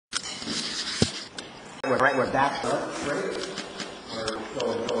we're back. Great. We're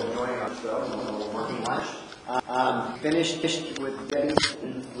still enjoying ourselves. We're working lunch. Finished with Debbie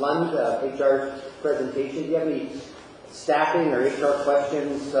Lund, HR presentation. Do you have any staffing or HR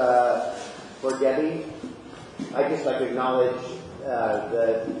questions for Debbie? I just like to acknowledge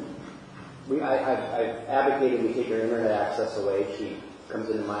that I've advocated we take her internet access away. She comes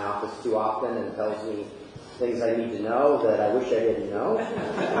into my office too often and tells me things I need to know that I wish I didn't know.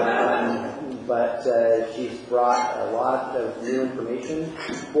 But she's brought a lot of new information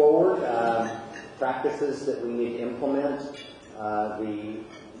forward, practices that we need to implement.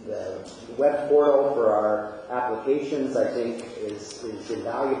 The web portal for our applications, I think, is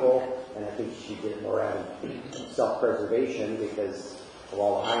invaluable, and I think she did more out of self-preservation because of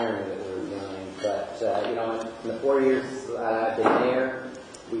all the hiring that we were doing. But, in the 4 years I've been there,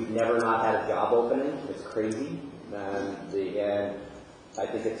 we've never not had a job opening. It's crazy. And I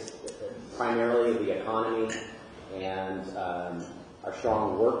think it's primarily the economy and our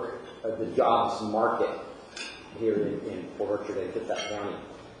strong work of the jobs market here in Port Orchard and Kitsap County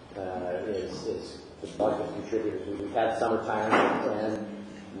is the largest contributors. We've had some retirement and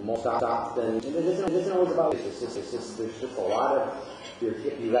most often, it isn't always about this. There's just a lot of,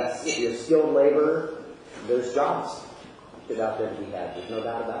 if you're skilled labor, there's jobs out there to be had. There's no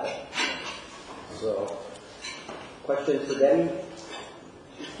doubt about it. So, questions for Debbie?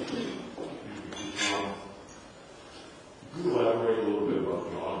 Could you elaborate a little bit about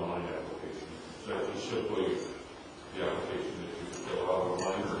the online application? Is that just simply the application that you can fill out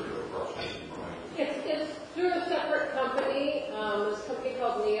online or your process online? It's through a separate company. This company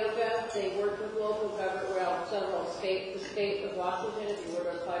called NeoGov. They work with local government, well, several states. The state of Washington, if you were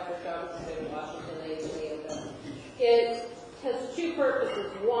to apply for a job in the state of Washington, they use NeoGov. It has two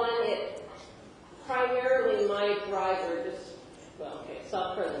purposes. One, it primarily my driver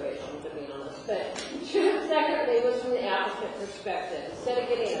self-preservation, to be honest. But secondly, was from the applicant perspective. Instead of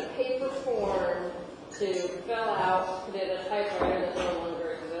getting a paper form to fill out, put in a typewriter that no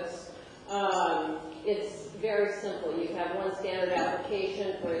longer exists, it's very simple. You have one standard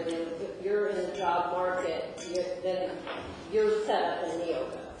application where if you're in the job market, then you're set up in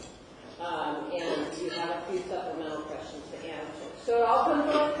NeoGov. And you have a few supplemental questions to answer. So it all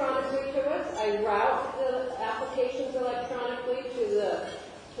comes electronically to us. I route the applications electronically to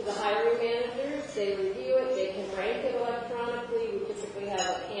the hiring managers. They review it. They can rank it electronically. We typically have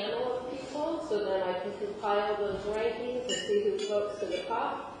a panel of people, so then I can compile those rankings and see who votes to the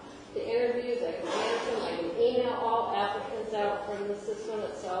top. The interviews, I can answer them. I can email all applicants out from the system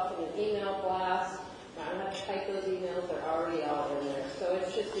itself in an email blast. I don't have to type those emails, they're already out in there. So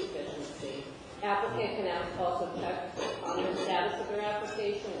it's just efficiency. Applicant can also check on the status of their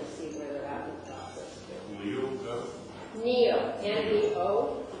application and see where they're at in the process. NEO,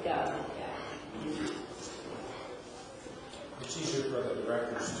 N-E-O, gov. It's easier for the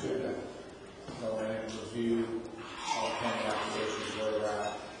directors to go in and review all the pending applications where they're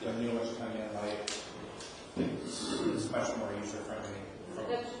at. The new ones come in it's much more user-friendly.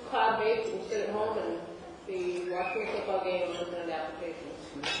 That's cloud-based. You sit at home and be watching a football game and looking at applications.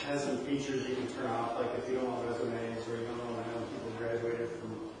 It has some features you can turn off, like if you don't want resumes or you don't want to have people graduated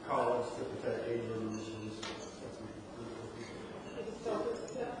from college to protect age limitations.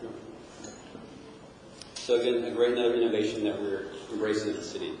 So again, a great note of innovation that we're embracing in the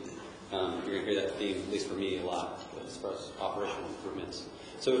city. You're going to hear that theme, at least for me, a lot as far as operational improvements.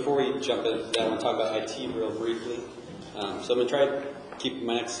 So before we jump into that, I want to talk about IT real briefly. So I'm going to try to keep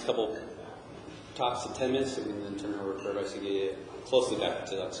my next couple talks to 10 minutes, and then turn it over for everybody to get closely back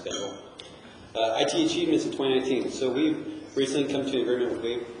to that schedule. IT achievements in 2019. So we've recently come to an agreement with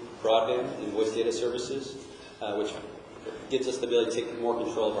Wave Broadband and Voice Data Services, which gives us the ability to take more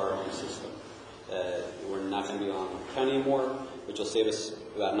control of our own system. We're not going to be on county anymore, which will save us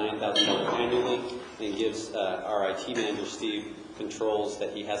about $9,000 annually, and gives our IT manager, Steve, controls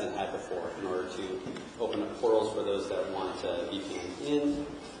that he hasn't had before in order to open up portals for those that want VPN in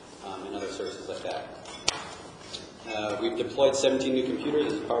and other services like that. We've deployed 17 new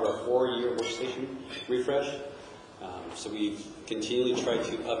computers as part of our 4-year workstation refresh. So we've continually tried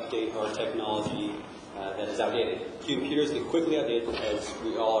to update our technology that is outdated. Computers get quickly outdated, as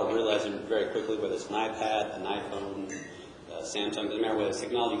we all are realizing very quickly, whether it's an iPad, an iPhone, Samsung, doesn't matter whether it's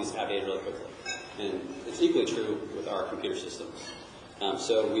technology, gets outdated really quickly. And it's equally true with our computer systems.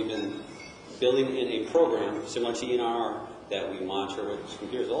 So we've been building in a program similar to ENR that we monitor which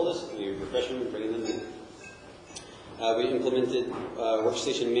computers are oldest, we refresh them and bring them in. We implemented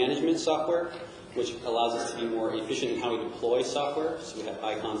workstation management software, which allows us to be more efficient in how we deploy software. So we have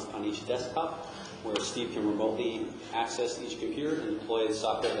icons on each desktop. where Steve can remotely access each computer and deploy the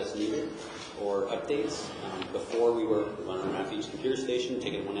software that's needed or updates. Before we were running around each computer station,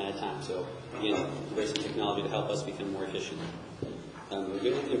 taking it one at a time. So again, embracing technology to help us become more efficient. We've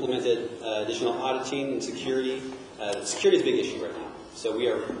implemented additional auditing and security. Security is a big issue right now. So we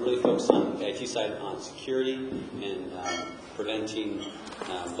are really focused on the IT side on security and preventing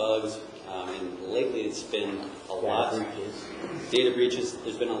bugs. And lately it's been a lot of data breaches.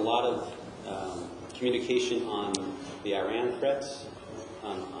 There's been a lot of communication on the Iran threats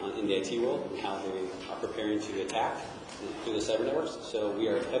in the IT world and how they are preparing to attack through the cyber networks. So we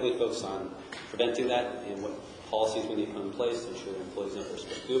are heavily focused on preventing that and what policies we need to put in place to ensure that employees know what they're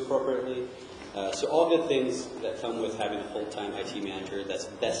supposed to do appropriately. So all good things that come with having a full-time IT manager that's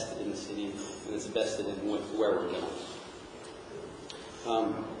vested in the city and that's vested in where we're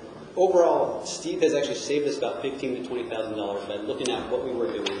going. Overall, Steve has actually saved us about $15,000 to $20,000 by looking at what we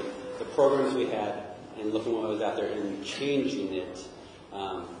were doing, the programs we had, and looking at what was out there and changing it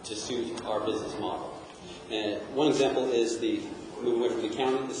to suit our business model. And one example is the moving away from the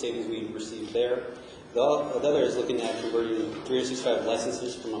county, the savings we received there. The other is looking at converting 365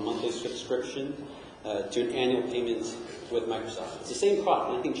 licenses from a monthly subscription to an annual payment with Microsoft. It's the same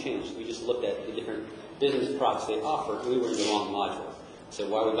product, nothing changed. We just looked at the different business products they offer, and we were in the wrong module. So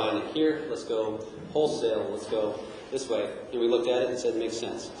why are we buying it here? Let's go wholesale, let's go this way. And we looked at it and said it makes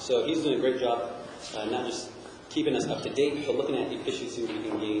sense. So he's doing a great job, not just keeping us up to date, but looking at the efficiency we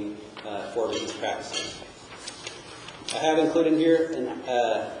can gain for our business practices. I have included here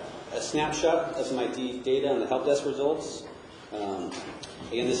a snapshot of some IT data on the help desk results.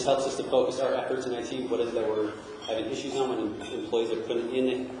 Again, this helps us to focus our efforts in IT. What is it that we're having issues on when employees are putting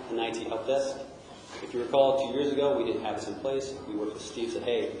in an IT help desk? If you recall, 2 years ago, we didn't have this in place. We worked with Steve, said,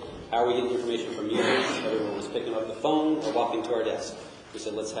 hey, how are we getting information from users? Everyone was picking up the phone or walking to our desk. We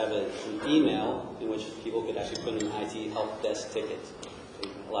said, let's have an email in which people could actually put in an IT help desk ticket. It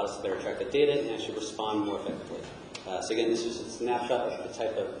allowed us to better track the data and actually respond more effectively. So again, this is a snapshot of the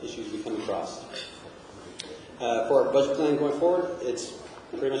type of issues we come across. For our budget plan going forward, it's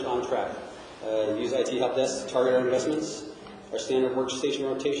pretty much on track. Use IT help desk to target our investments, our standard workstation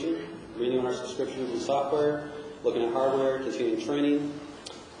rotation, renewing our subscriptions and software, looking at hardware, continuing training.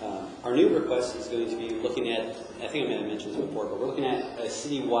 Our new request is going to be looking at, I think I may have mentioned this before, but we're looking at a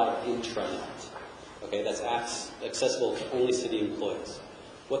citywide intranet. Okay, that's accessible to only city employees.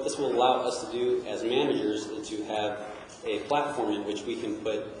 What this will allow us to do as managers is to have a platform in which we can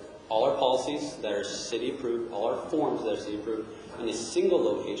put all our policies that are city approved, all our forms that are city approved, in a single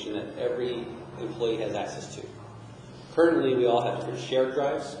location that every employee has access to. Currently, we all have different shared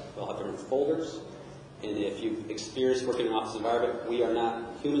drives, we all have different folders, and if you've experienced working in an office environment,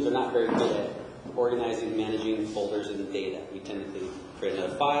 humans are not very good at organizing, managing folders and data. We tend to create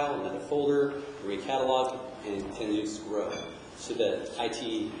another file, another folder, recatalog, and tend to just grow. So the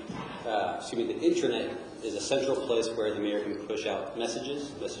the intranet is a central place where the mayor can push out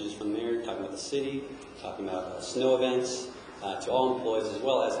messages from the mayor, talking about the city, talking about snow events, to all employees, as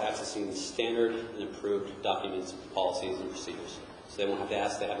well as accessing standard and approved documents, policies, and procedures. So they won't have to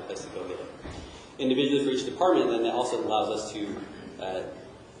ask, they have a place to go get it. Individually for each department, then that also allows us to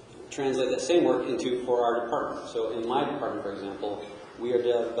translate that same work for our department. So in my department, for example, we are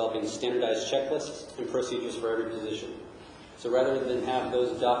developing standardized checklists and procedures for every position. So rather than have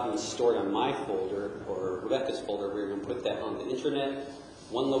those documents stored on my folder or Rebecca's folder, we're going to put that on the intranet,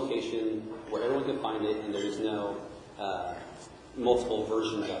 one location where everyone can find it, and there is no multiple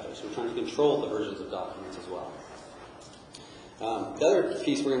versions of it. So we're trying to control the versions of documents as well. The other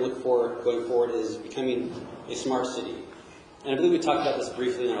piece we're going to look for going forward is becoming a smart city. And I believe we talked about this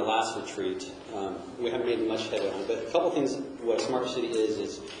briefly in our last retreat. We haven't made much headway on it, but a couple things what a smart city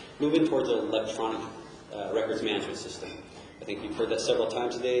is moving towards an electronic records management system. I think you've heard that several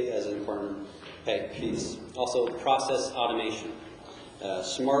times today as an important piece. Also, process automation.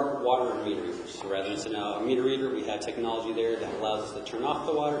 Smart water meter readers. So rather than sending out a meter reader, we have technology there that allows us to turn off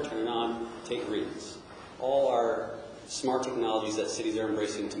the water, turn it on, take readings. All our smart technologies that cities are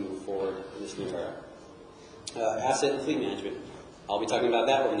embracing to move forward in this new era. Asset and fleet management. I'll be talking about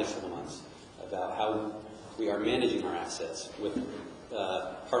that over the next couple months, about how we are managing our assets with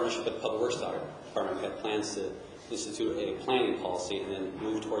partnership with the Public Works Department. We have plans to institute a planning policy and then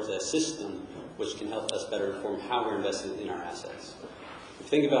move towards a system which can help us better inform how we're investing in our assets. If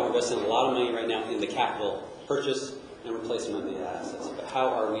you think about, we're investing a lot of money right now in the capital purchase and replacement of the assets, but how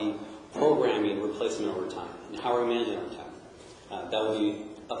are we programming replacement over time, and how are we managing over time? That will be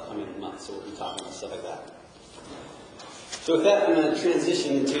upcoming months, so we'll be talking about stuff like that. So with that, I'm going to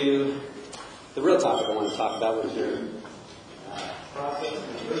transition to the real topic I want to talk about, which is process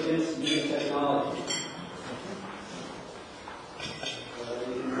against new technology.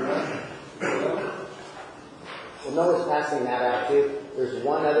 Well, Noah's passing that out too. There's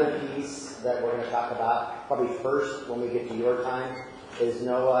one other piece that we're going to talk about, probably first when we get to your time, is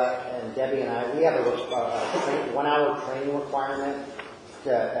Noah and Debbie and I, we have a 1-hour training requirement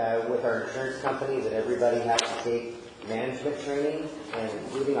with our insurance company that everybody has to take management training, and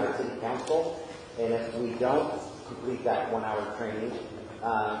including our city council. And if we don't complete that 1-hour training,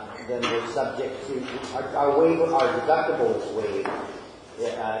 then we're subject to, our deductible is waived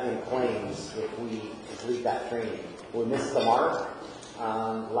in claims if we complete that training. We missed the mark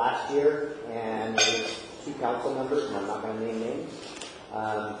last year, and there's 2 council members, and I'm not going to name names.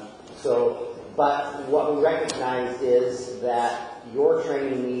 But what we recognized is that your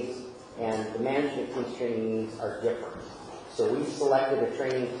training needs and the management team's training needs are different. So we've selected a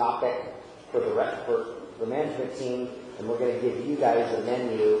training topic for the management team, and we're going to give you guys a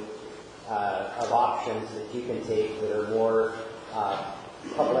menu of options that you can take that are more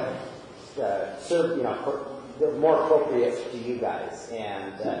public, more appropriate to you guys.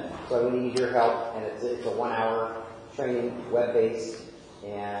 And so we need your help, and it's a 1-hour training, web-based,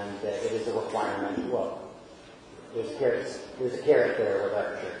 and it is a requirement. Well, there's a carrot there with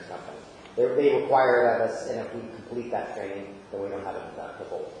our insurance company. They require it of us, and if we complete that training, then we don't have a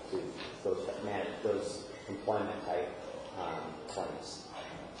deductible to those employment type claims.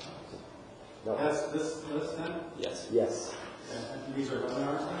 No. That's this then? Yes. Yes. And these are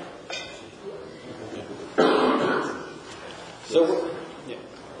webinars then? So, yeah.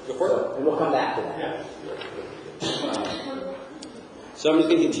 Go for it. And we'll come back to that. Yeah. So I'm just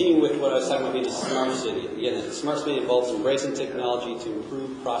going to continue with what I was talking about being a smart city. Again, the smart city involves embracing technology to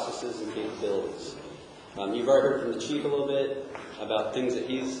improve processes and capabilities. You've already heard from the chief a little bit about things that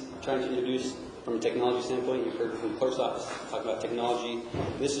he's trying to introduce from a technology standpoint. You've heard from the clerk's office talk about technology.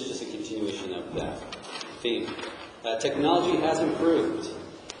 This is just a continuation of that theme. Technology has improved,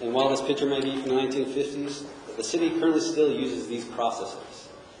 and while this picture may be from the 1950s, the city currently still uses these processes.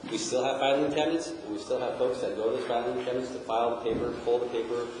 We still have filing cabinets, and we still have folks that go to those filing cabinets to file the paper, pull the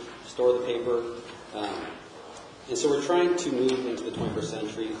paper, store the paper. And so we're trying to move into the 21st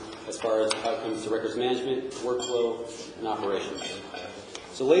century as far as how it comes to records management, workflow, and operations.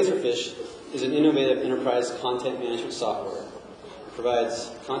 So Laserfish is an innovative enterprise content management software. It provides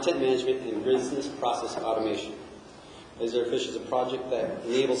content management and business process automation. Laserfish is a project that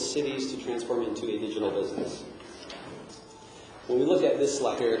enables cities to transform into a digital business. When we look at this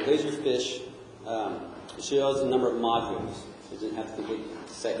slide here, Laserfish shows a number of modules. I didn't have to complete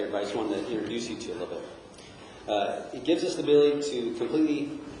the set here, but I just wanted to introduce you to it a little bit. It gives us the ability to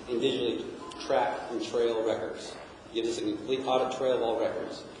completely and digitally track and trail records. It gives us a complete audit trail of all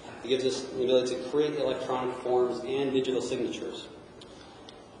records. It gives us the ability to create electronic forms and digital signatures.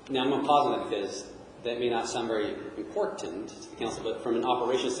 Now, I'm going to pause on that because that may not sound very important to the council, but from an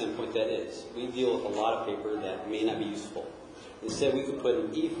operations standpoint, that is. We deal with a lot of paper that may not be useful. Instead, we could put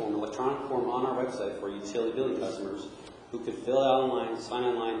an e-form, electronic form, on our website for utility billing customers who could fill it out online, sign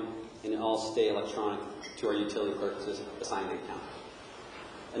online, and it all stay electronic to our utility clerk to assign an account.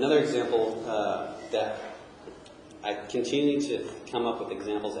 Another example that I continue to come up with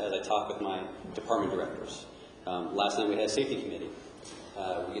examples as I talk with my department directors. Last night we had a safety committee.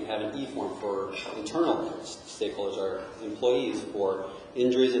 We can have an e-form for internal stakeholders, our employees, for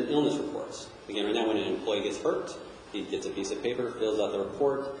injuries and illness reports. Again, right now when an employee gets hurt, he gets a piece of paper, fills out the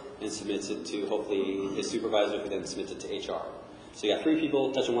report, and submits it to, hopefully, his supervisor, who then submits it to HR. So you got 3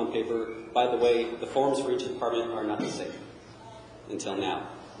 people touching one paper. By the way, the forms for each department are not the same until now.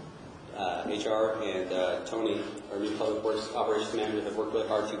 HR and Tony, our new public works operations manager, have worked really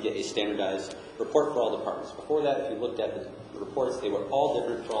hard to get a standardized report for all departments. Before that, if you looked at the reports, they were all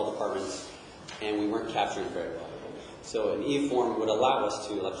different for all departments, and we weren't capturing it very well. So an e-form would allow us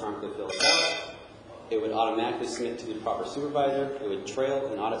to electronically fill it out. It would automatically submit to the proper supervisor. It would trail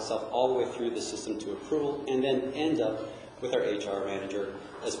and audit itself all the way through the system to approval, and then end up with our HR manager,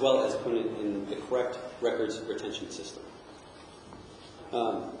 as well as putting it in the correct records retention system.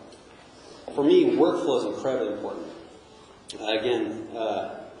 For me, workflow is incredibly important. Again,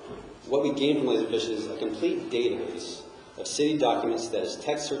 what we gain from Laserfish is a complete database of city documents that is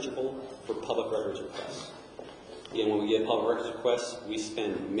text searchable for public records requests. Again, when we get public records requests, we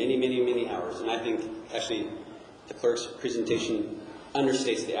spend many, many, many hours, and I think actually the clerk's presentation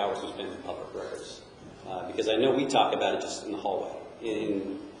understates the hours we spend in public records. Because I know we talk about it just in the hallway,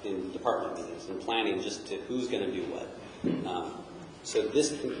 in department meetings, in planning, just to who's going to do what. So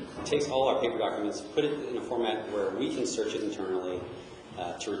this takes all our paper documents, put it in a format where we can search it internally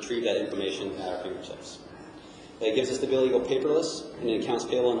to retrieve that information at our fingertips. It gives us the ability to go paperless in accounts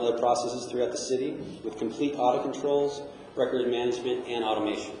payable and other processes throughout the city with complete audit controls, record management, and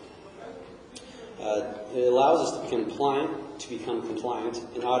automation. It allows us to become compliant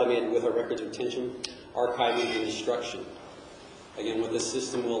and automated with our records retention, archiving, and destruction. Again, what this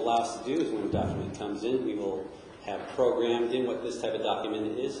system will allow us to do is when a document comes in, we will have programmed in what this type of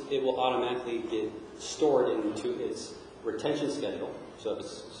document is. It will automatically get stored into its retention schedule. So if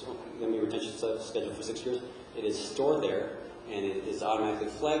it's going to be a retention schedule for 6 years, it is stored there, and it is automatically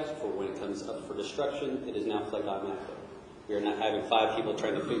flagged for when it comes up for destruction. It is now flagged automatically. We are not having 5 people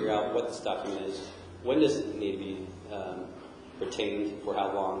trying to figure out what this document is. When does it need to be retained, for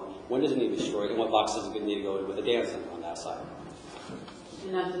how long? When does it need to be destroyed, and what boxes it need to go in with a dance on that side?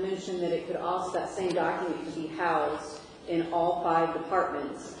 And not to mention that it could also, that same document could be housed in all 5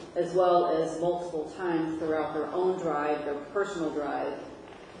 departments, as well as multiple times throughout their own drive, their personal drive.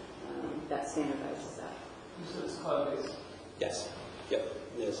 That standardizes that. So it's cloud-based. Yes. Yep.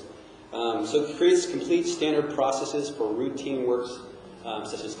 It is. So it creates complete standard processes for routine works,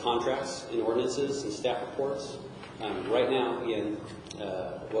 such as contracts and ordinances and staff reports. Right now, again,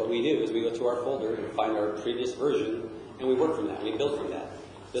 what we do is we go to our folder and find our previous version, and we work from that. We build from that.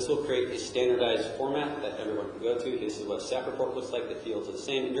 This will create a standardized format that everyone can go to. This is what a staff report looks like. The fields are the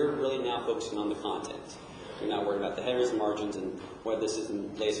same, and you're really now focusing on the content. You're not worried about the headers and margins and what this is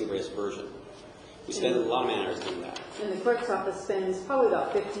in latest and greatest version. We spend a lot of man-hours doing that. And the clerk's office spends probably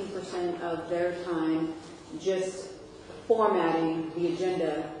about 15% of their time just formatting the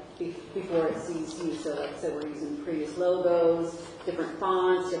agenda before it sees you. So like I said, we're using previous logos, different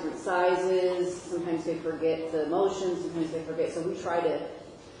fonts, different sizes. Sometimes they forget the motions, sometimes they forget. So we try to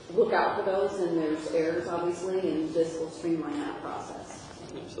look out for those, and there's errors, obviously, and this will streamline that process.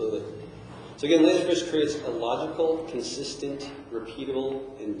 Absolutely. So again, Laserfish creates a logical, consistent,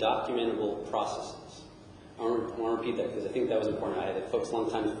 repeatable, and documentable processes. I want to repeat that because I think that was important. I had to focus a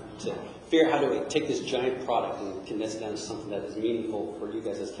long time to figure out how do I take this giant product and condense it down to something that is meaningful for you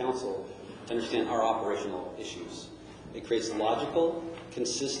guys as council to understand our operational issues. It creates logical,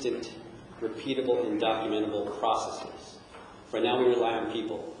 consistent, repeatable, and documentable processes. Right now we rely on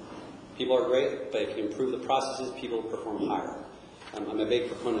people. People are great, but if you improve the processes, people perform higher. I'm a big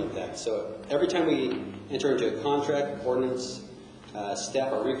proponent of that. So every time we enter into a contract, ordinance,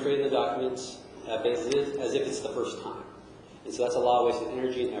 staff are recreating the documents as if it's the first time. And so that's a lot of wasted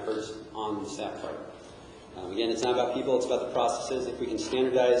energy and efforts on the staff part. Again, it's not about people, it's about the processes. If we can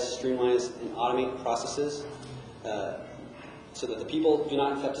standardize, streamline, and automate processes so that the people do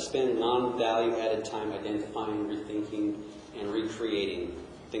not have to spend non-value added time identifying, rethinking, and recreating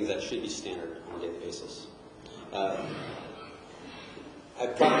things that should be standard on a daily basis. I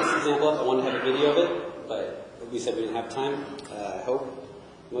brought this example up. I wanted to have a video of it, but we said we didn't have time. I hope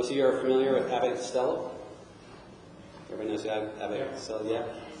most of you are familiar with Abbott and Costello. Everybody knows who Abbott and Costello? Yeah?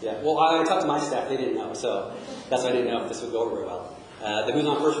 Yeah. Well, I talked to my staff. They didn't know, so that's why I didn't know if this would go over well. The Who's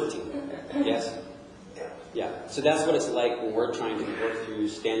on First routine. Yes? Yeah. So that's what it's like when we're trying to work through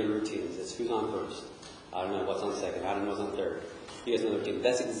standard routines. It's who's on first. I don't know what's on second. I don't know what's on third. You guys know the routine.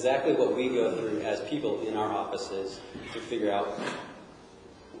 That's exactly what we go through as people in our offices to figure out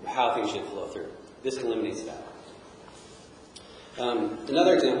how things should flow through. This eliminates that.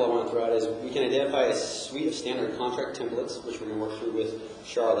 Another example I want to throw out is we can identify a suite of standard contract templates, which we're going to work through with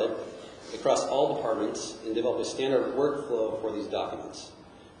Charlotte, across all departments and develop a standard workflow for these documents.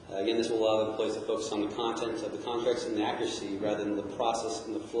 Again, this will allow the employees to focus on the content of the contracts and the accuracy rather than the process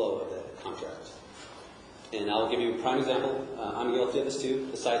and the flow of the contract. And I'll give you a prime example. I'm guilty of this too,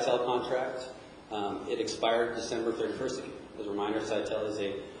 the Sitel contract. It expired December 31st. As a reminder, Sitel is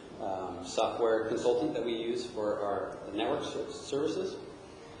a software consultant that we use for our network services.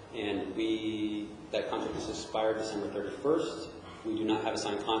 And that contract has expired December 31st. We do not have a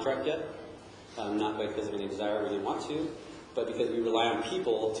signed contract yet. Not because of any desire or really want to, but because we rely on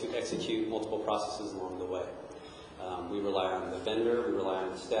people to execute multiple processes along the way. We rely on the vendor, we rely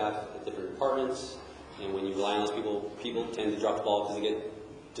on the staff at different departments, and when you rely on those people, people tend to drop the ball because they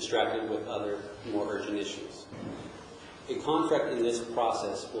get distracted with other more urgent issues. A contract in this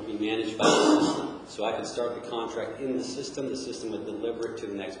process will be managed by the system. So I can start the contract in the system would deliver it to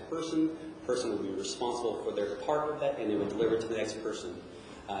the next person, the person would be responsible for their part of that, and they would deliver it to the next person.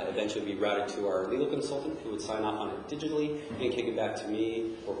 Eventually be routed to our legal consultant who would sign off on it digitally and kick it back to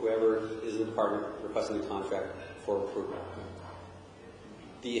me or whoever is the department requesting the contract for approval.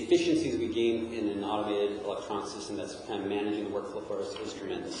 The efficiencies we gain in an automated electronic system that's kind of managing the workflow for us is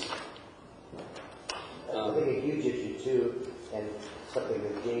tremendous. I think a huge issue too, and something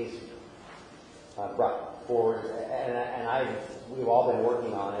that Jay's brought forward, and we've all been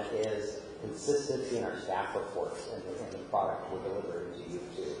working on it, is consistency in our staff reports and the product we're delivering to you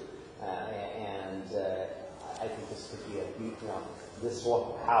too. I think this could be this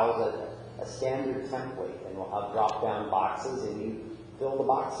will house a standard template, and we'll have drop-down boxes, and you fill the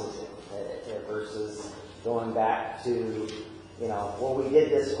boxes in, versus going back to, well, we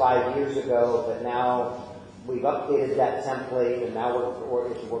did this 5 years ago, but now we've updated that template, and now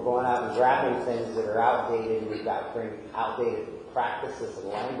we're going out and grabbing things that are outdated. We've got to bring outdated practices and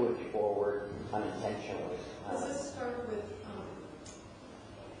language forward unintentionally. Does this start with,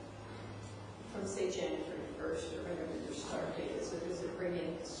 from say January 1st or whatever your start date is, or does it bring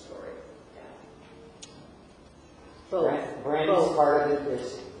in historic data? Brandy's part of it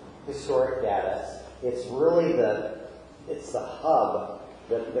is historic data. It's really the hub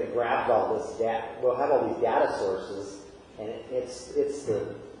that grabs all this data. We'll have all these data sources, and it's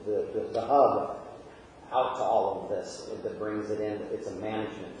the hub out to all of this that brings it in. It's a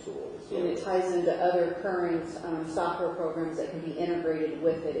management tool. And it ties into other current software programs that can be integrated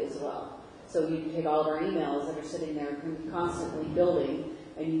with it as well. So you can take all of our emails that are sitting there constantly building,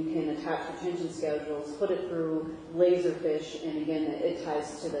 and you can attach retention schedules, put it through Laserfish, and again, it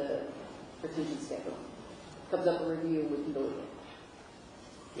ties to the retention schedule. Comes up a review, we can delete it.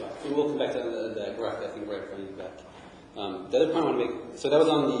 Yeah, and we'll come back to the graph, I think, right in front of you back. The other point I want to make, so that was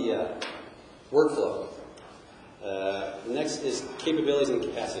on the workflow. The next is capabilities and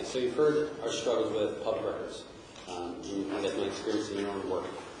capacity. So you've heard our struggles with public records. You guys might experience in your own work.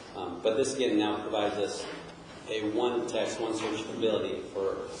 But this, again, now provides us a one text, one search ability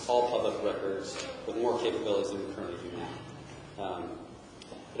for all public records with more capabilities than we currently do now.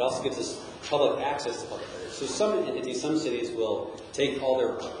 It also gives us public access to public records. So some entities, some cities will take all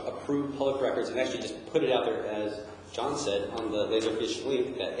their approved public records and actually just put it out there, as John said, on the Laserfish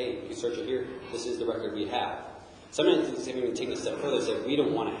link that, hey, if you search it here, this is the record we have. Some entities have even taken a step further and said, we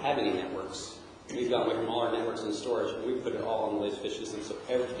don't want to have any networks. We've gone away from all our networks and storage, and we put it all on the Laserfish system, so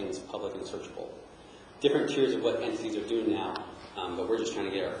everything is public and searchable. Different tiers of what entities are doing now, but we're just trying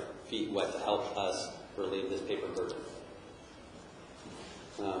to get our feet wet to help us relieve this paper burden.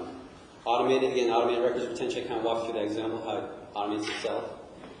 Automated records retention, I kind of walked through that example, how it automates itself.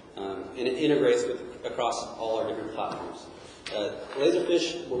 And it integrates across all our different platforms.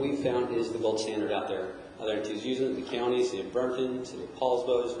 Laserfish, what we found, is the gold standard out there. Other entities use it, the county, City of Burton, City of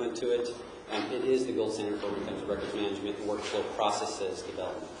Paulsbo just went to it. It is the gold standard for when it comes to records management and workflow processes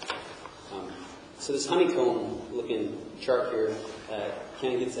development. So this honeycomb-looking chart here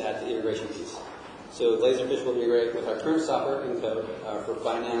kind of gets at the integration piece. So Laserfish will integrate with our current software and code for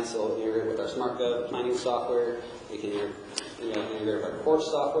finance. It'll integrate with our SmartGov planning software. It can integrate with our core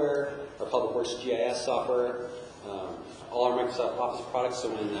software, our Public Works GIS software, all our Microsoft Office products. So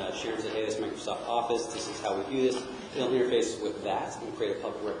when Sharon said, hey, this is Microsoft Office, this is how we do this, it'll interface with that and create a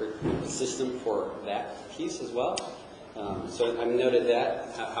public record system for that piece as well. So I've noted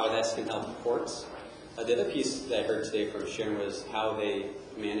that, how that can help courts. The other piece that I heard today from Sharon was how they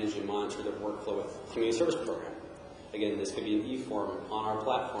manage and monitor their workflow with community service program. Again, this could be an e-form on our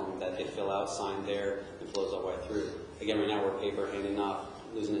platform that they fill out, sign there, and flows all the way through. Again, right now we're paper handing off,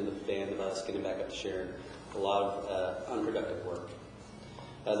 losing in the band of us, getting back up to Sharon. A lot of unproductive work.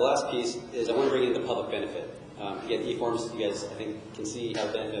 The last piece is I want to bring in the public benefit. Again, e-forms, you guys, I think, can see how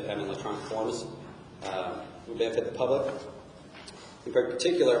the benefit of having electronic forms will benefit the public. In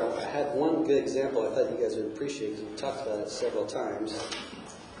particular, I had one good example I thought you guys would appreciate because we talked about it several times.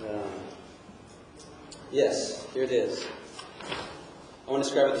 Yes, here it is. I want to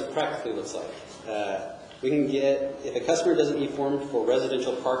describe what this practically looks like. We can get, if a customer does an e-form for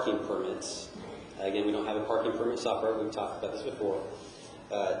residential parking permits, again, we don't have a parking permit software, we've talked about this before,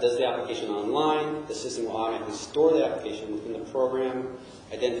 does the application online, the system will automatically store the application within the program,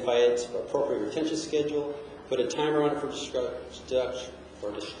 identify its appropriate retention schedule, put a timer on it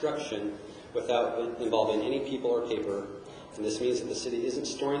for destruction without involving any people or paper. And this means that the city isn't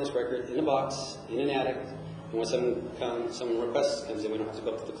storing this record in a box, in an attic, and when someone requests comes in, we don't have to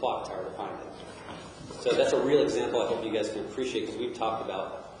go up to the clock tower to find it. So that's a real example I hope you guys can appreciate because we've talked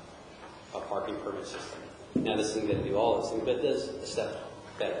about a parking permit system. Now this isn't going to do all those things, but it does a step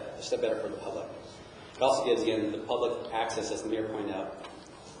better for the public. It also gives, again, the public access, as the mayor pointed out.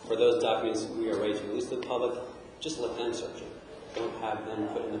 For those documents we are ready to release to the public, just let them search it. Don't have them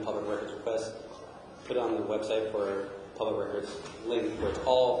put in the public records request. Put it on the website for public records link where it's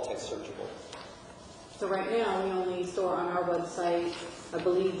all text searchable. So right now, we only store on our website, I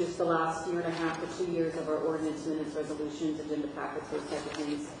believe, just the last year and a half to 2 years of our ordinance, minutes, resolutions, agenda packets, those type of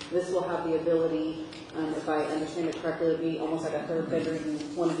things. This will have the ability, if I understand it correctly, to be almost like a third vendor. You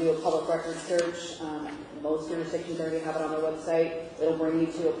want to do a public record search. Most jurisdictions already have it on their website. It'll bring you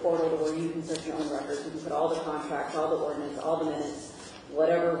to a portal to where you can search your own records. You can put all the contracts, all the ordinance, all the minutes,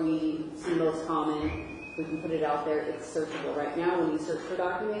 whatever we see most common. We can put it out there. It's searchable. Right now, when you search for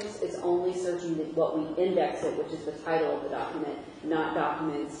documents, it's only searching what we index it, which is the title of the document, not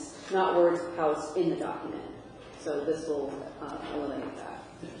documents, not words housed in the document. So this will eliminate that.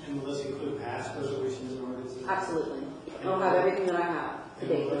 And will this include past resolutions and ordinances? Absolutely. I'll have everything that I have. And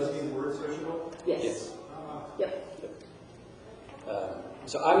will those be word searchable? Yes. Yep.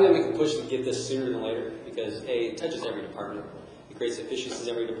 So I'm going to make a push to get this sooner than later because A, it touches every department. It creates efficiencies in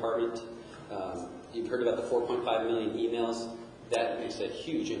every department. You've heard about the 4.5 million emails. That makes a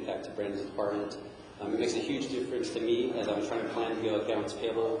huge impact to Brandon's department. It makes a huge difference to me as I'm trying to plan to go accounts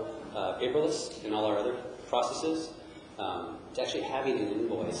payable paperless and all our other processes. To actually having an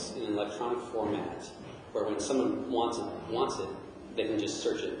invoice in an electronic format where when someone wants it, they can just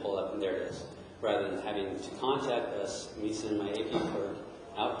search it and pull it up and there it is. Rather than having to contact us, me send my AP clerk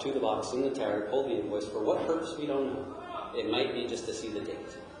out to the box in the tower, pull the invoice for what purpose we don't know. It might be just to see the date.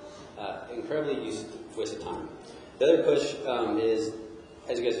 Incredibly waste of time. The other push is,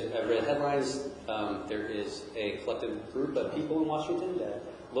 as you guys have read headlines, there is a collective group of people in Washington that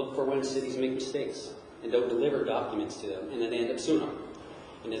look for when cities make mistakes and don't deliver documents to them, and then they end up suing them.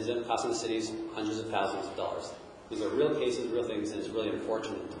 And it ends up costing the cities hundreds of thousands of dollars. These are real cases, real things, and it's really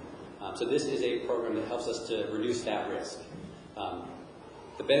unfortunate. So this is a program that helps us to reduce that risk.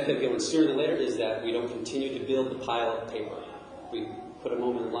 The benefit of going sooner than later is that we don't continue to build the pile of paper. We put a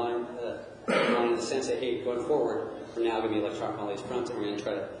moment in line in the sense that, hey, going forward, we're now going to be electronic on all these fronts, and we're going to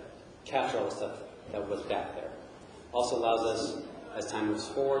try to capture all the stuff that was back there. Also allows us, as time moves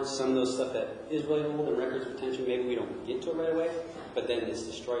forward, some of those stuff that is really old and records retention, maybe we don't get to it right away, but then it's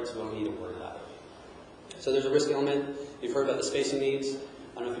destroyed, so we don't need to worry about it. So there's a risk element. You've heard about the spacing needs.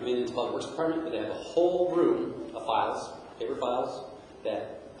 I don't know if you've been into the Public Works Department, but they have a whole room of files, paper files,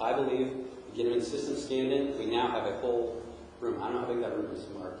 that I believe, get them in the system scanned in, we now have a whole room. I don't know how big that room is,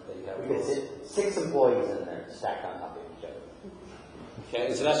 Mark, that you have. We could sit 6 employees in there stacked on top of each other. Okay,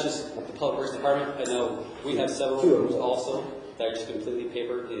 and so that's just the Public Works Department. I know we have several rooms also that are just completely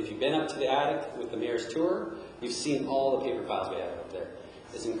paper. And if you've been up to the attic with the mayor's tour, you've seen all the paper files we have up there.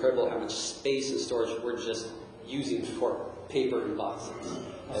 It's incredible how much space and storage we're just using for paper and boxes.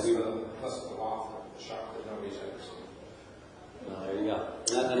 Plus the loft shop that nobody's ever seen. There you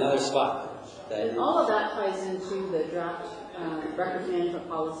go. Another spot. And all of that ties into the draft records management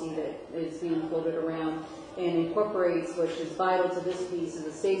policy that is being floated around and incorporates, which is vital to this piece, and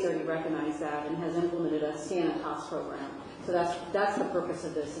the state's already recognized that and has implemented a scan and cost program. So that's the purpose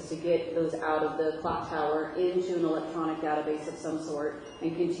of this, is to get those out of the clock tower into an electronic database of some sort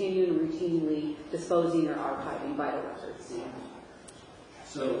and continue routinely disposing or archiving vital records.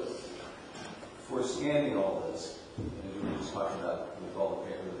 So, for scanning all this, and we were just talking about with all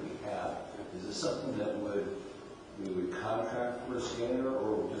the paper that we have, is this something that we would contract for a scanner,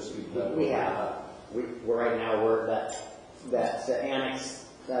 or would just be done? We have. We're right now, that's the annex,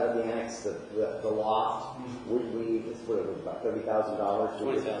 that of the annex, the loft. This would have been about $30,000.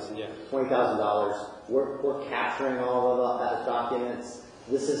 $20,000, yeah. $20,000. We're capturing all of those documents.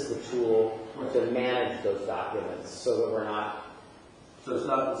 This is the tool to manage those documents so that we're not. So it's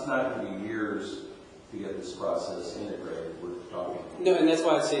not going to be years to get this process integrated. We're talking. No, and that's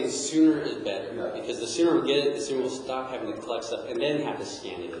why I say sooner is better. Yeah. Because the sooner we get it, the sooner we'll stop having to collect stuff and then have to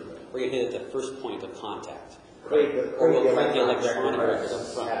scan it in. We're going to hit at the first point of contact. Or we'll create the electronic records up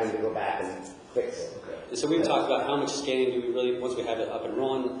versus front. having to go back and fix it. And so we've talked about how much scanning do we really, once we have it up and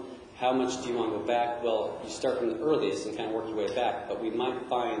rolling, how much do you want to go back? Well, you start from the earliest and kind of work your way back, but we might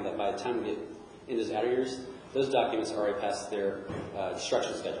find that by the time we get in those outer years, those documents are already past their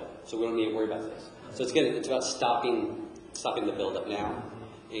destruction schedule. So we don't need to worry about this. So it's about stopping the buildup now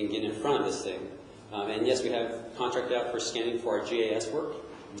and getting in front of this thing. And yes, we have contracted out for scanning for our GAS work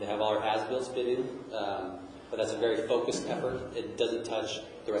to have all our as-bills fit in. But that's a very focused effort. It doesn't touch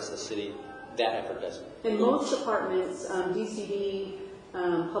the rest of the city. That effort doesn't. In most departments, DCD,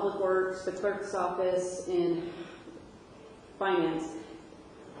 Public Works, the clerk's office, and finance,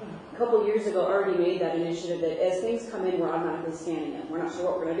 a couple of years ago already made that initiative that as things come in, we're automatically scanning them. We're not sure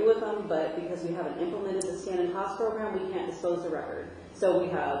what we're going to do with them, but because we haven't implemented the scan and cost program, we can't dispose the record. So we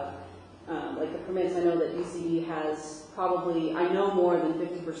have, like the permits, I know that DCD has probably, I know more than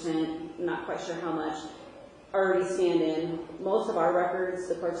 50%, not quite sure how much, already scanned in. Most of our records,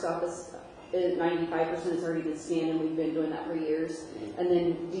 the clerk's office 95% has already been scanned, and we've been doing that for years. And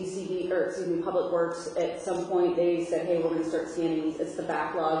then Public Works, at some point, they said, hey, we're going to start scanning these. It's the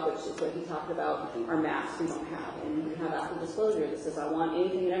backlog, which is what he talked about. Our maps we don't have, and we have after disclosure that says, I want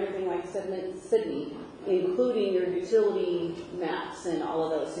anything and everything, like I said in Sydney, including your utility maps and all of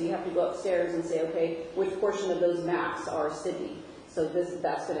those. So you have to go upstairs and say, okay, which portion of those maps are Sydney? So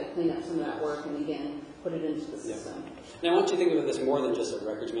that's going to clean up some of that work, and again, put it into the system. Now, I want you to think of this more than just a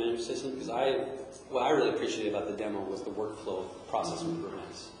records management system, because what I really appreciated about the demo was the workflow process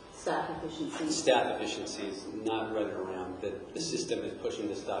improvements. Staff efficiency. Staff efficiencies, not running around. The system is pushing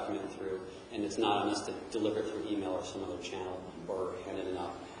this document through, and it's not on us to deliver it through email or some other channel or hand it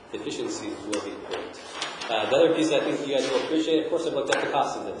out. The efficiencies will be great. The other piece I think you guys will appreciate, of course, I've looked at the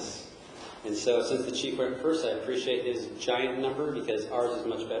cost of this. And so since the chief went first, I appreciate his giant number because ours is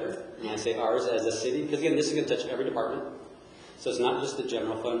much better. And I say ours as a city, because again, this is going to touch every department. So it's not just the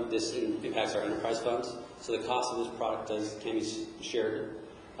general fund, this impacts our enterprise funds. So the cost of this product can be shared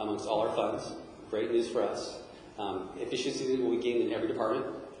amongst all our funds. Great news for us. Efficiency will be gained in every department.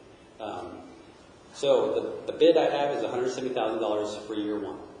 So the bid I have is $170,000 for year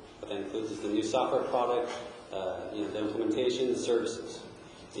one. What that includes is the new software product, the implementation, the services.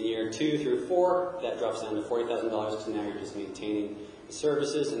 In year 2 through 4, that drops down to $40,000 because now you're just maintaining the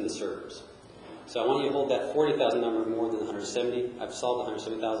services and the servers. So I want you to hold that $40,000 number more than the $170,000. I've solved the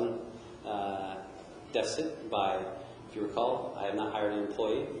 $170,000 deficit by, if you recall, I have not hired an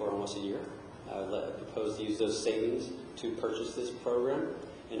employee for almost a year. I propose to use those savings to purchase this program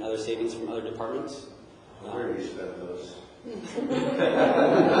and other savings from other departments. Where do you spend those?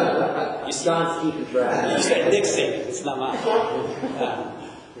 John's keeping track. You said Nick's savings, it's not mine.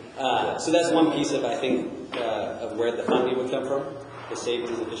 So that's one piece of, I think, of where the funding would come from, the savings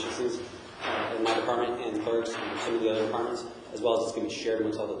and efficiencies in my department and clerks and some of the other departments, as well as it's going to be shared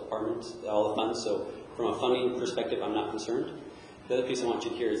amongst all the departments, all the funds. So from a funding perspective, I'm not concerned. The other piece I want you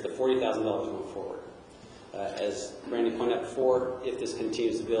to hear is the $40,000 going forward. As Randy pointed out before, if this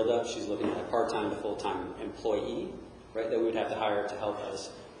continues to build up, she's looking at a part-time to full-time employee, right, that we would have to hire to help us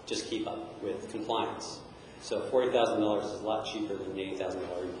just keep up with compliance. So $40,000 is a lot cheaper than an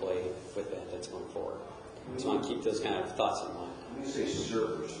 $80,000 employee with benefits going forward. So I want to keep those kind of thoughts in mind. When you say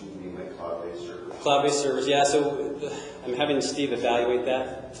servers, you mean like cloud-based servers? Cloud-based servers, yeah. So I'm having Steve evaluate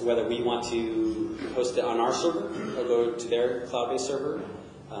that, so whether we want to host it on our server or go to their cloud-based server.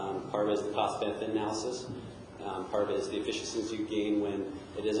 Part of it is the cost-benefit analysis. Part of it is the efficiencies you gain when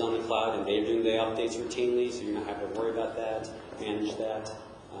it is on the cloud and they're doing the updates routinely, so you're not having to worry about that, manage that.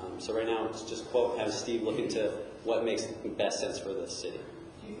 So right now, it's just have Steve look into what makes the best sense for the city.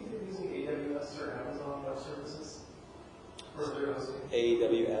 Do you think they're using AWS or Amazon Web Services? Or they're hosting?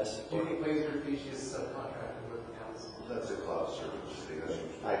 AWS. Do you think Laserfish is subcontracting with Amazon? That's a cloud service.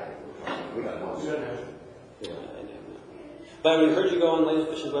 We got one. You don't know. But I would encourage you to go on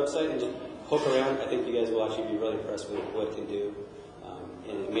Laserfish's website and just poke around. I think you guys will actually be really impressed with what it can do.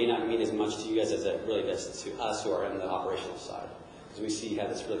 And it may not mean as much to you guys as it really does to us who are on the operational side. Because we see how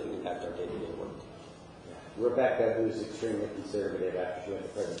this really can impact our day-to-day work. Rebecca, who's extremely conservative after she went to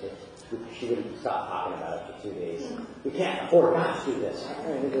presentation, she wouldn't stop talking about it for 2 days. We can't afford not to do this.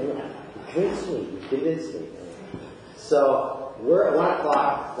 You convinced me. So we're at 1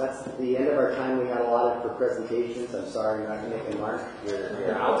 o'clock. That's the end of our time we had allotted for presentations. I'm sorry, Nick and Mark,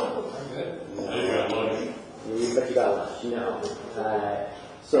 you're out. But you got lunch. No.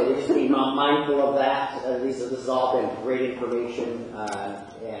 So we just be mindful of that. This has all been great information,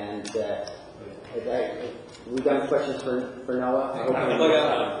 and we've got questions for Noah.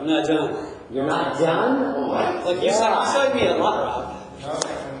 I'm not done. You're not done? Oh my Like you said me a lot,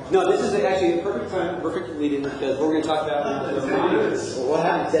 Rob. No, this is actually a perfect lead in because we're going to talk about the reminders. Well, what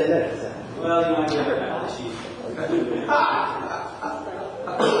happened 10 minutes? Well, you might hear about the chief.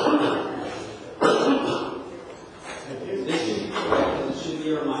 This should be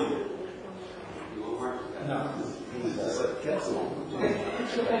a reminder. You want Mark? No.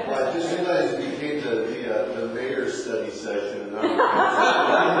 I just realized it became the mayor's study session.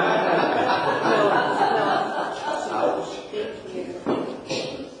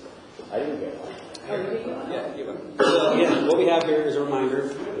 I didn't get one. Yeah, give them. So again, what we have here is a reminder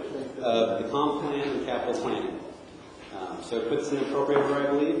of the comp plan and capital planning. So it puts in the appropriate order, I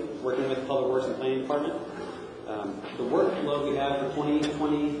believe, working with the Public Works and Planning Department. The workload we have for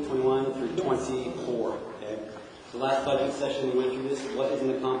 2020, 21 through 24. Okay? The last budget session we went through this. What is in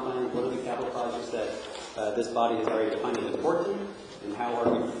the comp plan? What are the capital projects that this body has already defined as important? And how are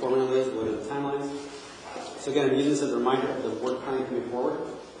we performing on those? What are the timelines? So again, I'm using this as a reminder of the work plan coming forward.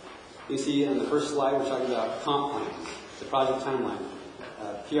 You see on the first slide, we're talking about comp plans, the project timeline,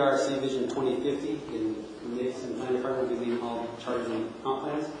 PRC Vision 2050, and Nix and the planning department will be leading all charges and comp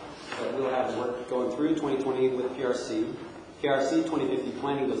plans. But we'll have work going through 2020 with PRC. PRC 2050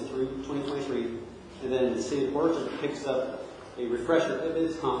 planning goes through 2023, and then the City of Orchard picks up a refresher of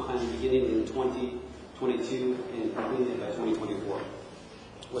its comp plan beginning in 2022 and completing it by 2024.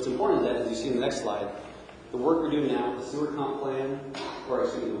 What's important is that, as you see in the next slide, the work we're doing now, the sewer comp plan, or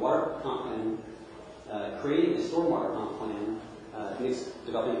excuse me, the water comp plan, creating a stormwater comp plan, Nick's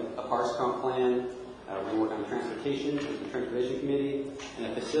developing a parks comp plan, we're going to work on transportation with the transportation committee, and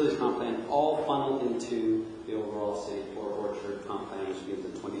a facilities comp plan, all funneled into the overall City of Orchard comp plan, which begins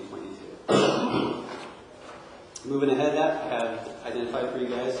in 2022. Moving ahead, that I have identified for you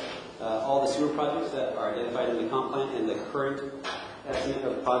guys all the sewer projects that are identified in the comp plan and the current estimate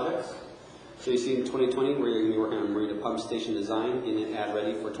of projects. So you see in 2020, we're going to be working on Marina Pump Station design, getting it ad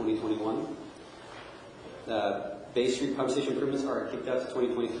ready for 2021. Bay Street Pump Station improvements are kicked out to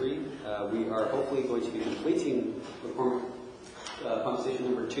 2023. We are hopefully going to be completing McCormick Pump Station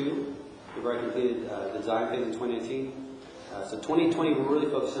number 2. We've already completed the design phase in 2019. So 2020, we're really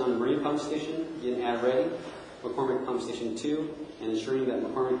focusing on Marina Pump Station, getting ad ready, McCormick Pump Station 2, and ensuring that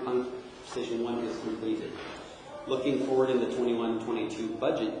McCormick Pump Station 1 is completed. Looking forward in the 21-22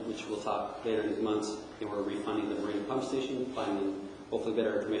 budget, which we'll talk later in these months, and we're refunding the Marina Pump Station, finding hopefully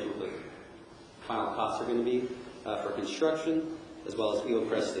better information what the final costs are going to be for construction, as well as Eagle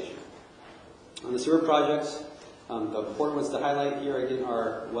Crest Station. On the sewer projects, the important ones to highlight here again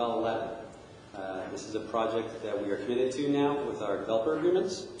are Well 11. This is a project that we are committed to now with our developer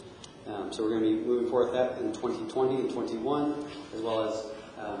agreements. So we're going to be moving forward with that in 2020 and 21, as well as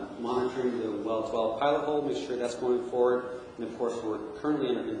monitoring the Well 12 pilot hole, make sure that's going forward. And of course, we're currently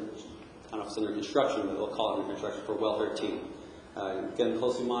under, I don't know if it's under construction, but they'll call it under construction for Well 13. Again,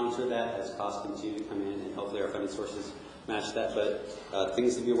 closely monitor that as costs continue to come in, and hopefully our funding sources match that, but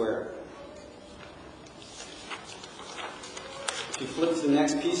things to be aware of. If you flip to the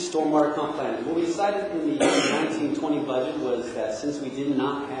next piece, stormwater comp plan. What we decided in the 1920 budget was that since we did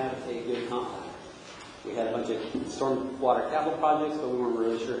not have a good comp plan, we had a bunch of stormwater capital projects, but we weren't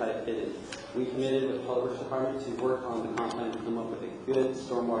really sure how to fit in. We committed with the Public Works Department to work on the comp plan to come up with a good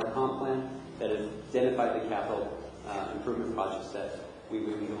stormwater comp plan that identified the capital improvement projects that we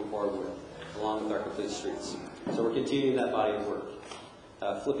would be going forward with, along with our complete streets. So we're continuing that body of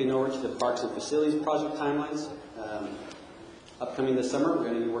work. Flipping over to the parks and facilities project timelines. Upcoming this summer, we're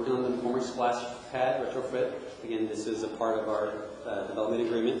going to be working on the McCormick Splash Pad retrofit. Again, this is a part of our development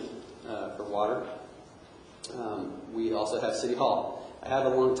agreement for water. We also have City Hall. I have a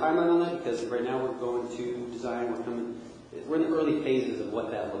long timeline on that because right now we're going to design, we're in the early phases of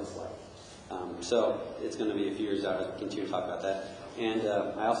what that looks like. So it's going to be a few years out as we continue to talk about that. And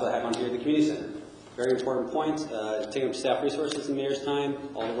I also have on here the community center. Very important point, taking up staff resources in the mayor's time,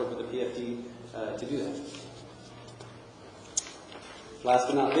 all the work with the PFD to do that. Last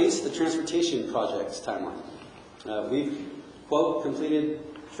but not least, the transportation projects timeline. We've, quote, completed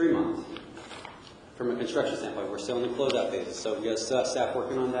Fremont from a construction standpoint. We're still in the closeout phase, so we've got staff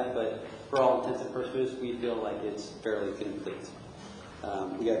working on that, but for all intents and purposes, we feel like it's fairly complete.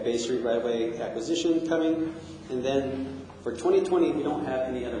 We got Bay Street right-of-way acquisition coming, and then for 2020, we don't have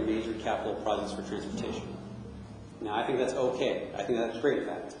any other major capital projects for transportation. Now, I think that's okay. I think that's great, in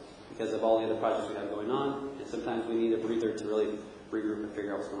fact, because of all the other projects we have going on, and sometimes we need a breather to really regroup and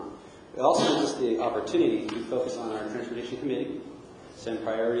figure out what's going on. It also gives us the opportunity to focus on our transportation committee, send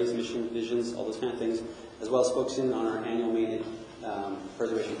priorities, mission, visions, all those kind of things, as well as focusing on our annual maintenance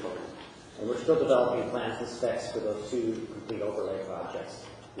preservation program. And we're still developing plans and specs for those two complete overlay projects.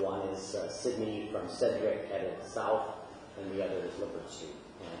 One is Sydney from Sedgwick headed south, and the other is Lippert Street.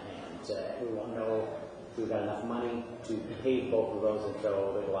 And we won't know if we've got enough money to pay both of those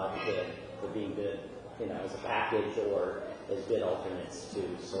until they go out to bid. They're being bid, as a package or as bid alternates to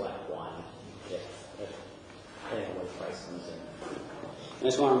select one, depending on what price comes in. I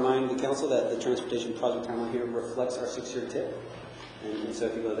just want to remind the council that the transportation project timeline here reflects our 6-year tip. And so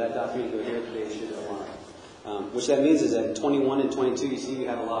if you go to that document, go here, they should align. Which that means is that in 21 and 22, you see we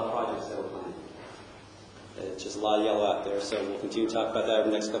have a lot of projects that we're planning. It's just a lot of yellow out there, so we'll continue to talk about that over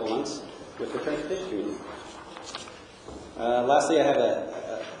the next couple months with the transportation community. Lastly, I have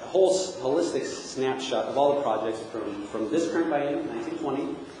a whole holistic snapshot of all the projects from this current biennium,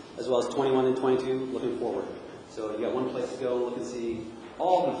 1920, as well as 21 and 22, looking forward. So you got one place to go look and see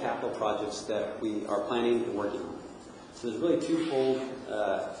all the capital projects that we are planning and working on. So there's really twofold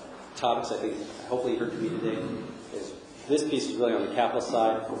topics I think hopefully you heard from me today. This piece is really on the capital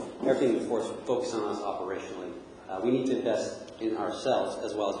side. Everything, of course, focused on us operationally. We need to invest in ourselves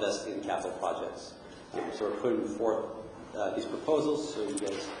as well as invest in capital projects. So we're putting forth these proposals, so you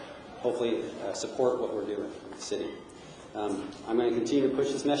guys hopefully support what we're doing with the city. I'm going to continue to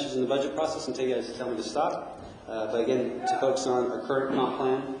push this message in the budget process until you guys tell me to stop. But again, to focus on our current comp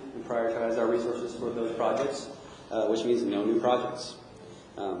plan and prioritize our resources for those projects, which means no new projects.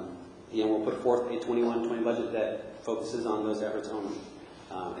 Again, we'll put forth a 21-20 budget that focuses on those efforts only.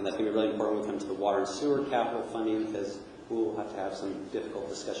 And that's going to be really important when we come to the water and sewer capital funding, because we'll have to have some difficult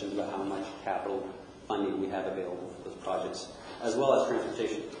discussions about how much capital funding we have available for those projects, as well as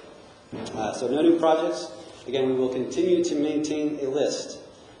transportation. So no new projects. Again, we will continue to maintain a list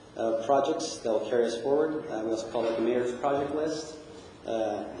of projects that will carry us forward. We also call that the mayor's project list.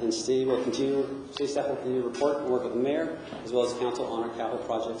 And city staff will continue to report and work with the mayor, as well as council, on our capital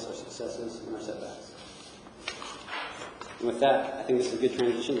projects, our successes, and our setbacks. And with that, I think this is a good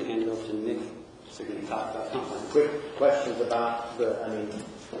transition to hand it over to Nick, so we can talk about comp plan. Quick questions about the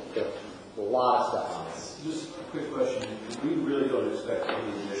lot of stuff on this. Just a quick question. We really don't expect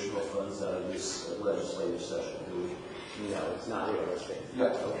any additional funds out of this legislative session, do we? No, it's not realistic. Yeah.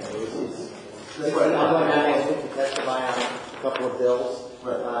 Okay. That's right. I'm going down next week to testify on a couple of bills.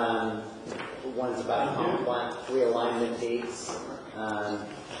 Right. One's about comp plan realignment dates.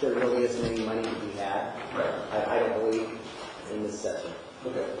 There really isn't any money to be had. Right. I don't believe in this session.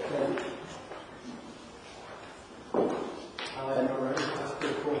 Okay. That's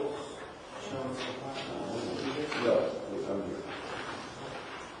pretty cool. No, I'm here.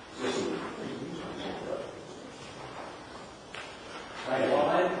 Right, while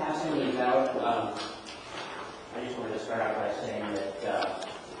I'm passing these out, I just wanted to start out by saying that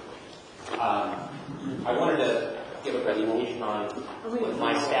I wanted to give a presentation on with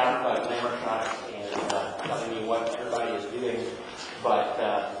my staff, Glamour Shots, and telling you what everybody is doing, but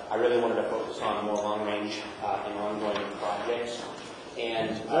I really wanted to focus on more long-range and ongoing projects.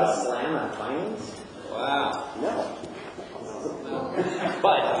 And Slam on finance? wow. No.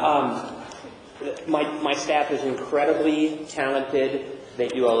 But my staff is incredibly talented. They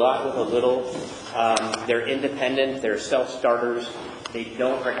do a lot with a little. They're independent. They're self-starters. They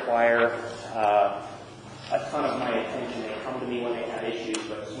don't require a ton of my attention. They come to me when they have issues,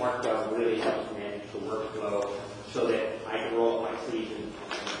 but SmartGov really helps manage the workflow so that I can roll up my sleeves and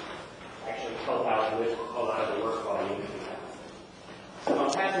actually help out with a lot of the work volume we have. So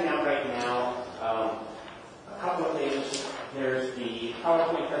I'm passing out right now a couple of things. There's the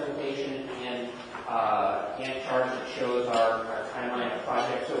PowerPoint presentation and Gantt chart that shows our timeline of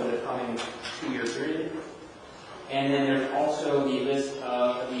projects over the coming 2-year period. And then there's also the list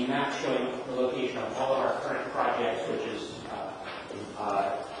of the map showing the location of all of our current projects, which is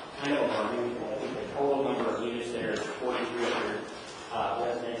kind of alarming. I think the total number of units there is 4,300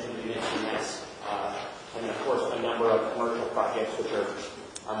 residential units, and that's and then of course a number of commercial projects which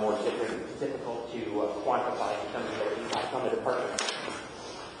are more difficult to quantify in terms of their impact on the department.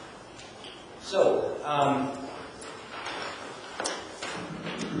 So,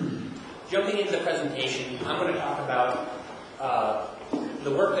 jumping into the presentation, I'm going to talk about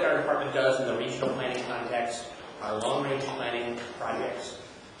the work that our department does in the regional planning context, our long-range planning projects,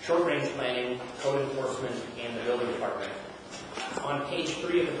 short-range planning, code enforcement, and the building department. On page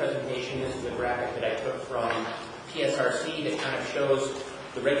 3 of the presentation, this is a graphic that I took from PSRC that kind of shows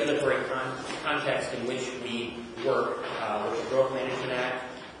the regulatory context in which we work, with the Growth Management Act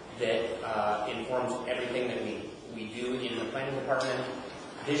that informs everything that we do in the planning department.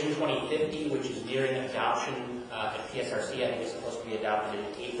 Vision 2050, which is nearing adoption at PSRC. I think it's supposed to be adopted in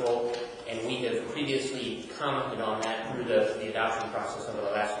April, and we have previously commented on that through the adoption process over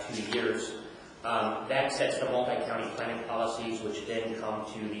the last 2 years. That sets the multi-county planning policies, which then come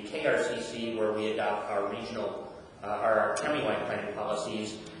to the KRCC, where we adopt our regional, our countywide planning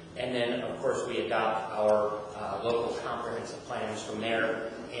policies, and then, of course, we adopt our local comprehensive plans from there.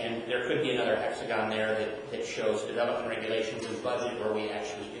 And there could be another hexagon there that shows development regulations and budget, where we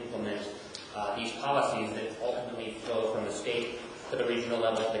actually implement these policies that ultimately flow from the state to the regional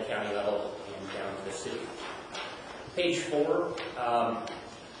level, to the county level, and down to the city. Page 4.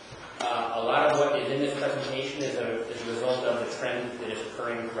 A lot of what is in this presentation is a result of the trend that is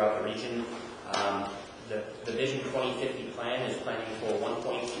occurring throughout the region. The Vision 2050 plan is planning for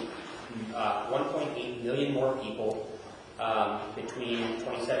 1.8 million more people between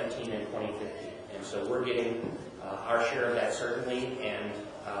 2017 and 2050. And so we're getting our share of that, certainly, and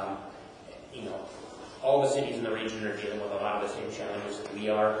all the cities in the region are dealing with a lot of the same challenges that we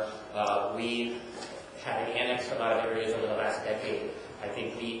are. We have annexed a lot of areas over the last decade. I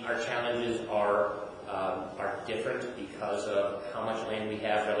think our challenges are different because of how much land we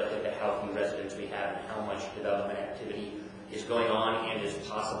have relative to how few residents we have and how much development activity is going on and is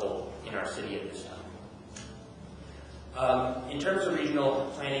possible in our city at this time. In terms of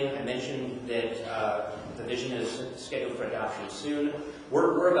regional planning, I mentioned that the vision is scheduled for adoption soon.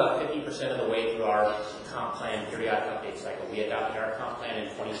 We're about 50% of the way through our comp plan periodic update cycle. We adopted our comp plan in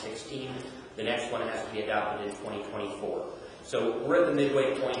 2016. The next one has to be adopted in 2024. So we're at the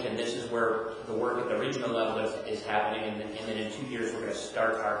midway point, and this is where the work at the regional level is happening, and then in 2 years we're going to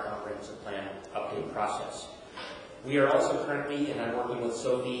start our comprehensive plan update process. We are also currently, and I'm working with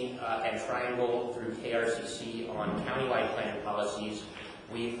Sophie and Triangle through KRCC on countywide planning policies.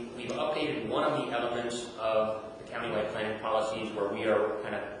 We've updated one of the elements of the countywide planning policies where we are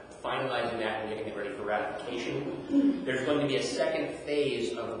kind of finalizing that and getting it ready for ratification. There's going to be a second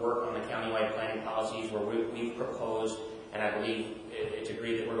phase of work on the countywide planning policies where we've proposed, and I believe it's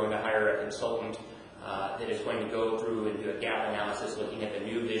agreed that we're going to hire a consultant that is going to go through and do a gap analysis looking at the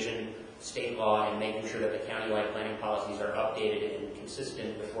new vision, state law, and making sure that the countywide planning policies are updated and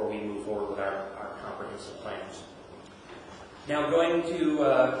consistent before we move forward with our comprehensive plans. Now going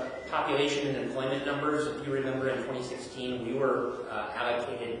to population and employment numbers, if you remember in 2016 we were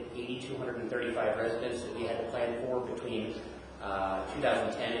allocated 8,235 residents that we had to plan for between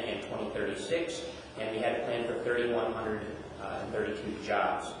 2010 and 2036, and we had to plan for 3,132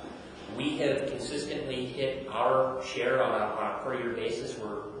 jobs. We have consistently hit our share on a per-year basis.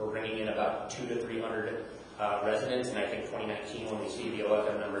 We're bringing in about 200 to 300 residents, and I think 2019, when we see the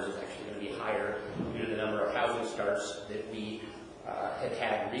OFM numbers, is actually going to be higher due to the number of housing starts that we have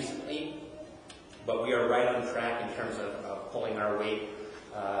had recently. But we are right on track in terms of pulling our weight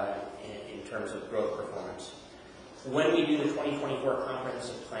in terms of growth performance. When we do the 2024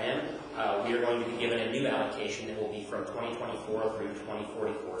 comprehensive plan, we are going to be given a new allocation that will be from 2024 through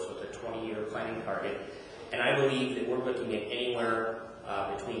 2044, so it's a 20-year planning target. And I believe that we're looking at anywhere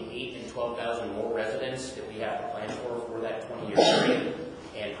between 8,000 and 12,000 more residents that we have to plan for that 20-year period,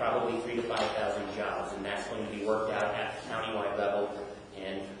 and probably 3,000 to 5,000 jobs. And that's going to be worked out at the countywide level.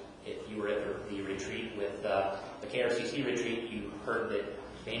 And if you were at the retreat with the KRCC retreat, you heard that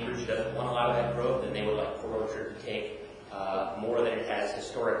Bainbridge doesn't want a lot of that growth, and they would like Port Orchard to take more than it has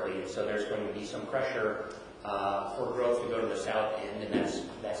historically. And so there's going to be some pressure for growth to go to the south end, and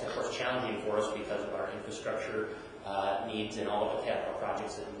that's of course challenging for us because of our infrastructure needs and all of the capital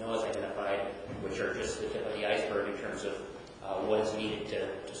projects that Noah's identified, which are just the tip of the iceberg in terms of what is needed to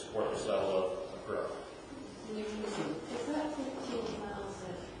support this level of growth. Is that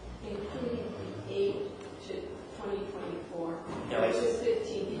 15,000 including 8 to 2024? No, it's just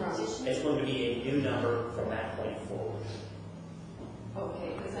 15 from. It's going to be a new number from that point forward.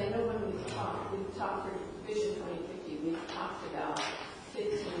 Okay, because I know when we've talked for Vision 2050, we've talked about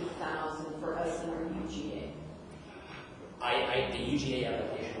 15,000 for us in our UGA. The UGA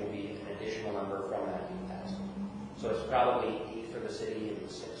application will be an additional number from that 2,000. So it's probably 8 for the city and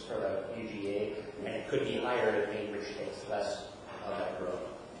 6 for the UGA, and it could be higher if Bainbridge takes less of that growth.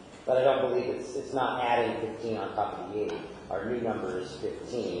 But I don't believe it's not adding 15 on top of the 8. Our new number is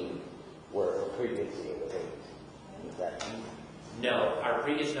 15, where previously it was 8. Is that? No, our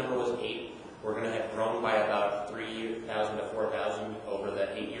previous number was 8. We're going to have grown by about 3,000 to 4,000 over the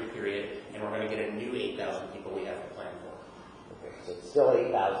 8-year period, and we're going to get a new 8,000 people we have to plan for. Okay, so it's still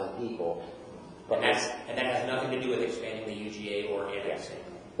 8,000 people. And that has nothing to do with expanding the UGA or annexing.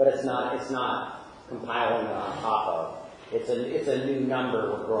 But it's not compiling it on top of. It's a new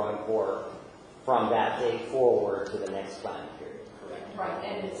number we're growing for from that date forward to the next planning period. Correct. Right,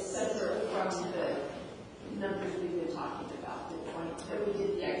 and it's separate from the numbers we've been talking about, the 20, that we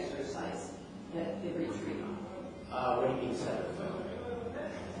did the exercise at the retreat. What do you mean separate?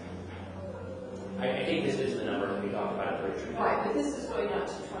 I think this is the number that we talked about at the retreat. Right, but this is going out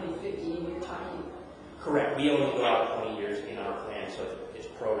to 2050, and you're talking. Correct. We only go out 20 years in our plan, so it's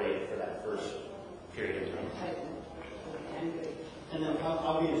prorated for that first period of time. And then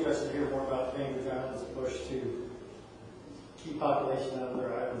I'll be interested to hear more about Bainbridge Island's push to keep population out of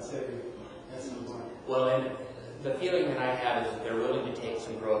their island city at some point. Well, and the feeling that I have is that they're willing to take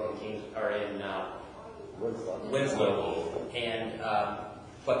some growth in Winslow, and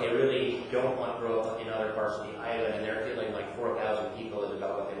but they really don't want growth in other parts of the island, and they're feeling like 4,000 people is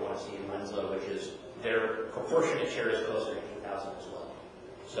about what they want to see in Winslow, which is their proportionate share is closer to 2,000 as well.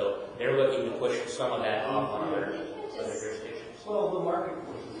 So they're looking to push some of that off on other jurisdictions. Well, the market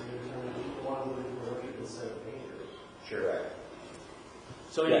forces are determined the one where we're looking instead of Bainbridge. Sure. Right.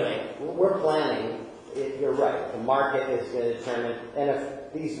 So anyway, we're planning. You're right. The market is going to determine, and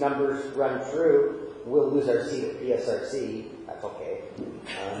if these numbers run true, we'll lose our seat at PSRC. That's okay,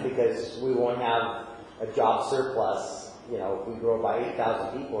 because we won't have a job surplus. You know, if we grow by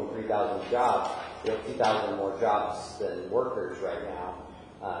 8,000 people and 3,000 jobs, we have 2,000 more jobs than workers right now.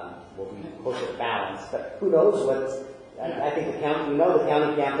 We'll be closer to balance, but who knows I think the county, the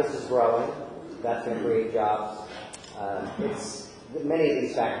county campus is growing. That's going to create jobs. Many of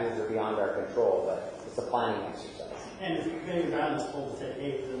these factors are beyond our control, but it's a planning exercise. And if Big Brown is told to take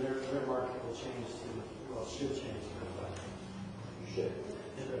 8, then their market will change should change. You should.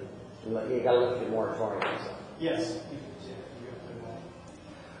 You got to look at the moratorium. So. Yes.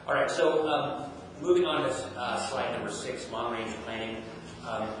 All right, so moving on to slide number 6, long-range planning.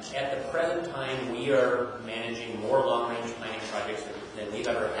 At the present time, we are managing more long-range planning projects than we've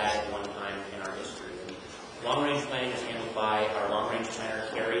ever had at one time in our history. Long-range planning is handled by our long-range planner,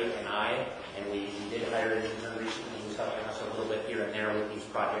 Carrie, and I, and we did hire an intern recently who's helping us a little bit here and there with these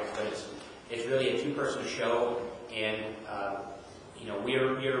projects, but it's really a two-person show, and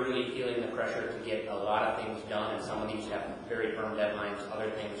we're really feeling the pressure to get a lot of things done, and some of these have very firm deadlines, other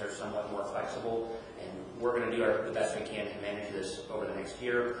things are somewhat more flexible, and we're going to do the best we can to manage this over the next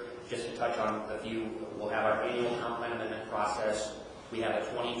year. Just to touch on a few, we'll have our annual comp plan amendment process. We have a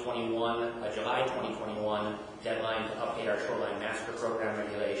July 2021 deadline to update our shoreline master program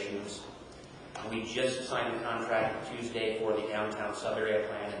regulations. We just signed the contract Tuesday for the downtown sub-area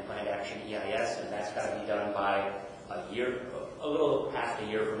plan and planned action EIS, and that's got to be done by a little past a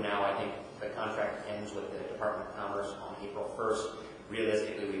year from now. I think the contract ends with the Department of Commerce on April 1st.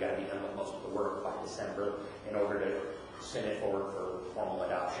 Realistically, we've got to be done with most of the work by December in order to send it forward for formal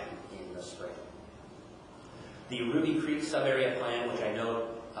adoption in the spring. The Ruby Creek sub-area plan, which I know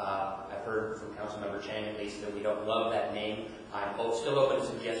I've heard from Councilmember Chang at least that we don't love that name. I'm still open to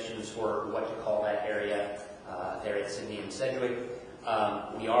suggestions for what to call that area there at Sydney and Sedgwick.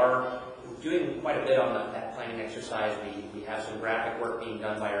 We are doing quite a bit on that planning exercise. We have some graphic work being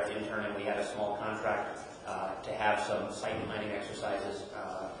done by our intern, and we had a small contract to have some site planning exercises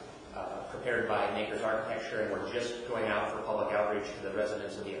prepared by Makers Architecture, and we're just going out for public outreach to the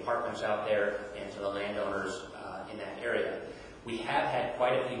residents of the apartments out there and to the landowners in that area. We have had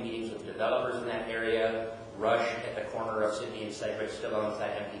quite a few meetings with developers in that area. Rush at the corner of Sydney and Sedgwick still owns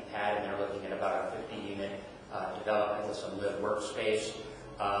that empty pad, and they're looking at about a 50-unit development with some live workspace.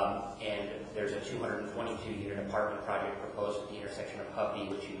 And there's a 222-unit apartment project proposed at the intersection of Hovey,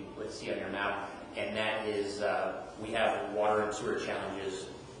 which you would see on your map. And that is, we have water and sewer challenges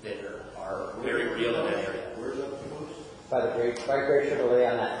that are very real in that area. Where's that? By the Great Chevrolet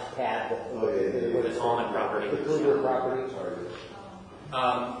on that pad. With its Almond property. The Cougar property.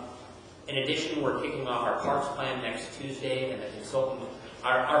 In addition, we're kicking off our parks plan next Tuesday, and the consultant,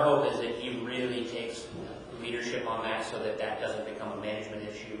 our hope is that he really takes leadership on that so that that doesn't become a management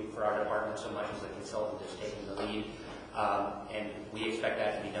issue for our department so much as the consultant is taking the lead. And we expect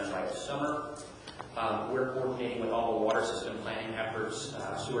that to be done by the summer. We're coordinating with all the water system planning efforts,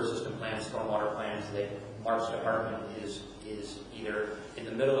 sewer system plans, stormwater plans that Mark's department is either in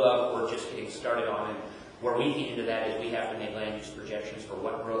the middle of or just getting started on. And where we feed into that is we have to make land use projections for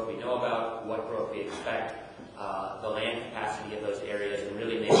what growth we know about, what growth we expect, the land capacity of those areas, and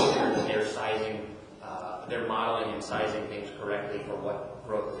really making sure that they're sizing, they're modeling and sizing things correctly for what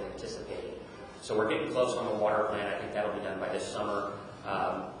growth is anticipated. So we're getting close on the water plan. I think that'll be done by this summer.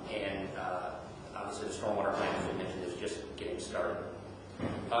 And obviously the stormwater plan, as we mentioned, is just getting started.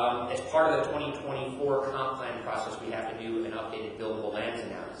 As part of the 2024 comp plan process, we have to do an updated buildable lands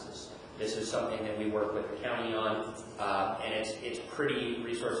analysis. This is something that we work with the county on, and it's pretty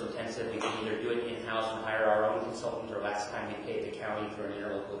resource intensive. We can either do it in-house and hire our own consultant, or last time we paid the county through an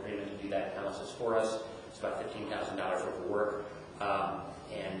interlocal agreement to do that analysis for us. It's about $15,000 worth of work.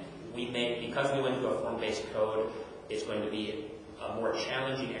 And because we went to a form-based code, it's going to be a more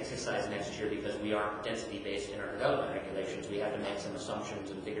challenging exercise next year because we aren't density-based in our development regulations. We have to make some assumptions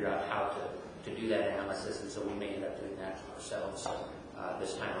and figure out how to do that analysis, and so we may end up doing that ourselves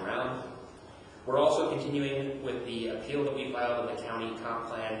this time around. We're also continuing with the appeal that we filed in the county comp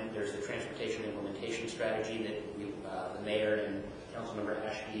plan. There's the transportation implementation strategy that the mayor and Councilmember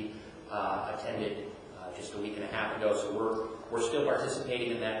Ashby attended just a week and a half ago. So we're still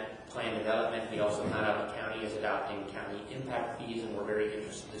participating in that plan development. We also found out the county is adopting county impact fees, and we're very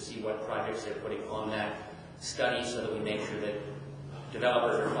interested to see what projects they're putting on that study so that we make sure that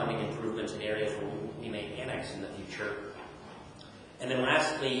developers are funding improvements in areas where we may annex in the future. And then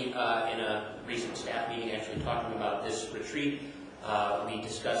lastly, in a recent staff meeting actually talking about this retreat, we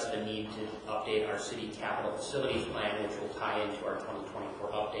discussed the need to update our city capital facilities plan, which will tie into our 2024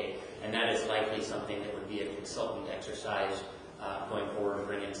 update. And that is likely something that would be a consultant exercise going forward, to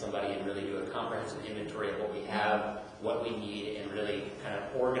bring in somebody and really do a comprehensive inventory of what we have, what we need, and really kind of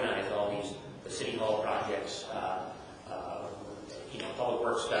organize all the city hall projects, public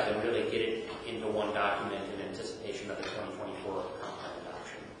works stuff, and really get it into one document in anticipation of the 2024 comp plan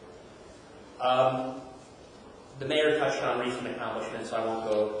adoption. The mayor touched on recent accomplishments, so I won't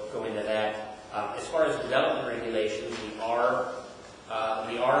go into that. As far as development regulations, we are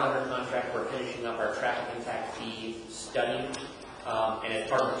under contract. We're finishing up our traffic impact fee study, and as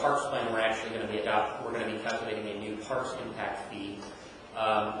part of the parks plan, we're actually going to be calculating a new parks impact fee.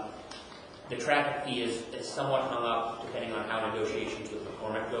 The traffic fee is somewhat hung up depending on how negotiations with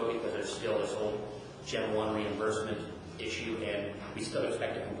McCormick go, because there's still this old Gen 1 reimbursement issue, and we still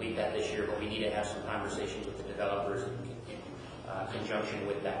expect to complete that this year, but we need to have some conversations with the developers in conjunction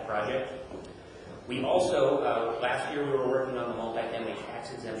with that project. We also, last year we were working on the multifamily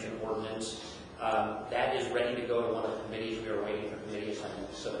tax exemption ordinance. That is ready to go to one of the committees. We are waiting for committee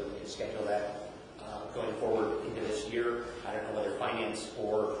assignments so that we can schedule that going forward into this year. I don't know whether finance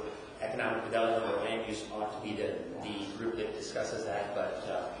or economic development or land use ought to be the group that discusses that,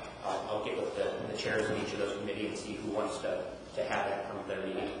 but I'll get with the chairs of each of those committees and see who wants to have that come to their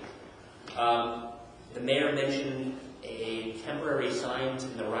meeting. The mayor mentioned a temporary signs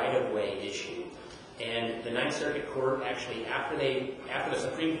in the right-of-way issue. And the Ninth Circuit Court actually, after the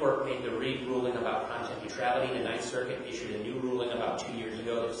Supreme Court made the Reed ruling about content neutrality, the Ninth Circuit issued a new ruling about 2 years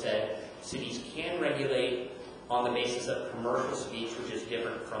ago that said cities can regulate on the basis of commercial speech, which is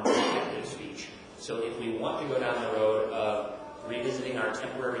different from protected speech. So if we want to go down the road of revisiting our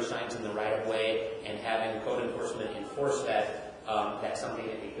temporary signs in the right-of-way and having code enforcement enforce that, that's something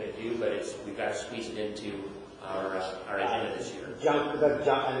that we could do, but we've got to squeeze it into our agenda this year.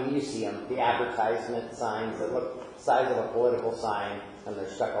 I mean, you see them, the advertisement signs that look the size of a political sign, and they're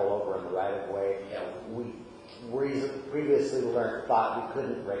stuck all over in the right-of-way. Yeah. We previously thought we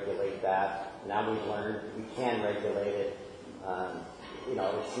couldn't regulate that. Now we've learned we can regulate it.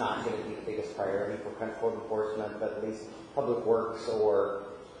 It's not going to be the biggest priority for code enforcement, but at least Public Works or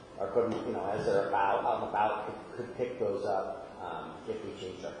code, as they're out and about, could pick those up if we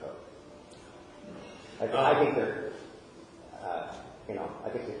change our code. I think they're, I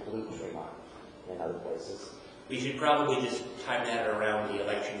think they pollute Fremont in other places. We should probably just time that around the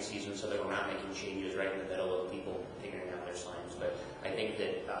election season so that we're not making changes right in the middle of people figuring out their signs. But I think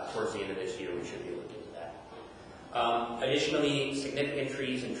that towards the end of this year, we should be looking into that. Additionally, significant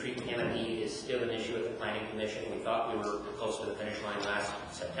trees and tree canopy is still an issue with the Planning Commission. We thought we were close to the finish line last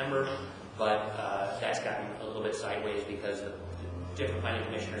September, but that's gotten a little bit sideways because the different planning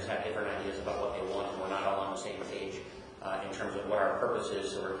commissioners have different ideas about what they want, and we're not all on the same page in terms of what our purpose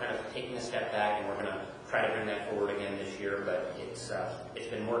is. So we're kind of taking a step back, and we're going to try to bring that forward again this year. But it's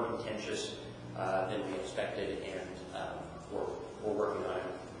been more contentious than we expected, and we're working on it.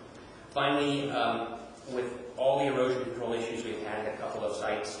 Finally, with all the erosion control issues we've had at a couple of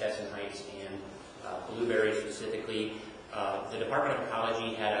sites, Stetson Heights and Blueberry specifically, the Department of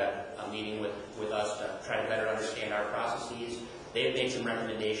Ecology had a meeting with us to try to better understand our processes. They have made some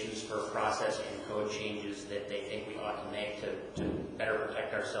recommendations for process and code changes that they think we ought to make to better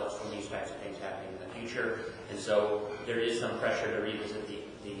protect ourselves from these types of things happening in the future. And so there is some pressure to revisit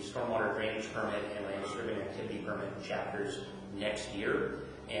the stormwater drainage permit and land disturbing activity permit chapters next year,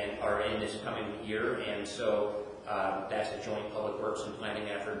 or in this coming year. And so that's a joint public works and planning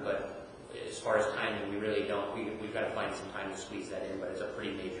effort. But as far as timing, we really don't. We've got to find some time to squeeze that in, but it's a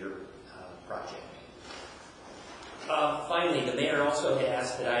pretty major project. Finally, the mayor also had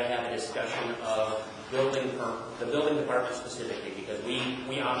asked that I have a discussion of the building department specifically, because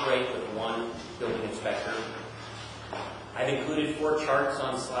we operate with one building inspector. I've included 4 charts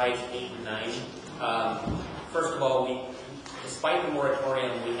on slides 8 and 9. First of all, despite the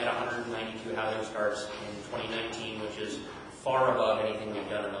moratorium, we had 192 housing starts in 2019, which is far above anything we've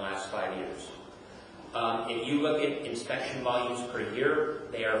done in the last 5 years. If you look at inspection volumes per year,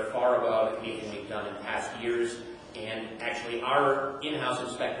 they are far above anything we've done in past years. And actually, our in-house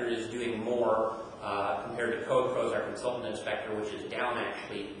inspector is doing more compared to Code Pros, our consultant inspector, which is down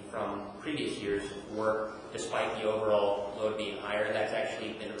actually from previous years' work, despite the overall load being higher. That's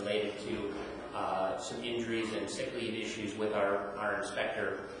actually been related to some injuries and sick leave issues with our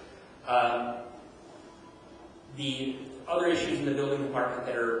inspector. The other issues in the building department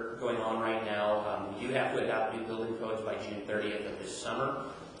that are going on right now, we do have to adopt new building codes by June 30th of this summer.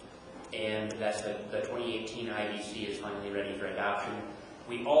 And that's the 2018 IBC is finally ready for adoption.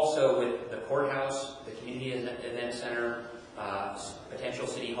 We also, with the courthouse, the community event center, potential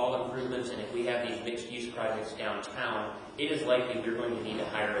city hall improvements, and if we have these mixed-use projects downtown, it is likely we're going to need to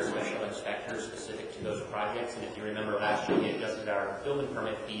hire a special inspector specific to those projects. And if you remember last year, we adjusted our building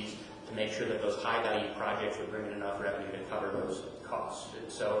permit fees to make sure that those high-value projects would bring in enough revenue to cover those costs. And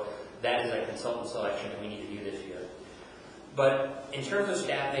so that is a consultant selection that we need to do this year. But in terms of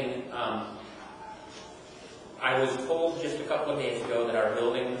staffing, I was told just a couple of days ago that our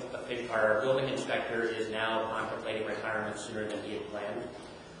building inspector is now contemplating retirement sooner than he had planned.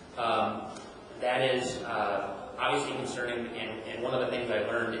 That is obviously concerning, and one of the things I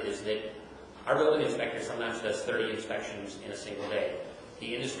learned is that our building inspector sometimes does 30 inspections in a single day.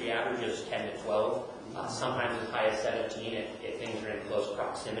 The industry average is 10 to 12, sometimes as high as 17 if things are in close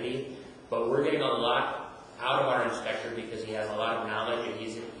proximity. But we're getting a lot out of our inspector because he has a lot of knowledge and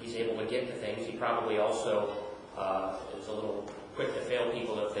he's able to get to things. He probably also is a little quick to fail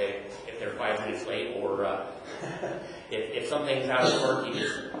people if they're 5 minutes late, or if something's out of work,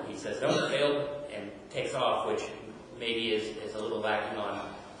 he says, no, it failed, and takes off, which maybe is a little lacking on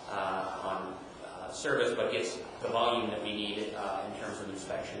service, but gets the volume that we need in terms of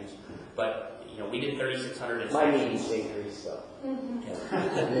inspections. But, you know, we did 3,600 inspections. My needs increased though.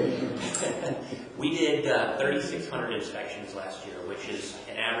 We did 3,600 inspections last year, which is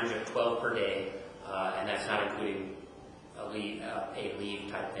an average of 12 per day, and that's not including paid leave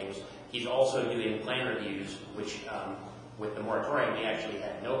type things. He's also doing plan reviews, which with the moratorium, we actually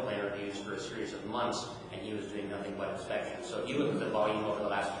had no plan reviews for a series of months, and he was doing nothing but inspections. So if you look at the volume over the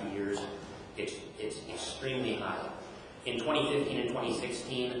last 2 years, it's extremely high. In 2015 and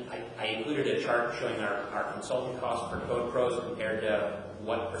 2016, I included a chart showing our consulting costs for Code Pros compared to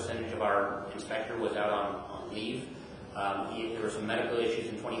what percentage of our inspector was out on leave. There were some medical issues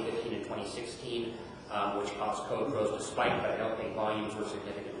in 2015 and 2016, which caused Code Pros to spike, but I don't think volumes were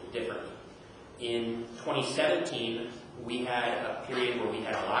significantly different. In 2017, we had a period where we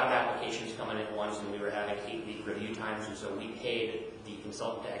had a lot of applications coming in at once, and we were having 8-week review times, and so we paid the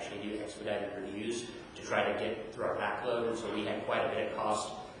consultant to actually do expedited reviews to try to get through our backlog, and so we had quite a bit of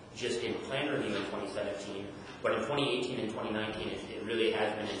cost just in plan review in 2017. But in 2018 and 2019, it really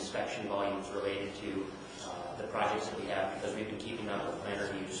has been inspection volumes related to the projects that we have, because we've been keeping up with plan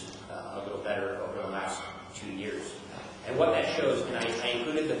reviews a little better over the last 2 years. And what that shows, and I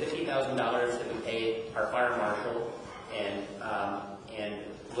included the $50,000 that we paid our fire marshal, and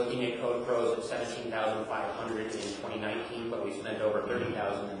looking at Code Pros at $17,500 in 2019, but we spent over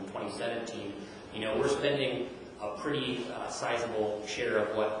 $30,000 in 2017. You know, we're spending a pretty sizable share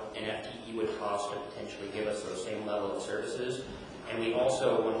of what an FTE would cost to potentially give us those same level of services. And we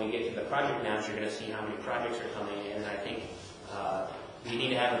also, when we get to the project maps, you're going to see how many projects are coming in, and I think we need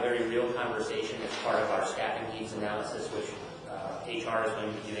to have a very real conversation as part of our staffing needs analysis, which HR is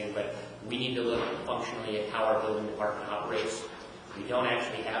going to be doing, but we need to look functionally at how our building department operates. We don't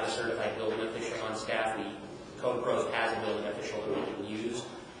actually have a certified building official on staff. Code Pros has a building official that we can use,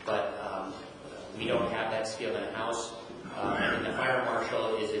 but we don't have that skill in-house. And the fire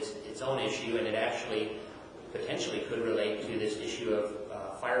marshal is its own issue, and it actually potentially could relate to this issue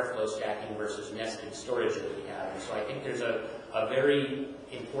of fire flow stacking versus nested storage that we have. And so I think there's a very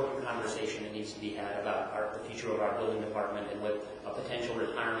important conversation that needs to be had about the future of our building department, and with a potential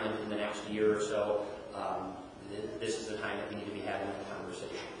retirement in the next year or so, this is the time that we need to be having that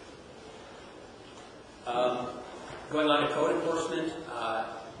conversation. Going on to code enforcement,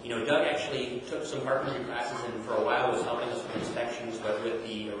 you know, Doug actually took some carpentry classes and for a while was helping us with inspections, but with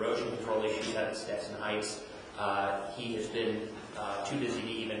the erosion control issues out at Stetson Heights, he has been too busy to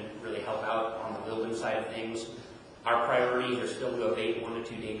even really help out on the building side of things. Our priorities are still to abate 1 to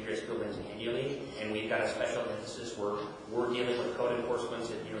 2 dangerous buildings annually, and we've got a special emphasis where we're dealing with code enforcement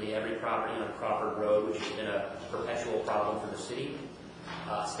at nearly every property on Crawford Road, which has been a perpetual problem for the city.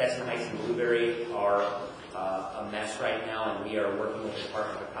 Stetson Heights and Blueberry are a mess right now, and we are working with the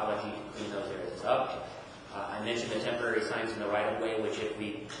Department of Ecology to clean those areas up. I mentioned the temporary signs in the right-of-way, which if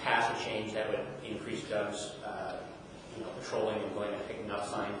we pass a change, that would increase Doug's patrolling and going and picking up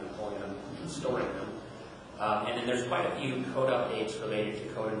signs and pulling them and storing them. And then there's quite a few code updates related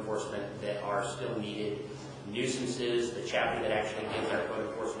to code enforcement that are still needed. Nuisances, the chapter that actually gives our code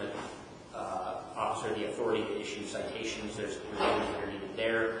enforcement officer the authority to issue citations, there's revisions that are needed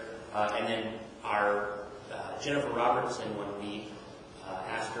there. And then our Jennifer Robertson, when we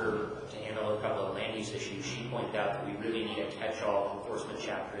asked her to handle a couple of land use issues, she pointed out that we really need a catch-all enforcement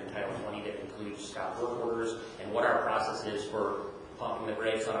chapter in Title 20 that includes stop work orders and what our process is for pumping the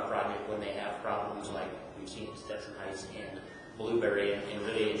brakes on a project when they have problems like we've seen in Stetson Heights and Blueberry, and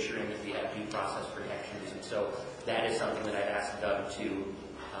really ensuring that we have due process protections. And so that is something that I've asked Doug to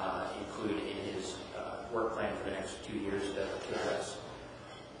include in his work plan for the next 2 years to address.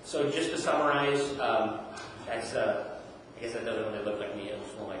 So just to summarize, that's, I guess that doesn't really look like me. It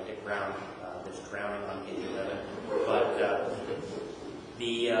looks more like Dick Brown that's drowning on page 11. But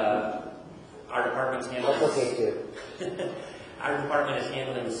our department's handling... That's okay too. Our department is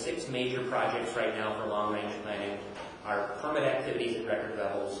handling 6 major projects right now for long-range planning. Our permit activities at record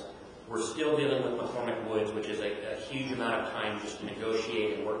levels. We're still dealing with McCormick Woods, which is a huge amount of time just to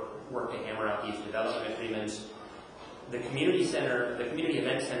negotiate and work to hammer out these development agreements. The community center, the community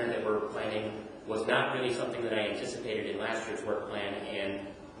event center that we're planning was not really something that I anticipated in last year's work plan, and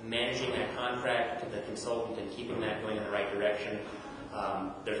managing that contract to the consultant and keeping that going in the right direction.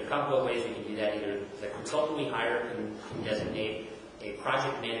 There's a couple of ways we can do that. Either the consultant we hire can designate a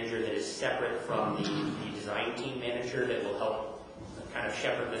project manager that is separate from the design team manager that will help kind of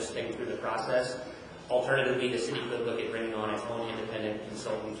shepherd this thing through the process. Alternatively, the city could look at bringing on its own independent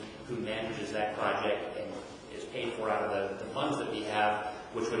consultant who manages that project and is paid for out of the funds that we have,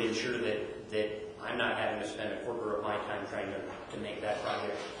 which would ensure that I'm not having to spend a quarter of my time trying to make that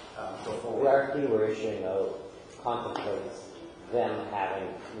project go The forward. RFP we're issuing though contemplates them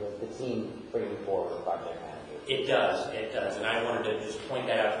having, the team bringing forward a project manager. It does, and I wanted to just point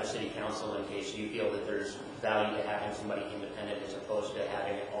that out to the city council in case you feel that there's value to having somebody independent as opposed to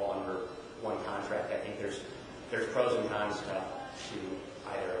having it all under one contract. I think there's pros and cons to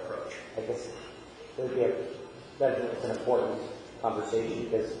either approach. I guess it's an important conversation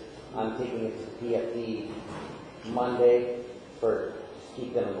because I'm taking it to the PFD Monday to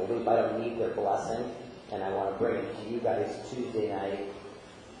keep them in the loop. I don't need their blessing, and I want to bring it to you guys Tuesday night.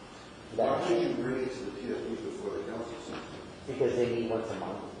 Why should you bring it to the PFD before the council? Because they meet once a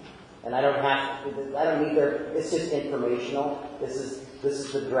month. And I don't need it's just informational. This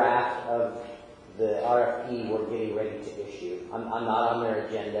is the draft of the RFP we're getting ready to issue. I'm not on their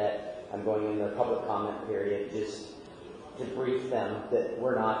agenda. I'm going in their public comment period just to brief them that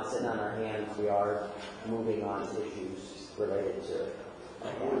we're not sitting on our hands. We are moving on to issues related to it. I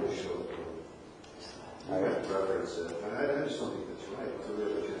wanted to show it. I have preference, and I just don't think that's right. So we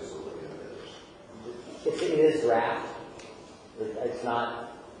have a chance to look at it. It is draft. It's not.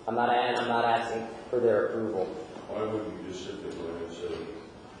 I'm not asking for their approval. Why wouldn't you just sit there and say,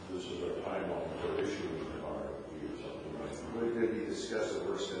 this is our timeline for issuing an RFP or something like that? We're going to be discussed at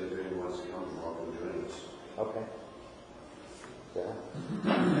work study if anyone wants to come and walk and join us. Okay. Yeah.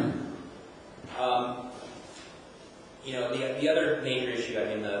 The other major issue, I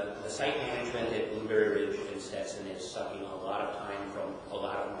mean, the site management at Blueberry Ridge in Stetson is sucking a lot of time from a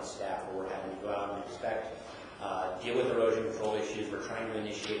lot of my staff where we're having to go out and inspect, deal with erosion control issues. We're trying to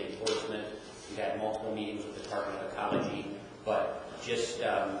initiate enforcement. We've had multiple meetings with the Department of Ecology, but just,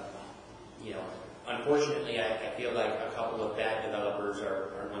 unfortunately, I feel like a couple of bad developers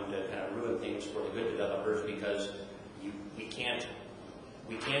are going to kind of ruin things for the good developers because we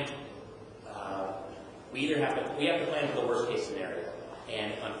have to plan for the worst case scenario,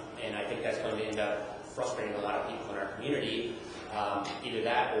 and I think that's going to end up frustrating a lot of people in our community. Either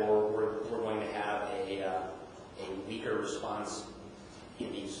that, or we're going to have a weaker response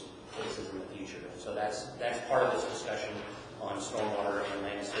in these cases in the future. So that's part of this discussion on stormwater and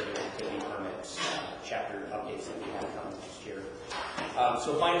land disturbance activity permits, chapter updates that we have coming next year.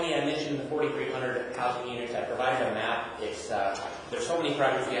 So finally, I mentioned the 4,300 housing units. I provided a map. There's so many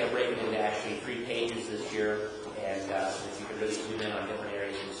projects we had to break it into actually 3 pages this year, and so that you could really zoom in on different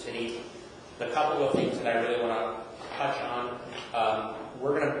areas of the city. The couple of things that I really want to touch on,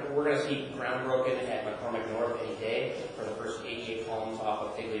 we're gonna see ground broken at McCormick North any day for the first 88 homes off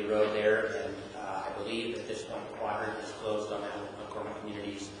of Figley Road there, and I believe at this point Quadrant is closed on that with McCormick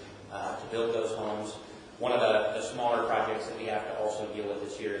Communities to build those homes. One of the smaller projects that we have to also deal with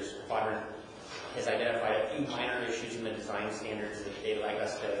this year is Quadrant has identified a few minor issues in the design standards that they'd like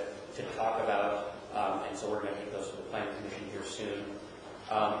us to talk about, and so we're going to take those to the Planning Commission here soon.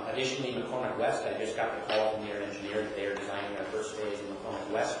 Additionally, McCormick West, I just got the call from their engineer that they are designing their first phase in McCormick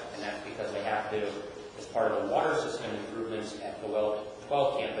West, and that's because they have to, as part of the water system improvements at the Well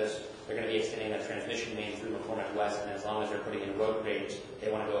 12 campus, they're going to be extending a transmission main through McCormick West, and as long as they're putting in road grades, they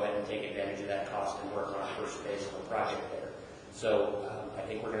want to go ahead and take advantage of that cost and work on our first phase of the project there. So I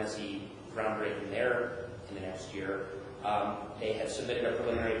think we're going to see groundbreaking there in the next year. They have submitted a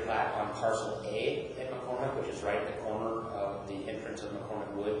preliminary plat on parcel A at McCormick, which is right at the corner of the entrance of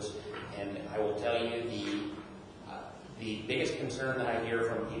McCormick Woods. And I will tell you, the biggest concern that I hear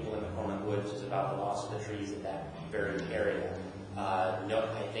from people in McCormick Woods is about the loss of the trees in that very area. I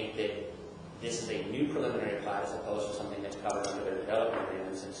think that this is a new preliminary plat as opposed to something that's covered under their development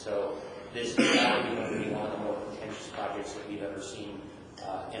agreements. And so this is probably going to be one of the more contentious projects that we've ever seen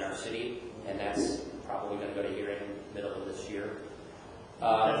in our city, and that's probably going to go to hearing middle of this year.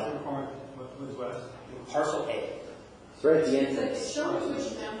 That's the McCormick West. Parcel A. It's right at the end. But show me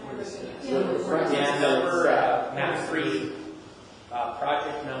which map we're looking at. Yeah, number map 3,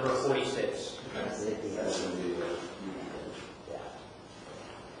 project number 46.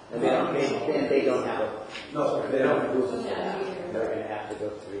 And they don't have it. No, They don't have it. Yeah. they're gonna have to go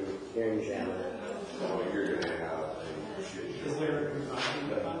through hearing examiner. Oh, you're gonna have a shit show. Is there a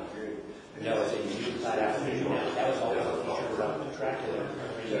design about No, it's a new plat application now. That was all future development track.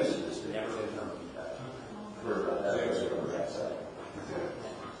 It's never been done.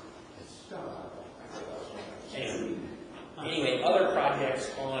 Anyway, other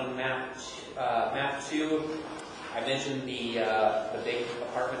projects on map 2. I mentioned the big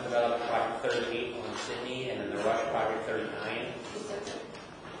apartment development project 38 on Sydney, and then the Rush project 39.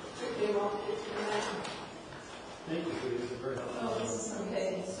 Thank you, this is very helpful. Oh, this is,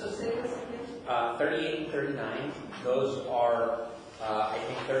 okay, so say this again? 38 and 39, those are, I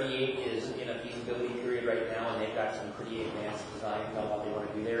think 38 is in a feasibility period right now, and they've got some pretty advanced designs on what they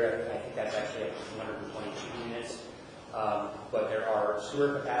want to do there. I think that's actually up to 222 units. But there are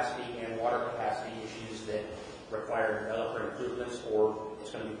sewer capacity and water capacity issues that require developer improvements, or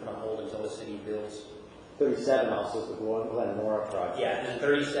it's going to be put on hold until the city builds. 37 also is the Glenmora project. Yeah, and then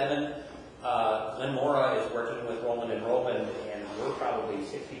 37, Glenmora is working with Roland and Roland, and we're probably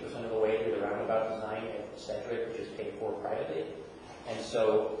 60% of the way through the roundabout design at Sedgwick, which is paid for privately. And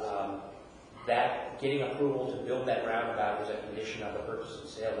so that getting approval to build that roundabout is a condition of the purchase and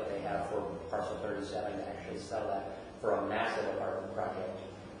sale that they have for parcel 37 to actually sell that for a massive apartment project.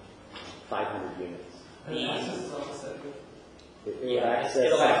 500 units. And the access is also set. It'll access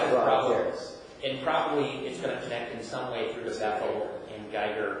it'll access Rock probably, Terrace. and probably it's going to connect in some way through to Bethel and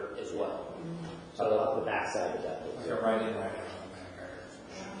Geiger as well. So the backside of that. Go right in right now.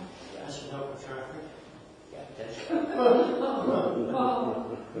 That should help with traffic. Yeah, potentially.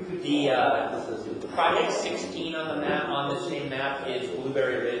 The project 16 on the map, on the same map, is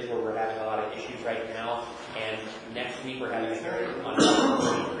Blueberry Ridge, where we're having a lot of issues right now. And next week we're having a hearing on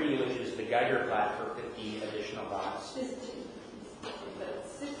 33, which is the Geiger plat for 50 additional lots. 15, but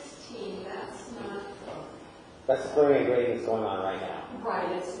 16, that's not, That's the clearing and grading that's going on right now.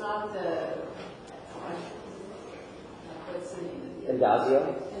 right, it's not the, what's the name of the? Indazio?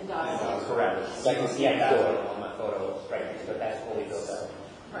 Indazio. Correct. Second Yeah, that's floor. on my photo right next to it. That's fully built up.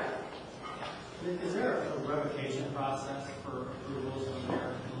 Right. Is there a revocation process for approvals when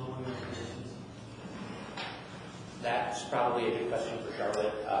they're below the conditions? That's probably a good question for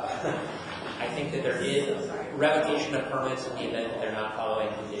Charlotte. I think that there is revocation of permits in the event that they're not following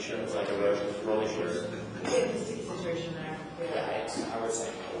conditions like erosion control issues. We have a sticky situation there. Yeah, I would say.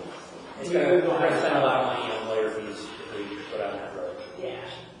 It's going to spend a lot of money on lawyer fees if we go down that road. Yeah.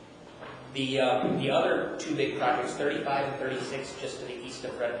 The other two big projects, 35 and 36, just to the east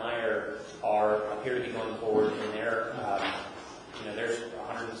of Fred Meyer, appear to be going forward, and they're, there's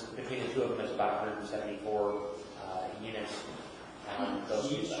 100, between the two of them, there's about 174 units on those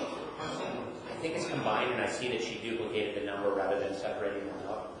two sites. I think it's combined, and I see that she duplicated the number rather than separating them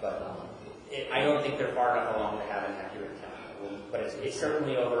out, but I don't think they're far enough along to have an accurate count. But it's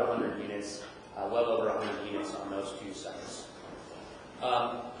certainly over 100 units, well over 100 units on those two sites.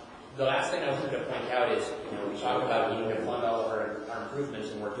 The last thing I wanted to point out is, we talk about needing to fund all of our improvements,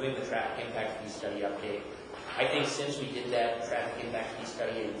 and we're doing the traffic impact fee study update. I think since we did that traffic impact fee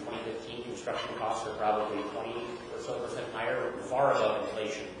study in 2015, construction costs are probably 20% or so higher, far above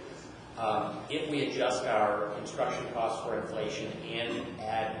inflation. If we adjust our construction costs for inflation and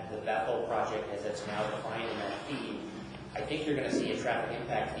add the Bethel project as it's now defined in that fee, I think you're going to see a traffic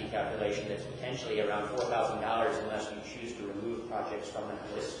impact fee calculation that's potentially around $4,000 unless we choose to remove projects from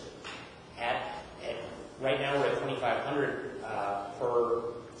that list. Right now we're at $2,500 per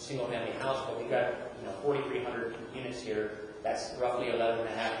single-family house, but we've got 4,300 units here. That's roughly $11.5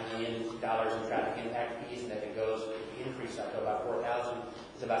 million in traffic impact fees, and if it goes, if we increase that to about 4,000,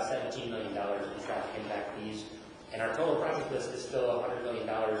 it's about $17 million in traffic impact fees. And our total project list is still $100 million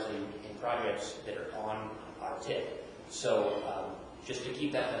in projects that are on our tip. So just to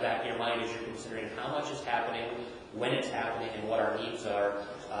keep that in the back of your mind as you're considering how much is happening, when it's happening, and what our needs are,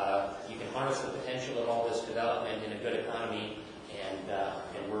 you can harness the potential of all this development in a good economy,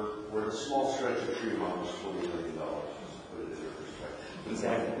 and we're A small stretch of Tremont was $20 million, just put it in perspective.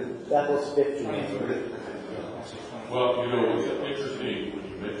 exactly. That was 15. Well, it's interesting when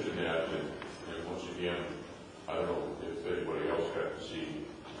you mention that, and once again, I don't know if anybody else got to see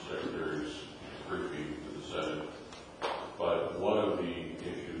the Secretary's briefing to the Senate, but one of the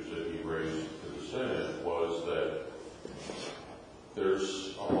issues that he raised to the Senate was that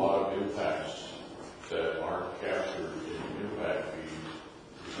there's a lot of impacts that aren't captured in impact fees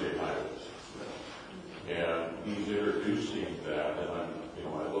to state highways. And he's introducing that, and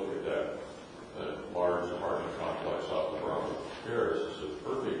I look at that large apartment complex off of Round Terrace is a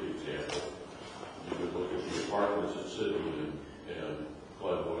perfect example. You could look at the apartments at Sydney and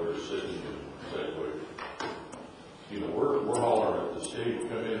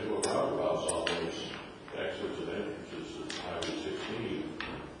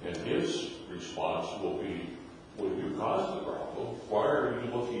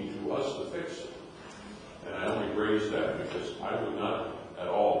to us to fix it. And I only raise that because I would not at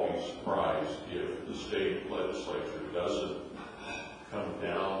all be surprised if the state legislature doesn't come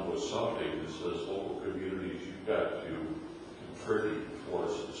down with something that says local communities, you've got to contribute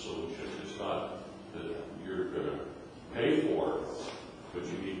towards the solution. It's not that you're going to pay for it, but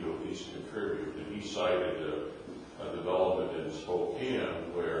you need to at least contribute. And he cited a development in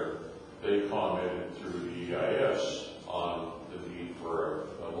Spokane where they commented through the EIS on the need for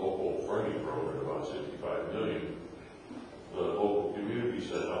a local frontage road at about $65 million. The local community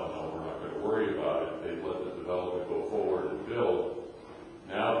said, oh no, we're not going to worry about it. They let the development go forward and build.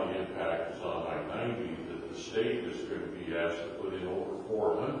 Now the impact is on I-90 that the state is going to be asked to put in over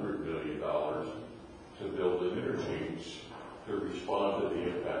 $400 million to build an interchange to respond to the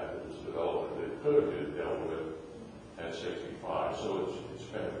impact of this development that could have been dealt with at 65. So it's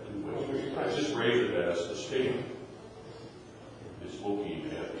kind of two ways. I just raise it as the state is looking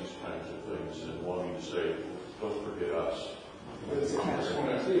at these kinds of things and wanting to say, don't forget us. But it's a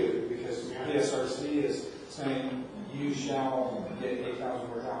catch-22 because PSRC is saying you shall get $8,000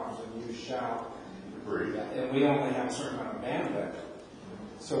 more dollars and you shall. Agree. And we only have a certain amount of bandwidth.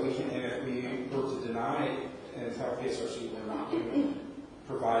 So we can, and if we were to deny and tell PSRC we're not going to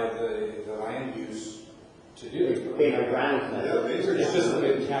provide the land use to do it. It's just a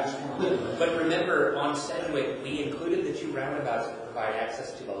big catch-22. But remember, on Sedgwick, we included the 2 roundabouts that provide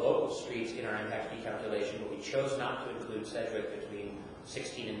access to the local streets in our impact fee calculation, but we chose not to include Sedgwick between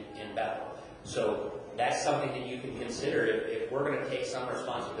 16 and Bethel. So that's something that you can consider. If we're going to take some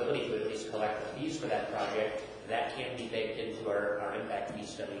responsibility to at least collect the fees for that project, that can be baked into our impact fee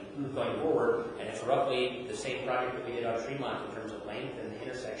study going forward. And it's roughly the same project that we did on Tremont in terms of length and the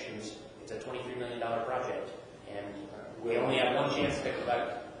intersections. It's a $23 million project. And we only have one chance to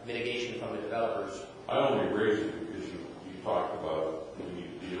collect mitigation from the developers. I only raise it because you talked about we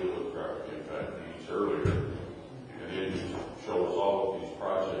need to deal with traffic impact fees earlier. And then you show us all of these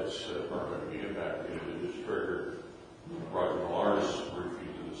projects that are going to be impacted. And it just triggered Roger Millar's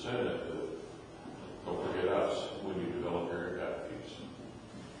briefing to the Senate that don't forget us when you develop your impact fees.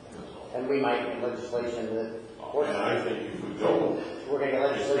 And we might get legislation that And I think if we don't, we're going to get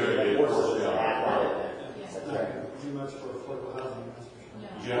legislation that forces us to add that. That's right. Too much for affordable housing.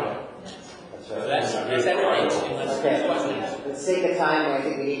 yeah. That's So right. that's everything. Unless there's questions. For the sake of time, I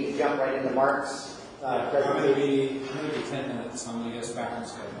think we need to jump right into Mark's I'm going to presentation. be maybe 10 minutes. I'm going to get back on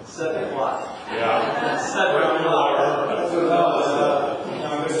schedule. 7 o'clock. Yeah. 7 o'clock.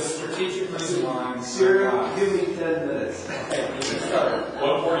 There's a strategic reason why I'm Sure, give me 10 minutes. Okay, we can start.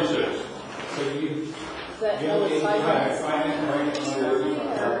 146. So you Is that you no have slide? 5 minutes, right?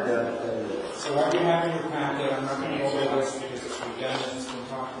 So what you have in your packet, I'm not going to go over this because it's redundant, it's been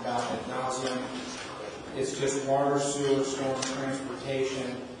talked about ad nauseum. It's just water, sewer, storm,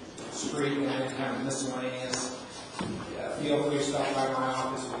 transportation, street, and then kind of miscellaneous. Feel free to stop by my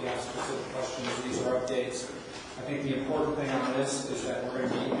office if you have specific questions. These are updates. I think the important thing on this is that we're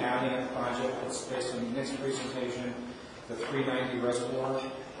going to be adding a project that's based on Nick's presentation, the 390 reservoir,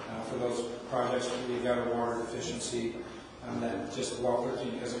 for those projects where you've got a water deficiency. That just well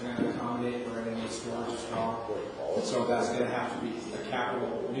 13 isn't going to accommodate or any storage as well. So that's going to have to be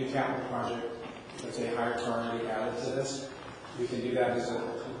a new capital project that's a higher priority added to this. We can do that as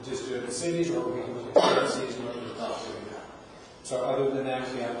just do it in cities, or we can look at cities and look at the cost of doing that. So other than that,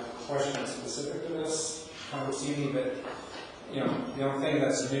 if you have questions specific to this, come and see me. But the only thing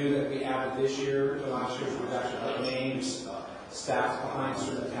that's new that we added this year to last year was actually our names, staff behind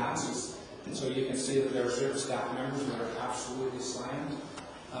certain tasks. And so you can see that there are certain staff members that are absolutely slammed.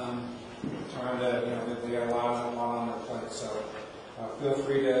 Trying to, they got a lot on their plate. So feel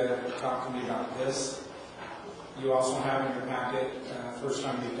free to talk to me about this. You also have in your packet, first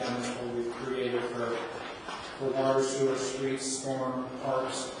time we've done this, where we've created for water, sewer, streets, storm,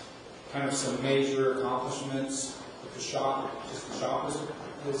 parks, kind of some major accomplishments. With the shop, just the shop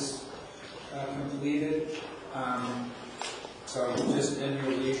is completed. So just in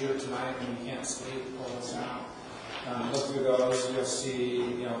your leisure tonight when you can't sleep, pull this out. Look through those, you'll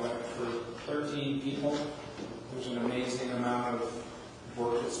see, that for 13 people, there's an amazing amount of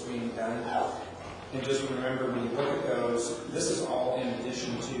work that's being done. And just remember, when you look at those, this is all in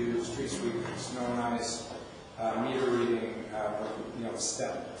addition to street sweeping, snow and ice, meter reading,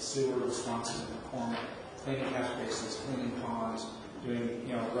 step, sewer responses to McCormick, cleaning catch basins, cleaning ponds,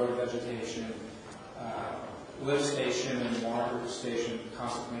 doing, road vegetation, lift station and water station,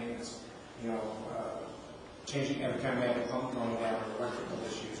 constant maintenance, changing every time we have a pump going down, electrical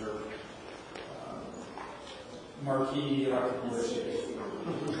issues, or marquee electrical issues.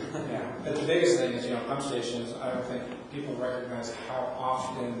 Yeah. But the biggest thing is, pump stations, I don't think people recognize how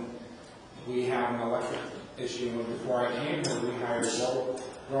often we have an electric issue, and before I came here, we hired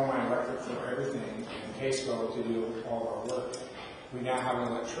Rowan Electric for everything, and Casco to do all of our work. We now have an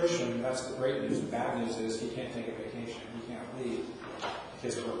electrician. That's the great news. The bad news is he can't take a vacation. He can't leave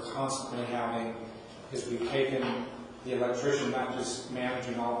because we're constantly having, because we've taken the electrician not just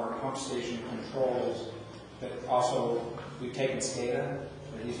managing all of our pump station controls, but also we've taken SCADA,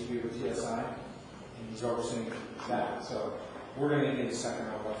 that used to be with TSI, and he's overseeing that. So we're going to need a second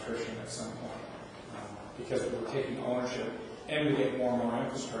electrician at some point because we're taking ownership, and we get more and more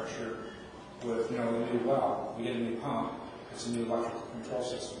infrastructure with, you know, a new well. We get a new pump. It's a new electrical control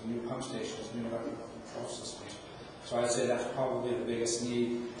system, new pump stations, new electrical control systems. So I'd say that's probably the biggest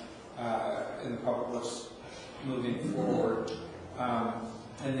need in the public works moving forward.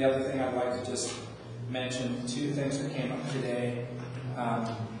 And the other thing I'd like to just mention, two things that came up today.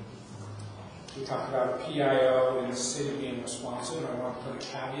 We talked about a PIO and the city being responsive. I want to put a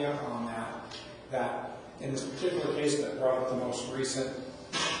caveat on that in this particular case that brought up the most recent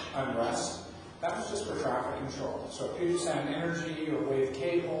unrest, that was just for traffic control. So if Puget Sound Energy or Wave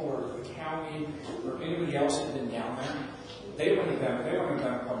Cable or the county or anybody else had been down there, they wouldn't have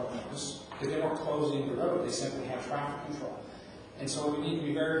done a public notice because they weren't closing the road. They simply had traffic control. And so we need to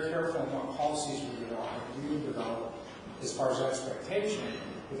be very careful in what policies we develop as far as expectation.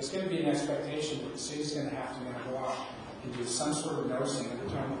 If it's going to be an expectation that the city's going to have to go out and do some sort of noticing every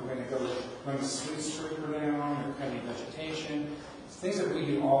time we're going to go run the street sweeper down or cutting vegetation. Things that we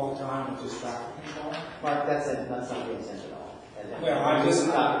do all the time with just traffic control. Mark, that's not the intent at all. And well, I'm just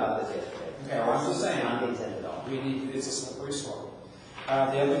talking about this yesterday. Okay, well, I'm just saying. Not the intent at all. It's a slippery slope. The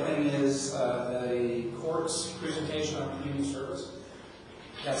other thing is the court's presentation on community service.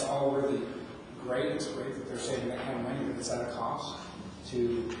 That's all really great. It's great that they're saving that kind of money, but it's at a cost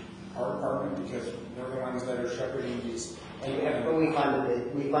to our department because we're the ones that are shepherding these. But we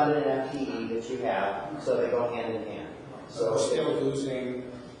funded an FTE that you have, so they go hand in hand. So we're still losing.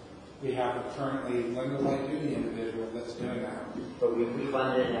 We have a currently limited light duty individual that's doing that. But we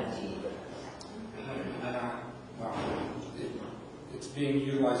funded an FTE. Well, it's being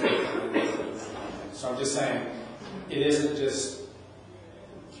utilized. So I'm just saying, it isn't just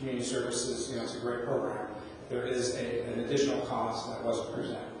community services. You know, it's a great program. There is an additional cost that wasn't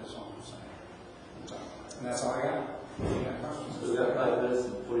presented. That's all I'm saying. So, and that's all I got. Any questions? We've got 5 minutes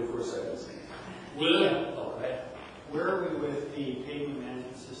and 44 seconds. Where are we with the pavement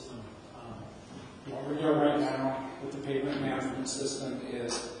management system? What we're doing right now with the pavement management system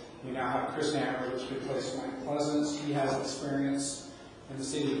is we now have Chris Hammer, which replaced Mike Pleasance. He has experience in the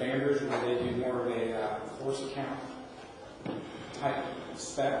city of Bainbridge where they do more of a force account type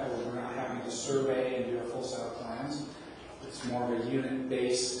spec where we're not having to survey and do a full set of plans. It's more of a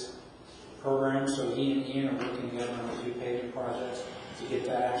unit-based program, so he and Ian are working together on a few paving projects to get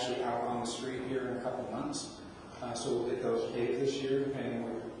that actually out on the street here in a couple months. So we'll get those paved this year, depending on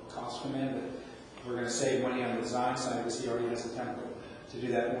where the costs come in. But we're going to save money on the design side because he already has a template to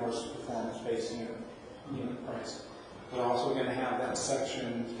do that more performance-based unit price. We're also going to have that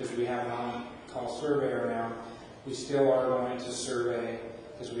section, because we have an on-call surveyor now, we still are going to survey,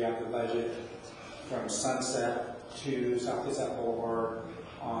 because we have the budget, from Sunset to South Kitsap Boulevard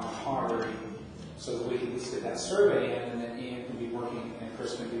on Harvard, so that we can at least get that survey in, and then Ian can be working, and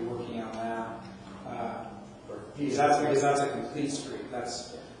Chris can be working on that. Because that's a complete street.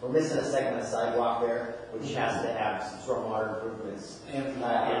 We're missing a segment of sidewalk there, which has to have some stormwater improvements. And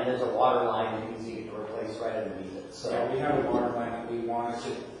there's a water line that needs to get replaced right underneath it. So yeah, we have a water line that we wanted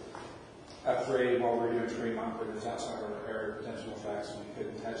to upgrade while we're doing Tremont, but it's outside of our area of potential effects, and we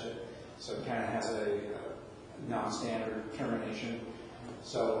couldn't touch it. So it kind of has a non-standard termination.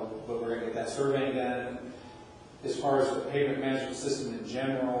 So, but we're going to get that survey done. As far as the pavement management system in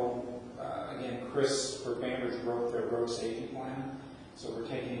general, again, Chris for Bainbridge wrote their road safety plan. So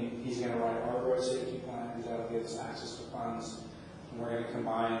he's going to write our road safety plan, because that'll give us access to funds. And we're going to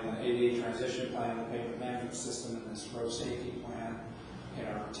combine the ADA transition plan, the pavement management system, and this road safety plan in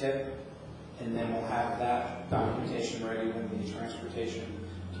our tip. And then we'll have that documentation ready when the transportation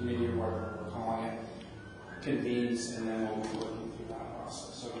committee, or whatever we're calling it, convenes, and then we'll be working through that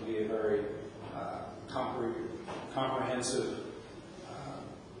process. So it'll be a very comprehensive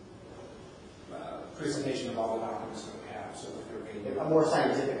presentation of all the documents that we have. So a more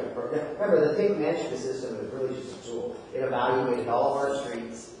scientific approach. Remember, the pavement management system is really just a tool. It evaluated all of our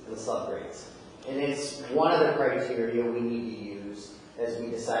streets and subgrades. And it's one of the criteria we need to use as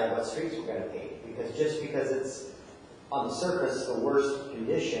we decide what streets we're going to pave. Because just because it's on the surface the worst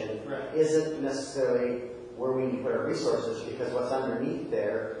condition isn't necessarily where we need to put our resources, because what's underneath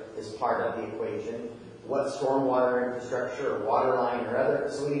there is part of the equation. what stormwater infrastructure or water line or other,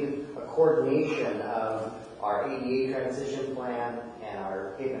 so we need a coordination of our ADA transition plan and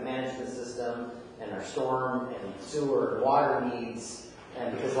our pavement management system and our storm and sewer and water needs.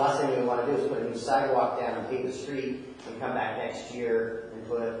 And because the last thing we want to do is put a new sidewalk down and pave the street and come back next year and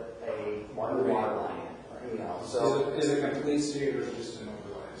put a new water line in, you know, so. Is it complete street or just an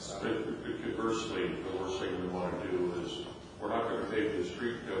overlay? So. Conversely, the worst thing we want to do is, we're not going to pave the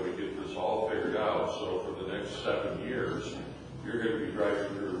street until we get this all figured out. So for the next 7 years, you're going to be driving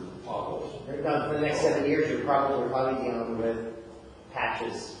through potholes. For the next 7 years, we're probably dealing with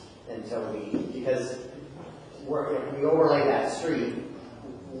patches until because if we overlay that street,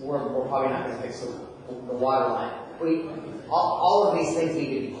 we're probably not going to fix the water line. All of these things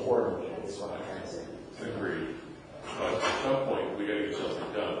need to be coordinated, is what I'm trying to say. Agreed. But at some point, we got to get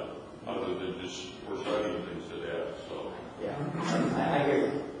something done, other than just, we're studying things to death, so. Yeah, I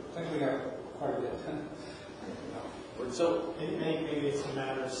agree. I think we got quite a bit. So maybe it's a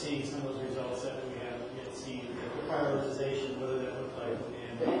matter of seeing some of those results that we haven't yet seen, the prioritization, what does that look like?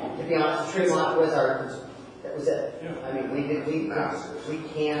 And to be honest, Tremont was that was it. Yeah. I mean, we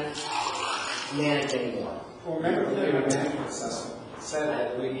can't manage anymore. Well, remember the management assessment said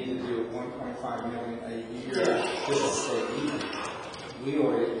that we need to do 1.5 million a year just to stay even. We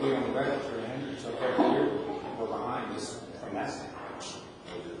only read it 300, so every year we're behind just from that standpoint.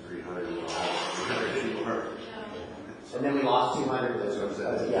 Was it 300 anymore? And then we lost 200.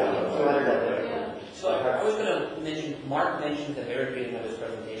 Yeah, 200. So I was going to mention, Mark mentioned at the very beginning of his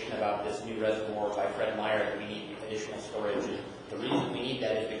presentation about this new reservoir by Fred Meyer that we need additional storage. And the reason we need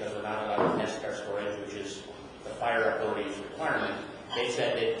that is because we're not allowed to nest our storage, which is the fire authority's requirement. They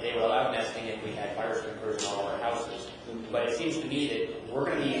said that they would allow nesting if we had fire sprinklers in all of our houses. But it seems to me that we're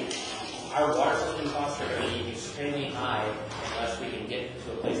going to be, our water system costs are going to be extremely high unless we can get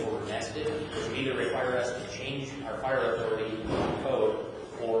to a place where we're nested, which would either require us to change our fire authority code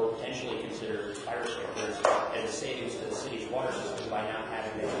or potentially consider fire sprinklers as a savings to the city's water system by not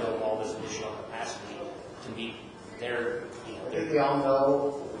having to build all this additional capacity to meet their, I think we all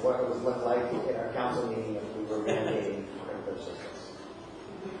know what it would look like at our council meeting if we were mandating sprinkler systems.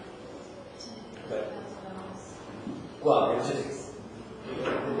 But, well, it's just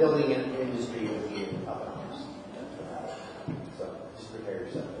the building industry would be up in arms. So just prepare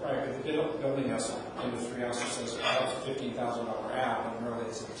yourself. Right, but the building industry also says that's a $15,000 app, and really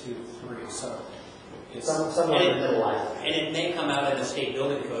it's a 2 to 3. So it's somewhere in the middle line. And it may come out in the state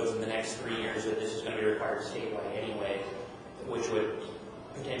building codes in the next 3 years that this is going to be required statewide anyway, which would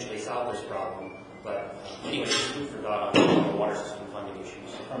potentially solve this problem. But anyway, just food for thought on the water system funding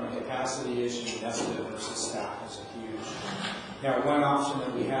issues. From a capacity issue, nested versus staff is a huge. Now, one option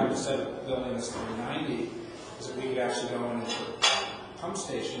that we have instead of building this 390 is that we could actually go in and put pump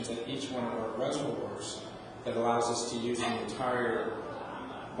stations at each one of our reservoirs that allows us to use the entire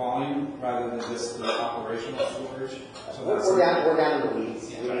volume rather than just the operational storage. So we're down in the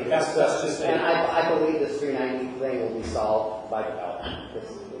weeds. Yeah, that's just and I believe this 390 thing will be solved by development.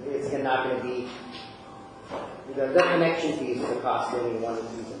 It's not going to be the connection fees will cost any one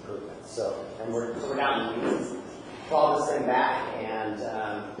of these improvements. So, and we're down in the weeds. Call this thing back. And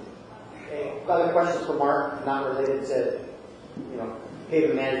other questions for Mark, not related to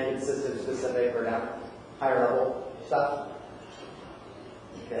pavement management system specific or not higher level stuff.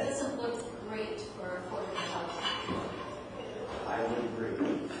 It doesn't look great for affordable housing. I would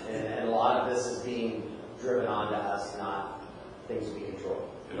agree. And a lot of this is being driven onto us, not things we control.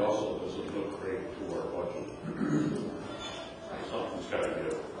 It also doesn't look great to our budget. Something's got to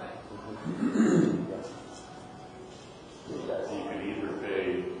give. You can either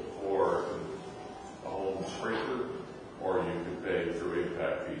pay for a home sprinkler, or you can pay through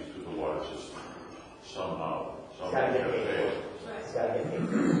impact fees to the water system. Somehow, somebody's got to pay. It's got to get paid.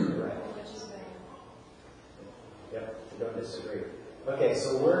 Right. Yep, I don't disagree. Okay,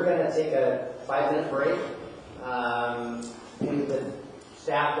 so we're going to take a 5-minute break. Any of the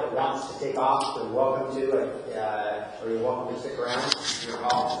staff that wants to take off, you're welcome to, or you're welcome to stick around. Your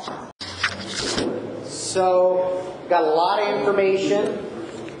call. So, got a lot of information.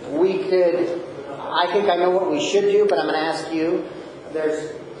 I think I know what we should do, but I'm going to ask you.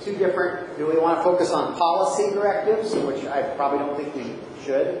 There's two different, do we want to focus on policy directives, which I probably don't think we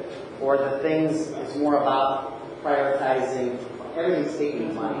should, or the things, it's more about prioritizing everything's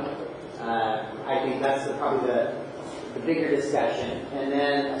taking money. I think that's probably the bigger discussion. And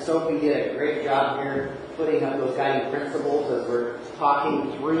then Sophie did a great job here putting up those guiding principles as we're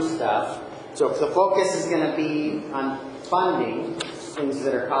talking through stuff. So the focus is going to be on funding, things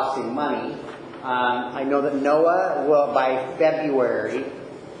that are costing money. I know that NOAA will, by February,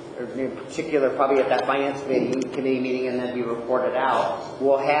 in particular, probably at that finance committee meeting, and then be reported out,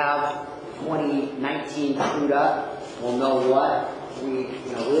 we'll have 2019 queued up. We'll know what we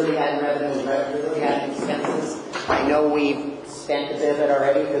really had in revenue, we really had in expenses. I know we've spent a bit of it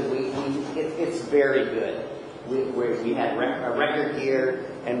already because it's very good. We had a record year,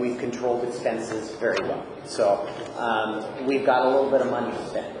 and we've controlled expenses very well. So we've got a little bit of money to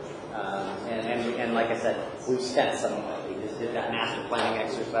spend. And like I said, we've spent some of it. We just did that master planning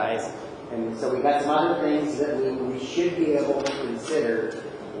exercise. And so we've got some other things that we should be able to consider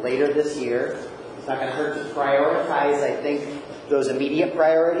later this year. It's not going to hurt to prioritize, I think, those immediate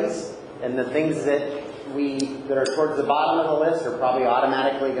priorities, and the things that are towards the bottom of the list are probably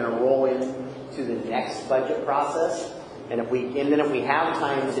automatically going to roll into the next budget process. And then if we have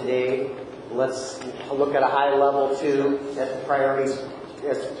time today, let's look at a high level too at the priorities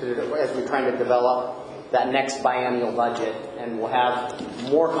as we're trying to develop that next biennial budget, and we'll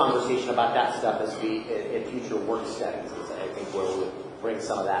have more conversation about that stuff as in future work studies. I think where we'll bring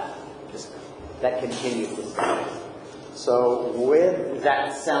some of that continued discussion. So does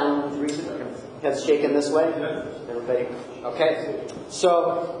that sound reasonable? Heads shaken this way? Everybody? Okay.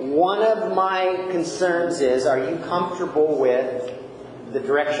 So one of my concerns is, are you comfortable with the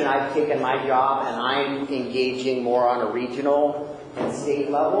direction I've taken my job and I'm engaging more on a regional and state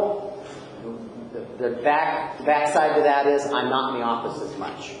level? The backside to that is I'm not in the office as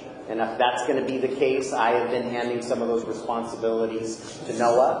much. And if that's going to be the case, I have been handing some of those responsibilities to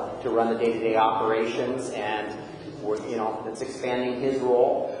Noah to run the day-to-day operations, and it's expanding his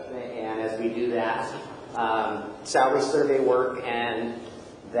role. And as we do that, salary survey work and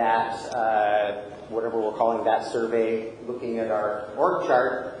that, whatever we're calling that survey, looking at our org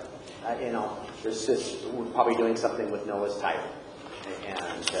chart, we're probably doing something with Noah's title.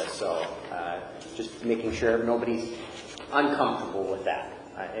 And so just making sure nobody's uncomfortable with that.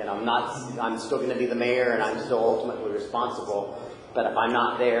 And I'm still going to be the mayor, and I'm still ultimately responsible. But if I'm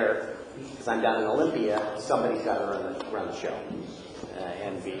not there, because I'm down in Olympia, somebody's got to run the show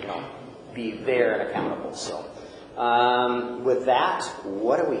and be there and accountable. So with that,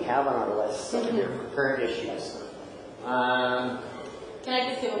 what do we have on our list here for current issues? Can I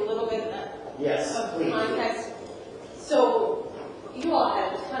just give a little bit of please. context? So you all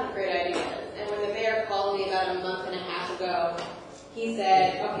had a ton of great ideas, and when the mayor called me about a month and a half ago, he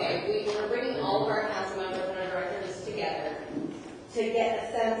said, okay, we're bringing all of our council members and our directors together to get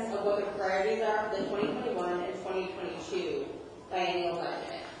a sense of what the priorities are for the 2021 and 2022 biennial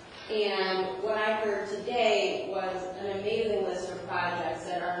budget. And what I heard today was an amazing list of projects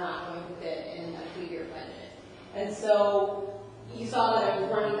that are not going to fit in a 2-year budget. And so you saw that I was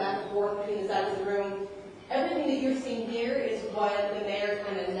running back and forth between the sides of the room. Everything that you're seeing here is what the mayor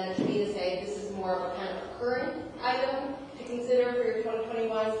kind of nudged me to say, this is more of a kind of a current item to consider for your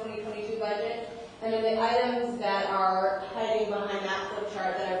 2021-2022 budget. And then the items that are hiding behind that flip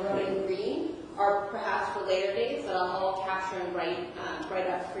chart that I wrote in green are perhaps for later dates that I'll capture and write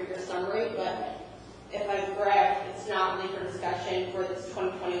up for your summary. But if I'm correct, it's not really for discussion for this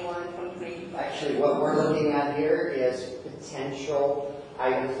 2021-2022 budget. Actually, what we're looking at here is potential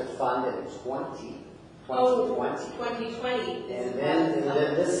items to fund in 2020. And then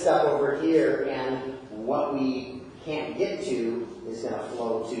this stuff over here, and what we can't get to is going to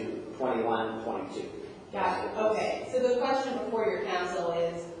flow to 21, 22. Got it. Okay. So the question before your council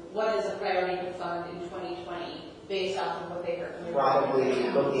is, what is a priority to fund in 2020 based off of what they heard from the Probably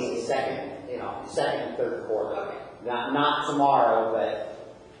looking second and third quarter. Okay. Not tomorrow, but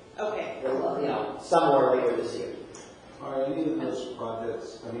somewhere later this year. Are any of those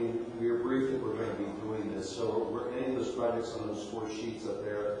projects, we were briefed that we're going to be doing this, so were any of those projects on those 4 sheets up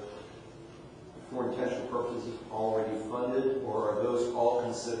there for intentional purposes already funded, or are those all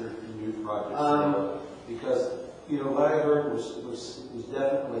considered new projects? Because, what I heard was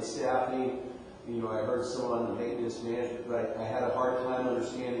definitely staffing. I heard some on the maintenance management, but I had a hard time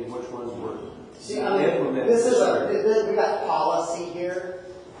understanding which ones were implemented. We got policy here.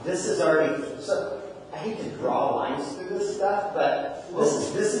 This is already, I hate to draw lines through this stuff, but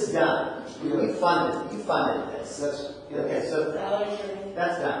this is done. You funded this. Okay, so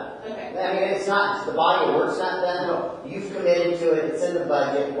that's done. Okay. It's not, the body of work's not done. No. You've committed to it. It's in the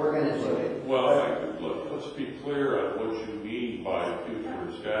budget. We're going to do it. Well, let's be clear on what you mean by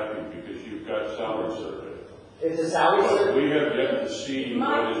future staffing, because you've got salary survey. It's a salary survey. We have yet to see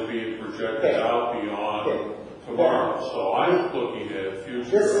what is being projected out beyond tomorrow. So I'm looking at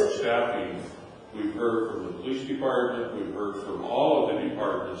future staffing. We've heard from the police department, we've heard from all of the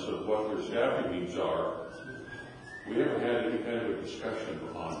departments of what their staffing needs are. We haven't had any kind of a discussion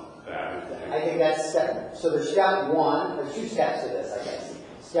on that. I think that's step. So there's step one, there's 2 steps to this, I guess.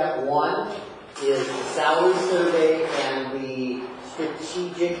 Step one is the salary survey and the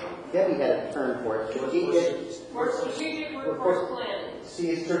strategic, Debbie had a term for it, More strategic workforce planning.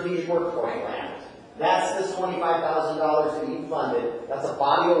 strategic workforce plan. That's the $25,000 that you funded. That's a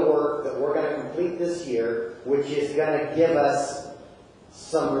body of work that we're going to complete this year, which is going to give us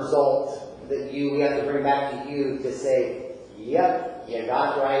some result that we have to bring back to you to say, yep, you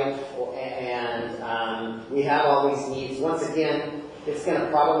got it right, and we have all these needs. Once again, it's going to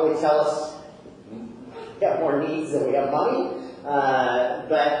probably tell us we have more needs than we have money,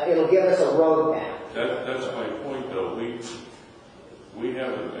 but it'll give us a roadmap. That's my point, though. We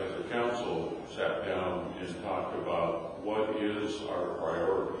haven't, as a council, sat down and talked about what is our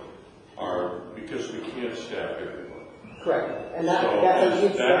priority, because we can't staff everyone. Correct. And So that's a is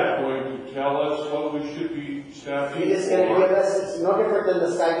huge that going to tell us what we should be staffing? It's going to give us, it's no different than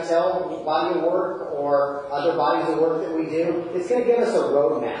the SciTel body of work or other bodies of work that we do. It's going to give us a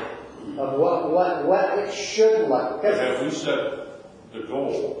roadmap of what it should look. Have we set the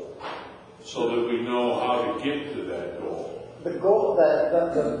goal so that we know how to get to that goal? The goal,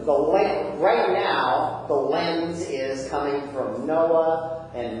 the lens, right now, the lens is coming from Noah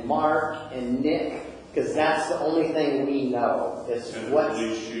and Mark and Nick, because that's the only thing we know. Is And what's the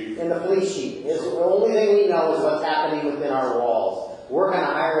police chief. in the police chief. Is the only thing we know is what's happening within our walls. We're going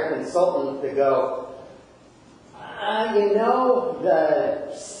to hire a consultant to go,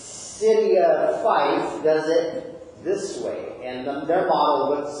 the city of Fife does it this way, and their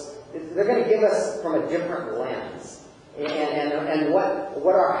model they're going to give us from a different lens. And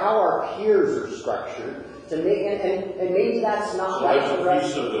how our peers are structured to make, and maybe that's not So right that's for a us.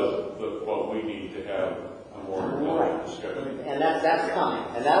 piece of what we need to have a more involved discussion. And that's coming,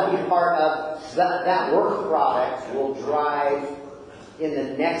 and that'll be part of that work product will drive in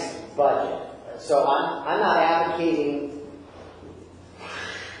the next budget. So I'm not advocating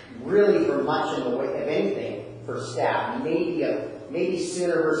really for much in the way of anything for staff. Maybe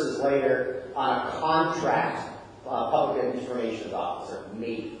sooner versus later on a contract. Public information officer,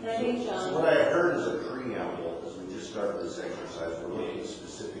 maybe. So what I heard is a preamble, as we just started this exercise, we're looking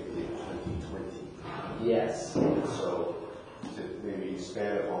specifically at 2020. Yes. So to maybe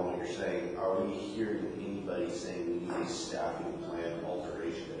expand upon what you're saying, are we hearing anybody saying we need a staffing plan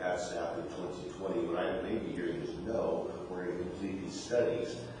alteration to add staff in 2020? What I may be hearing is no, we're going to complete these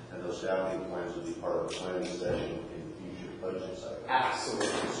studies, and those staffing plans will be part of the planning session in future budget cycles.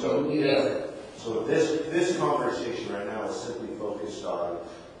 Absolutely. So this conversation right now is simply focused on,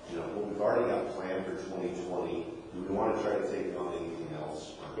 what we've already got planned for 2020. Do we want to try to take on anything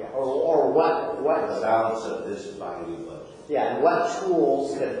else? Yeah. Or what The balance of this binding budget. Yeah, and what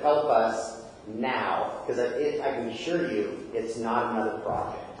tools could help us now? Because I can assure you, it's not another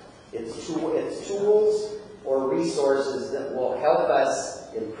project. It's tools or resources that will help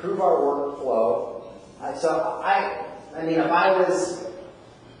us improve our workflow. If I was.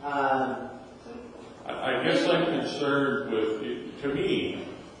 I guess I'm concerned with, to me,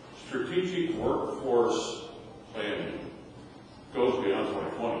 strategic workforce planning goes beyond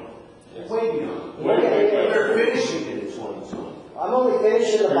 2020. Way beyond. We're finishing it in 2020. I'm only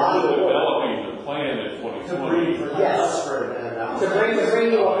finishing the body of You're work. developing the plan in 2020. Yes. To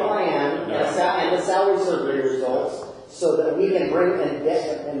bring you a plan and the salary survey results so that we can bring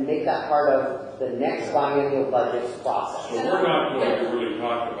and make that part of the next biennial budget process. So we're not going to really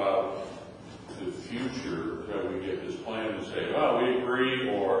talk about the future until we get this plan and say, we agree,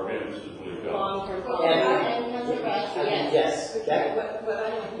 or man, this is really dumb. Long-term Yes. Okay. What I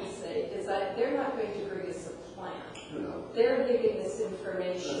want to say is that they're not going to bring us a plan. No. They're giving us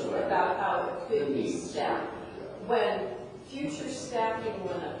information about how it could be staffed. When future staffing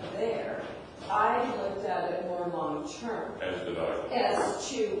went up there, I looked at it more long-term. As did I. As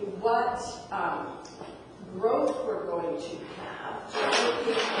to what growth we're going to have,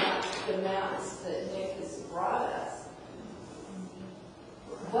 looking at the maps that Nick has brought us.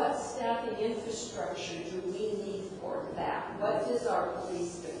 What staffing infrastructure do we need for that? What does our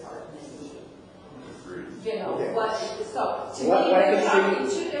police department need? Agreed. To me, we're talking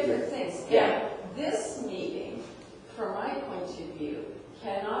two different things. Yeah. And this meeting, from my point of view,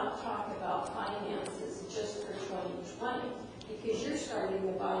 cannot talk about finances just for 2020, because you're starting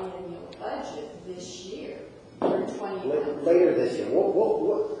the biennial budget this year for 2020. Later this year.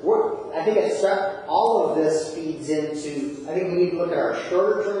 I think all of this feeds into, I think we need to look at our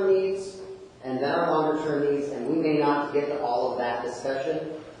shorter term needs and then our longer term needs, and we may not get to all of that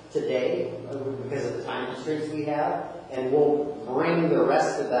discussion today because of the time constraints we have, and we'll bring the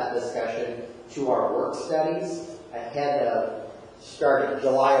rest of that discussion to our work studies ahead of starting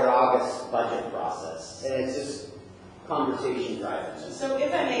July or August budget process. And it's just, conversation drivers. So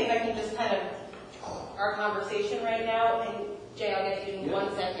if I may, if I can just kind of, our conversation right now, and Jay, I'll get to you in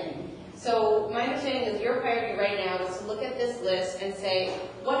 1 second. So my understanding is your priority right now is to look at this list and say,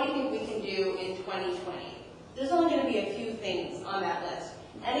 what do you think we can do in 2020? There's only going to be a few things on that list.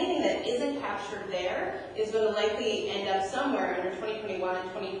 Anything that isn't captured there is going to likely end up somewhere under 2021 and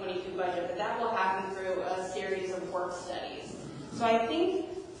 2022 budget, but that will happen through a series of work studies. So I think,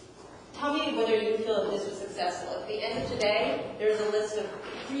 tell me whether you feel that this was successful. At the end of today, there's a list of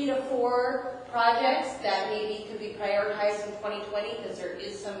 3 to 4 projects that maybe could be prioritized in 2020 because there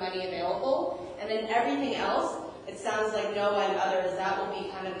is some money available. And then everything else, it sounds like no and others, that will be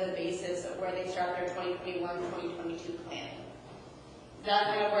kind of the basis of where they start their 2021, 2022 planning. Is that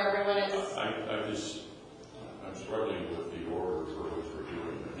kind of where everyone is? I'm struggling with the order for which we're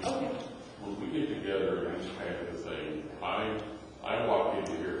doing this. Okay. When we get together and this kind of thing, I walk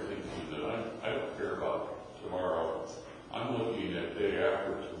into here thinking that I don't care about tomorrow. I'm looking at day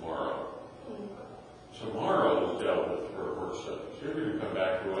after tomorrow. Tomorrow is dealt with for work studies. You're going to come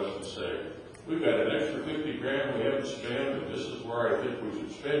back to us and say, we've got an extra 50 grand we haven't spent, and this is where I think we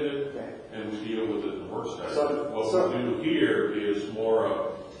should spend it, and we deal with it in work studies. What we do here is more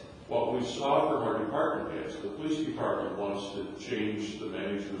of what we saw from our department heads. The police department wants to change the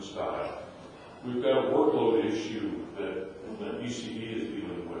management style. We've got a workload issue that ECD is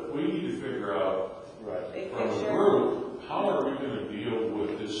dealing with. We need to figure out from the group, how are we going to deal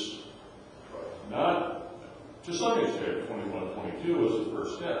with this? Not, to some extent, 21, 22 is the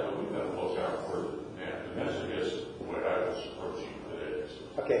first step, but we've got to look out for the net. And that's, I guess, the way I was approaching today.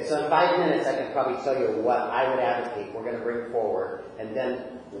 Okay, so in 5 minutes, I can probably tell you what I would advocate we're going to bring forward, and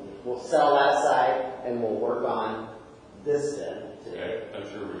then we'll sell that aside, and we'll work on this then. Okay,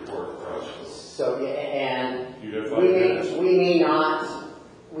 that's your report for us. So, yeah, and you have 5 minutes.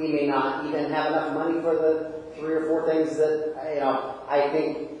 we may not even have enough money for the 3 or 4 things that, I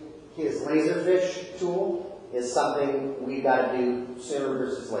think his Laserfish tool is something we've got to do sooner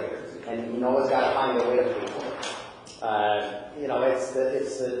versus later. And Noah's got to find a way to pay for it.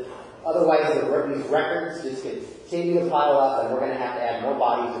 Otherwise these records just continue to pile up, and we're going to have to add more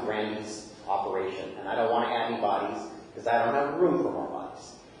bodies to Randy's operation. And I don't want to add any bodies because I don't have room for more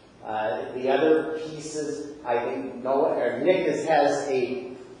bodies. The other pieces, I think Nick has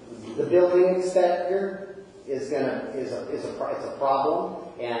the building inspector is a problem,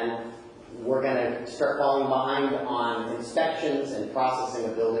 and we're going to start falling behind on inspections and processing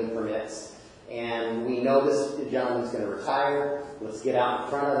of building permits. And we know this gentleman's going to retire. Let's get out in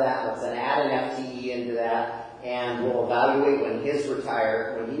front of that. Let's then add an FTE into that, and we'll evaluate when he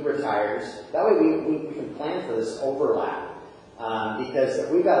retires. That way we can plan for this overlap. Because if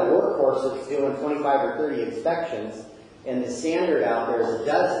we've got a workforce that's doing 25 or 30 inspections, and the standard out there is a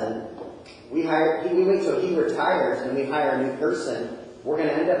dozen, we wait till he retires and we hire a new person, we're going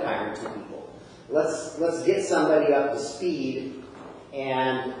to end up hiring 2 people. Let's get somebody up to speed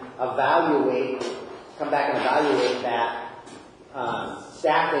and come back and evaluate that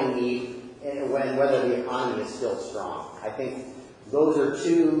staffing need, and whether the economy is still strong. I think those are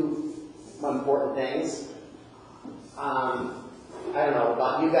 2 important things. I don't know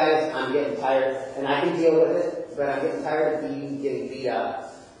about you guys, I'm getting tired, and I can deal with it, but I'm getting tired of getting beat up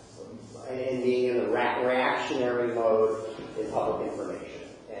and being in the reactionary mode in public information.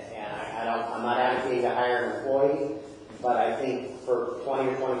 And I'm not advocating to hire an employee, but I think for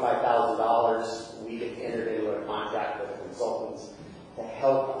 $20,000 or $25,000, we could enter into a contract with the consultants to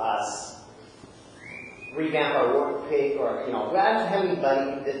help us revamp our work page, or we don't have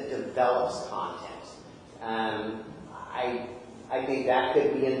anybody that develops content. I think that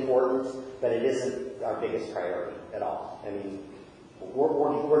could be important, but it isn't our biggest priority at all. I mean,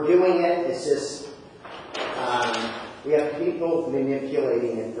 we're doing it. It's just we have people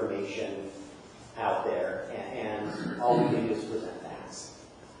manipulating information out there, and all we do is present facts.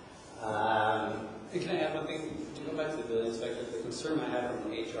 Can I add one thing? To go back to the building inspector, the concern I have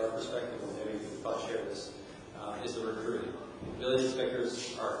from an HR perspective, and maybe you could probably share this, is the recruiting. Building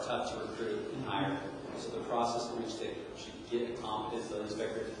inspectors are tough to recruit and hire. So the process in which they should get a competent building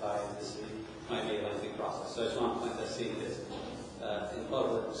inspector to tie to the city might be a lengthy process. So I just want to plant that seed because in the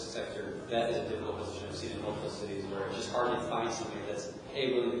public sector, that is a difficult position. I've seen in multiple cities where it's just hard to find somebody that's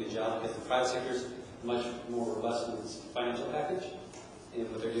willing to do the job, because the private sector is much more robust in its financial package in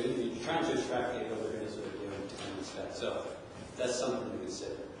what they're doing. You're trying to attract people that are going to sort of doing to inspect. So that's something to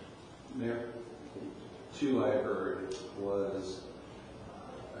consider. Mayor, 2 I heard was,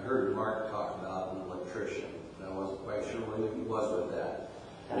 I heard Mark talk about an electrician, and I wasn't quite sure where he was with that.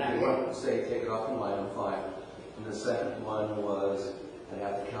 And if you want to say take it off the line, I'm fine. And the second one was, I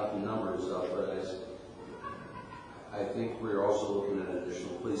have to count the numbers up, but I think we're also looking at an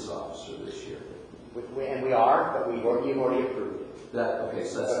additional police officer this year. And we are, but you've already approved it. Okay,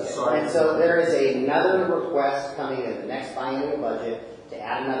 so that's the Okay. sergeant. And so there is another request coming in the next biennial budget to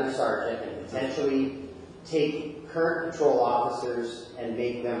add another sergeant and potentially take current patrol officers and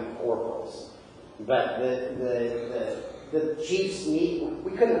make them corporals. But the chiefs need,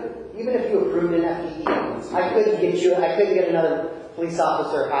 we couldn't, even if you approved an FTE, I couldn't get another police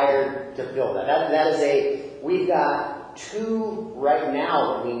officer hired to fill that. That is we've got 2 right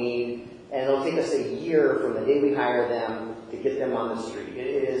now that we need, and it'll take us a year from the day we hire them to get them on the street.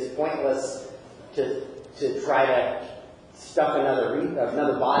 It is pointless to try to stuff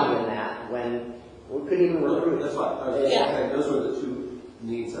another body in that when we couldn't even recruit. That's fine. Okay, those were the 2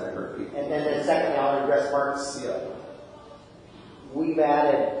 needs I heard people. And then secondly, I'll address Mark's. Yeah. We've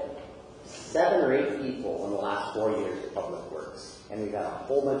added 7 or 8 people in the last 4 years to Public Works, and we've got a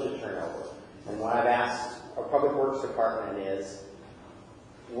whole bunch of turnover. And what I've asked our Public Works Department is,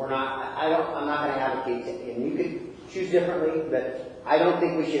 I'm not going to advocate, and you could choose differently, but I don't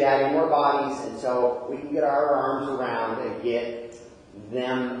think we should add any more bodies until we can get our arms around and get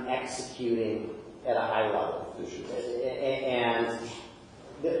them executing at a high level.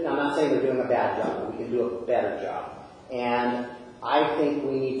 And I'm not saying they're doing a bad job, but we can do a better job. And I think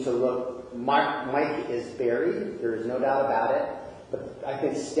we need to look, Mike is buried, there is no doubt about it, but I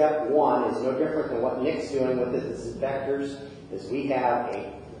think step 1 is no different than what Nick's doing with his inspectors, is we have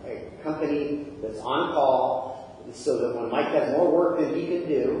a company that's on call, so that when Mike has more work than he can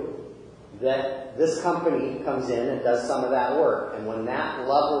do, that this company comes in and does some of that work. And when that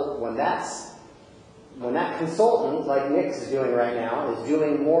consultant, like Nick's is doing right now, is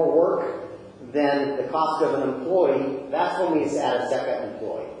doing more work than the cost of an employee, that's when we add a second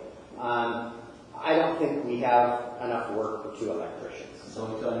employee. I don't think we have enough work for 2 electricians. So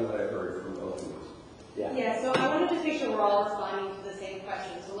I'll tell you what I heard from both of you. Yeah, so I want to just make sure we're all responding to the same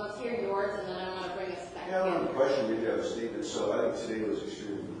question. So let's hear yours, and then I want to bring us back Yeah, I don't have in. a question, maybe I have a statement. So I think today was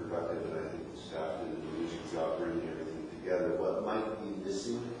extremely productive, and I think the staff did an amazing job bringing everything together. What might be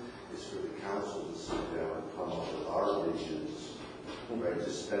missing is for the council to sit down and come up with our visions, right,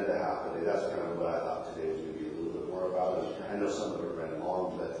 to spend a half a day. That's kind of what I thought today was going to be a little bit more about it. I know some of it ran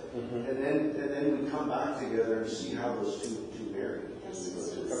long, but, and then we come back together and see how those two marry as we go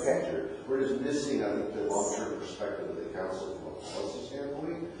to the future. We're just missing, I think, the long-term perspective of the council from a policy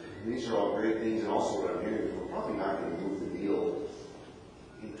standpoint. And these are all great things, and also what I'm hearing is we're probably not going to move the needle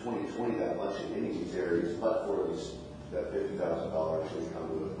in 2020 that much in any of these areas, but for at least that $50,000 we come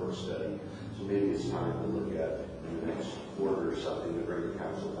to a work study. So maybe it's time to look at in the next quarter or something to bring the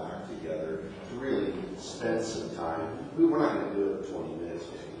council back together to really spend some time. We're not going to do it in 20 minutes,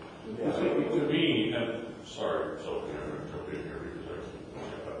 maybe. To me, and sorry, Sophie, I'm going to jump in here because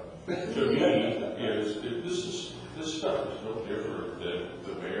to me, this stuff is no different than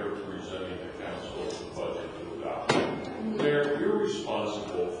the mayor presenting the council the budget to adopt. They're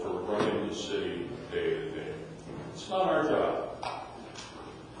irresponsible for running the city day to day. It's not our job.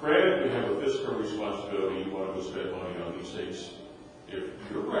 Granted, we have a fiscal responsibility. You want to spend money on these things. If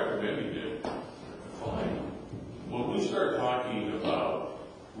you're recommending it, fine. When we start talking about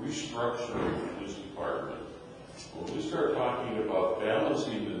restructuring the police department, when we start talking about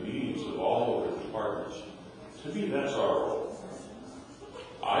balancing the needs of all of the departments, to me, that's our role.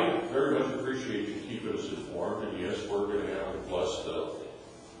 I very much appreciate you keeping us informed, and yes, we're going to have to bless to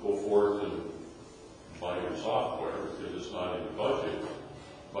go forth and buy your software because it's not in the budget.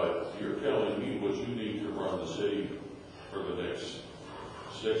 But you're telling me what you need to run the city for the next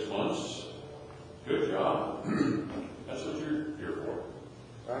 6 months. Good job. That's what you're here for.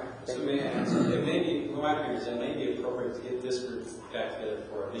 So may I answer? It may be, my opinion is it may be appropriate to get this group back together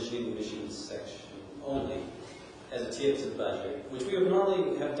for a visioning the mission section only as a tip to the budget, which we would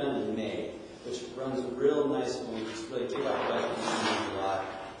normally have done in May, which runs real nice when we just really take out the budget in July.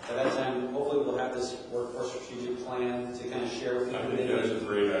 At that time, hopefully we'll have this workforce strategic plan to kind of share with you. I think that's a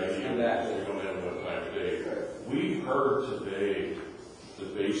great idea. Come back. We don't have enough time today. We've heard today the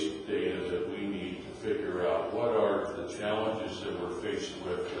basic data that we need to figure out what are the challenges that we're faced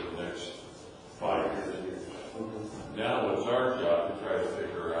with for the next 5 years. Now it's our job to try to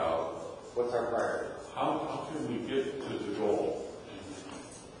figure out What's our priority? how can we get to the goal.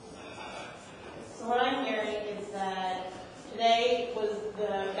 So what I'm hearing is that today was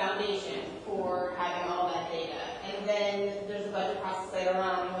the foundation for having all that data. And then there's a budget process later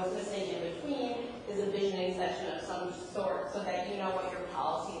on, and what's missing in between is a visioning session of some sort so that you know what your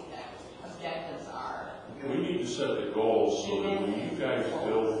policy objectives are. We need to set the goals so that when you guys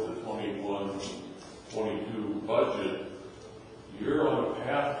build the 21-22 budget, you're on a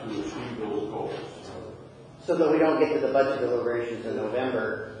path to achieve those goals. so that we don't get to the budget deliberations in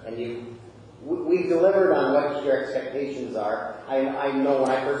November, and we've delivered on what your expectations are. I know when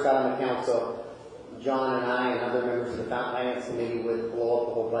I first got on the council, John and I and other members of the finance committee would blow up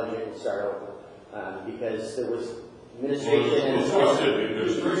the whole budget and start over, because there was administration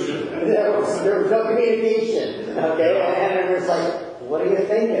and there was no communication, okay, and it was like, what are you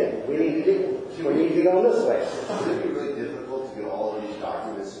thinking? We need to go this way. It's going to be really difficult to get all of these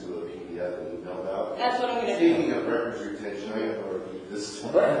documents into a PDF and email out. That's what I'm going to do. Speaking of records retention, I have to repeat this. The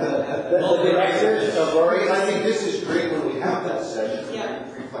directors of Rory, I think this is great when we have that session. Yeah.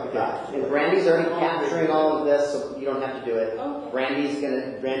 Like that. and Brandy's already capturing all of this, so you don't have to do it. Okay. Brandy,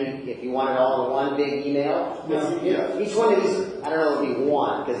 if you want it all in one big email, Yeah. each one of these, I don't know, it'll be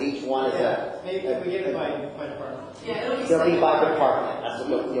one, because each one is Maybe if we get it by department. Yeah, it'll be it'll be by separate. department, that's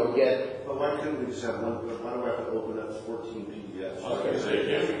what you'll get. But why couldn't we just have one, why do I have to open up 14 PDFs? I was gonna say,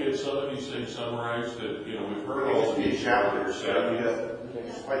 can't we get some of these things summarized that, we've heard all It's of be these chapters, so chapters. you have,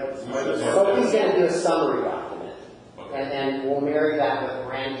 So he's gonna do a summary document, and we'll marry that with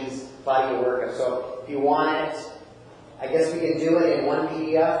Brandy's body of work. So if you want it, I guess we can do it in one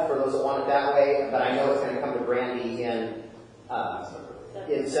PDF for those that want it that way, but I know it's gonna come to Brandy in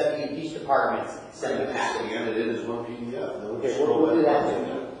each department, send it back. Scan it in as one PDF. then Okay, just we'll do that scroll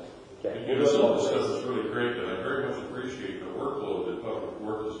too. And give us all this stuff that's really great, and I very much appreciate the workload that Public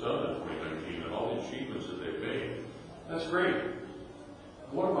Works has done in 2019 and all the achievements that they've made. That's great.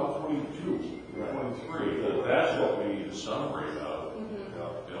 What about 22, 23? That's what we need a summary of.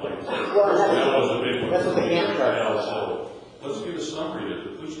 And like I said, Well, personnel is a big one. that's what the Gantt chart is about. So let's get a summary that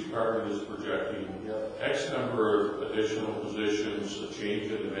the police department is projecting X number of additional positions, a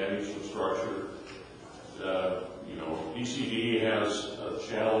change in the management structure. DCD has a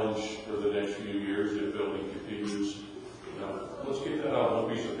challenge for the next few years if building continues. Let's get that out on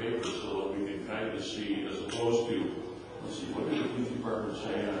one piece of paper so that we can kind of see, as opposed to, let's see, what did the police department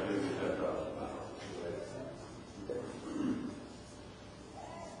say? I think that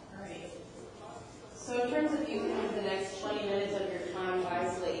All right. So in terms of using the next 20 minutes of your time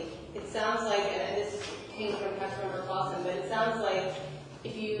wisely, it sounds like, and this came from Councilmember Clausen, but it sounds like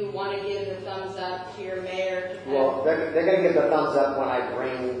if you want to give the thumbs up to your mayor to Well, they're gonna give the thumbs up when I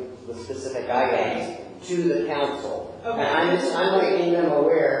bring the specific items to the council. Okay. And I'm making them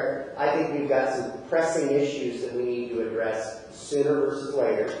aware, I think we've got some pressing issues that we need to address sooner versus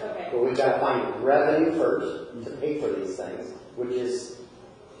later. Okay. But we've got to find revenue first to pay for these things, which is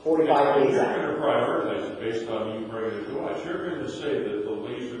 45 days You're out. going to prioritize it based on you bringing it to us. You're going to say that the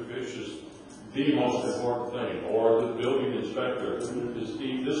laserfish is the most important thing, or the building inspector is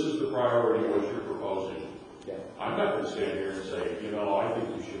this is the priority what you're proposing. Yeah. I'm not going to stand here and say, I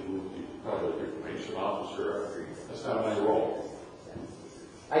think we should move the public information officer. That's not my role.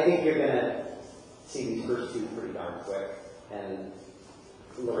 I think you're gonna see these first two pretty darn quick, and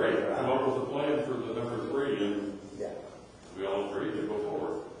look Great. at Come up with a plan for the number 3, and yeah. we all agree to go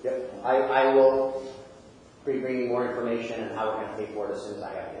forward. Yep. I will be bringing more information and how we're going to pay for it as soon as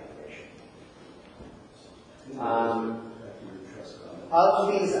I have the information.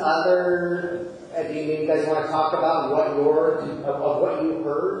 Of these other, do you guys want to talk about what what you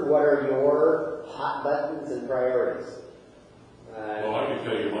heard? What are your hot buttons and priorities? Well, I can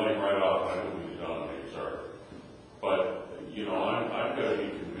tell you mine right off. I know we've done it, sorry. But, I've got to be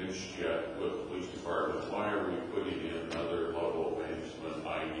convinced yet with the police department, why are we putting in another level of management,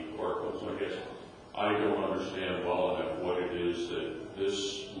 i.e. corporals, I guess. I don't understand well enough what it is that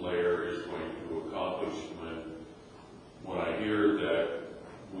this layer is going to accomplish when I hear that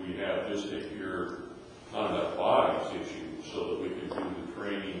we have just a pure conduct bodies issue so that we can do the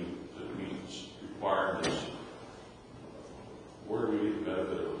training that meets requirements. Where do we get the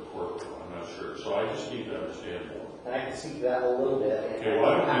benefit of the corporate? I'm not sure. So I just need to understand more. And I can speak to that a little bit. Okay,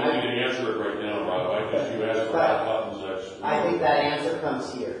 well, I don't need to answer it right now, Rob. I guess you asked for hot buttons, that's. I think that answer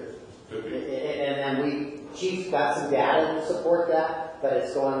comes here. Could be. And then Chief's got some data to support that, but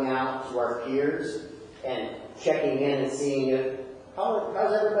it's going out to our peers and checking in and seeing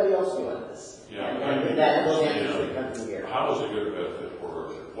how's everybody else doing this? Yeah, And that those answers should come from here. How is it going to benefit for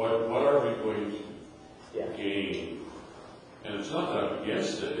us? What are we going Yeah. to gain? And it's not that I'm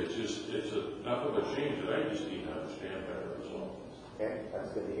against it, it's enough of a change that I just need to understand better as well. Okay, that's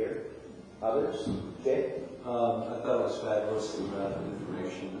good to hear. Others? Jay? I thought it was fabulous, the amount of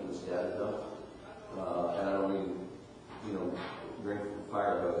information that was gathered up. And I don't mean, bring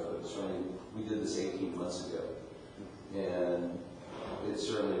fire hose, but certainly, we did this 18 months ago. And it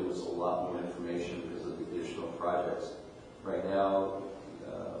certainly was a lot more information because of the additional projects. Right now,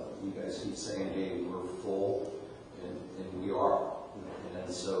 you guys keep saying, hey, we're full, and we are.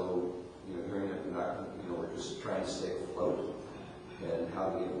 And so hearing that we're not, we're just trying to stay afloat and how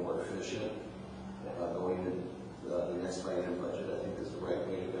to get more efficient going into the next plan budget, I think is the right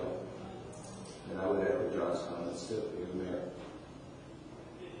way to go. And I would echo John's comments too, even Mayor.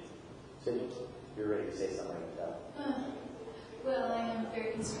 Cindy, you're ready to say something like that? Well, I am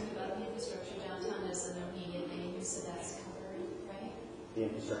very concerned about the infrastructure downtown as an immediate thing, so that's covered, right? The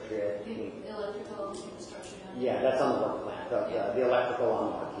infrastructure, The electrical infrastructure downtown. yeah, that's on the work plan, the electrical on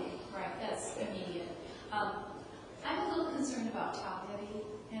the marquee. Right, that's immediate. I'm a little concerned about top heavy,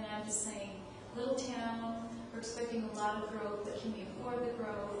 and I'm just saying, little town, we're expecting a lot of growth, but can we afford the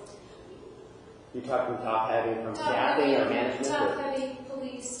growth? You talking top heavy from staffing or management? Top heavy,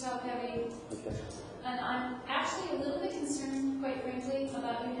 police, top heavy. Okay. And I'm actually a little bit concerned, quite frankly,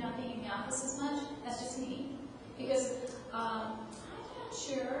 about you not being in the office as much. That's just me. Because I'm not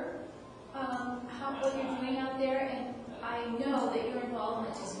sure what you're doing out there, and I know that your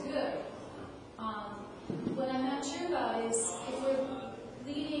involvement is good. What I'm not sure about is if we're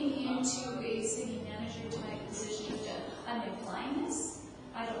leading into a city manager type position, I'm implying this.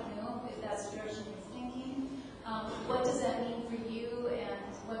 I don't know if that's the direction you're thinking. What does that mean for you,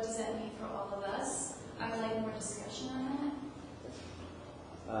 and what does that mean for all of us? I'd like more discussion on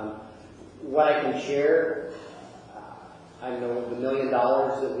that. What I can share, I know the $1 million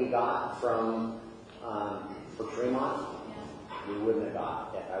that we got from for Fremont, we wouldn't have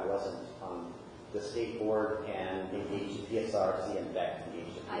got if I wasn't on the state board and engaged the PSRC and Beck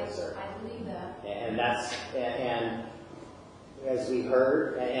engaged the PSR. I believe that. And that's and as we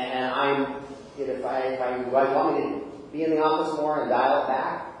heard, and I'm if I want me to be in the office more and dial it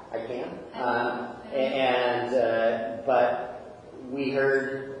back, I can. But we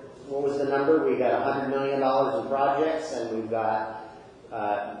heard, what was the number? We got $100 million in projects, and we've got,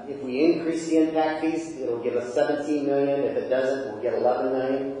 if we increase the impact fees, it'll give us $17 million. If it doesn't, we'll get $11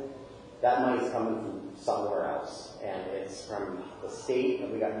 million. That money's coming from somewhere else, and it's from the state.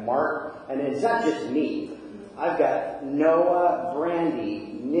 And we got Mark, and it's not just me. I've got Noah,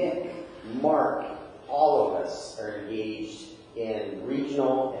 Brandy, Nick, Mark. All of us are engaged in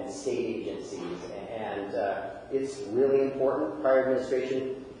regional and state agencies, and it's really important. Prior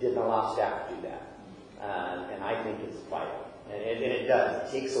administration didn't allow staff to do that, and I think it's vital. And it does.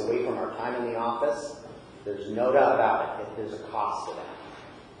 It takes away from our time in the office. There's no doubt about it. There's a cost to that.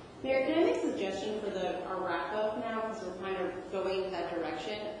 Mayor, can I make a suggestion for our wrap-up now, because we're kind of going in that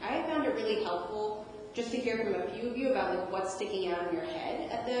direction? I found it really helpful just to hear from a few of you about like what's sticking out in your head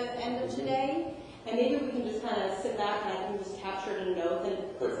at the end of today. And maybe we can just kind of sit back and I can just capture it in notes, and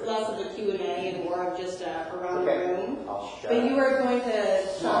it's less of a Q&A and more of just around the room. But you are going to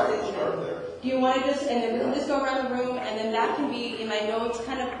start it. Do you want to just, and then we can just go around the room, and then that can be, in my notes,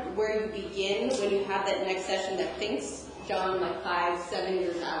 kind of where you begin when you have that next session that thinks, John, like 5-7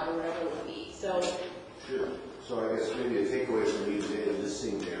 years out or whatever it would be. So. Sure. So I guess maybe a takeaway for me today is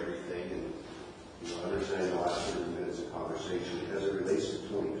listening to everything and understanding the last 30 minutes of conversation as it relates to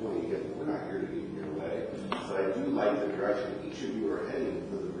 2020. Again, we're not here to get in your way, but I do like the direction each of you are heading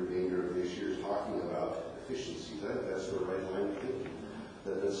for the remainder of this year, talking about efficiencies. I think that's the right line of thinking.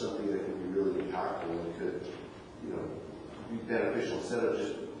 That's something that can be really impactful and could, be beneficial instead of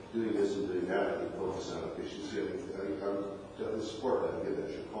just doing this and doing that. I think focus on efficiency. I think I'm definitely support that. Again,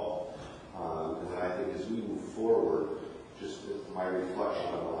 that's your call. And then I think as we move forward, just my reflection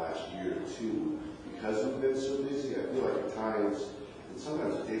on the last year or two, because we've been so busy, I feel like at times, and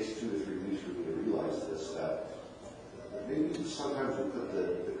sometimes it takes 2 to 3 weeks for me to realize this, that maybe sometimes we put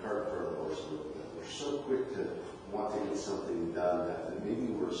the cart in front of the horse a little bit. We're so quick to want to get something done that maybe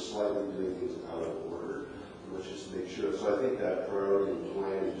we're slightly doing things out of order. Let's just make sure. So I think that priority and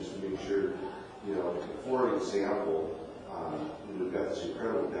plan is just to make sure, for example, we've got this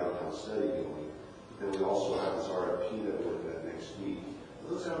incredible downtown study going. Then we also have this RFP that we're looking at next week. Are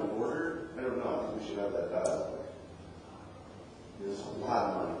those out of order? I don't know. I think we should have that dialogue. It's a lot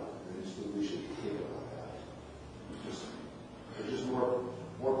of money. I just think we should think about that. Just more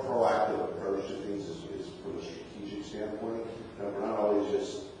proactive approach to things is from a strategic standpoint. And we're not always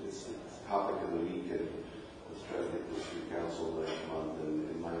just, it's the topic of the week and let's try to get this through council next month, and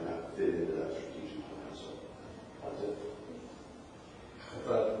it might not fit into that strategic plan. So that's it. I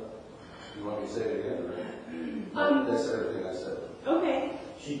thought, you want me to say it again? Or? That's everything I said. Okay.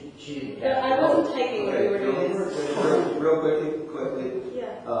 She I wasn't typing when we were doing this. Real quickly.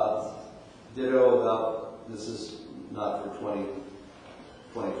 Yeah. Ditto about, this is not for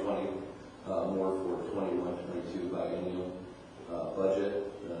 2020, more for 21-22 biennial budget.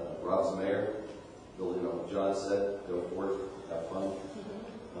 Rob's the mayor. Building on what John said, go forth, have fun.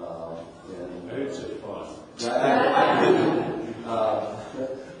 I didn't say fun. I didn't.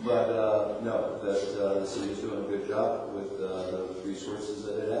 But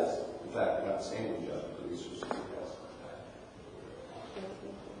outstanding job, police or something else.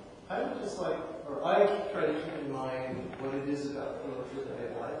 I would just like, or I try to keep in mind what it is about Philadelphia that I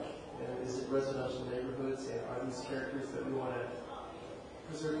like, and is it residential neighborhoods, and are these characters that we want to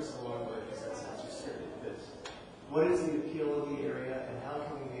preserve is a long way, because that sounds too scary to fit. What is the appeal of the area, and how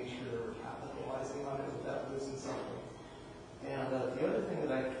can we make sure that we're capitalizing on it without losing something? And the other thing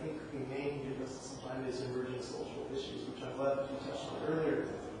that I think we may need to address at some time is emerging social issues, which I'm glad that you touched on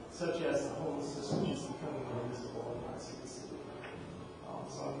earlier, such as the homelessness, which is becoming more visible in parts of the city.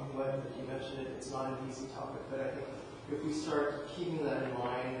 So I'm glad that you mentioned it. It's not an easy topic, but I think if we start keeping that in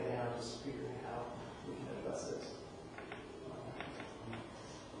mind and just figuring out how we can address it.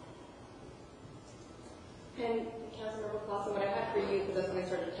 And Councilmember Clausen, what I had for you, because that's when I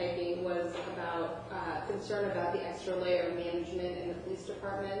started typing, was about concern about the extra layer of management in the police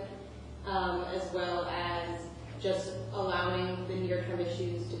department, as well as just allowing the near-term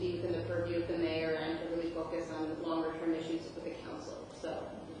issues to be within the purview of the mayor and to really focus on longer-term issues with the council. So.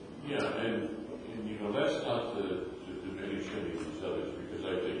 Yeah, and you know, that's not to diminish any of these others, because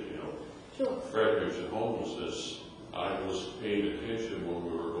I think, you know, sure. Fred mentioned homelessness. I was paying attention when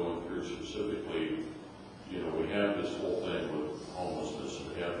we were going through specifically, you know, we have this whole thing with homelessness,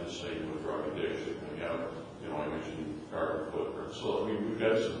 and we have this thing with drug addiction, we have, you know, I mentioned carbon footprint. So, I mean, we've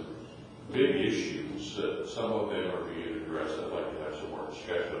got some big issues that some of them are being addressed. I'd like to have some more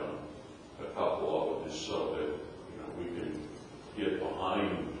discussion on a couple of them, just so that, you know, we can get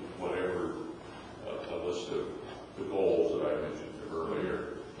behind whatever a list of the goals that I mentioned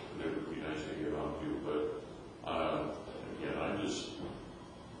earlier. It would be nice to get on to, but again, I'm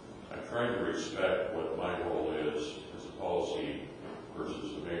trying to respect what my role is as a policy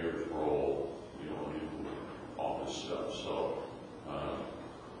versus the mayor's role, you know, in all this stuff. So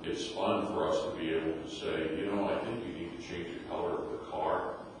it's fun for us to be able to say, you know, I think you need to change the color of the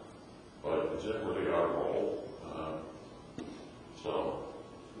car, but is that really our role? So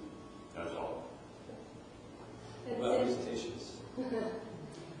that's all. About presentations.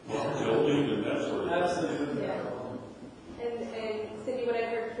 Well, building and that sort of thing. Absolutely. Yeah. And Cindy, what I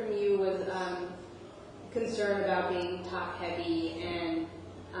heard from you was concern about being top-heavy and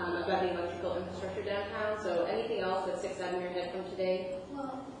about the electrical infrastructure downtown. So anything else that sticks out in your head from today?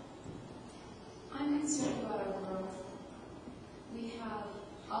 Well, I'm concerned about our growth. We have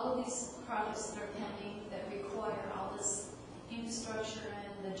all of these projects that are pending that require all this infrastructure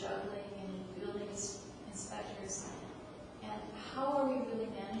and the juggling and building inspectors. And how are we really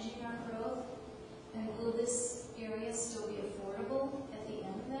managing our growth? And will this area still be affordable at the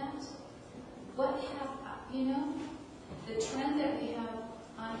end of that? You know, the trend that we have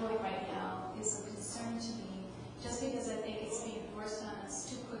ongoing right now is a concern to me, just because I think it's being forced on us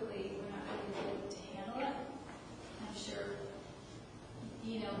too quickly. We're not really able to handle it. I'm sure,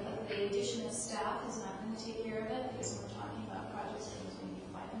 you know, the addition of staff is not going to take care of it, because we're talking about projects that are going to be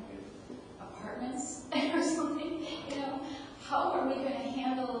 500 apartments or something. You know, how are we going to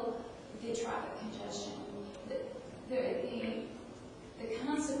handle the traffic congestion, the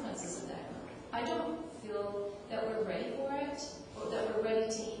consequences of that? I don't feel that we're ready for it, or that we're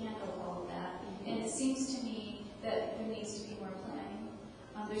ready to handle all of that. And it seems to me that there needs to be more planning.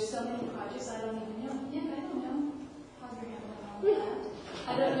 There's so many projects I don't even know. Nick, I don't know how you're handling all of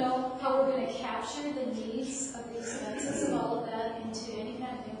that. I don't know how we're going to capture the needs of the expenses of all of that into any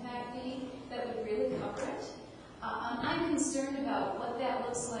kind of impact fee that would really cover it. I'm concerned about what that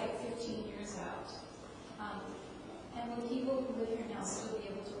looks like 15 years out. And will people who live here now still be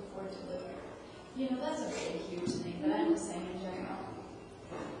able to afford to live here? You know, that's a really huge thing that I'm saying in general.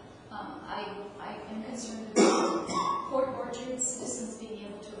 I am concerned about Port Orchard citizens being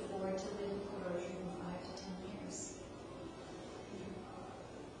able to afford to live in Port Orchard in 5 to 10 years.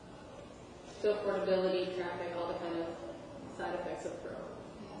 So affordability, traffic, all the kind of side effects of growth.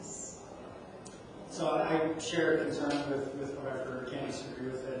 Yes. So I share a concern with what I've heard. Can't disagree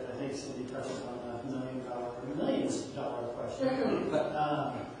with it. I think Cindy touches on the millions dollar question.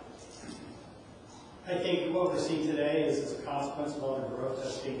 I think what we're seeing today is a consequence of all the growth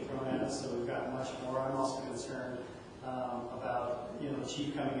that's being thrown at us, so we've got much more. I'm also concerned about, you know, the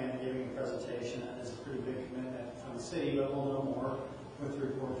chief coming in and giving a presentation. That is a pretty big commitment from the city, but we'll know more with the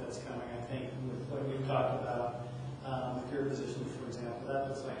report that's coming. I think with what we've talked about, the career position, for example, that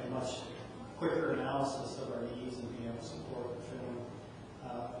looks like a much quicker analysis of our needs and being able to support filling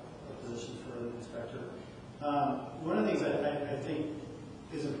a position for the inspector. One of the things I think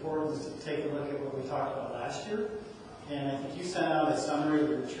is important is to take a look at what we talked about last year. And I think you sent out a summary of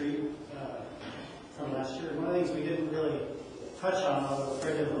the retreat from last year. One of the things we didn't really touch on, although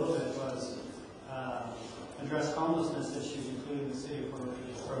Fred did a little bit, was address homelessness issues, including the city of Puerto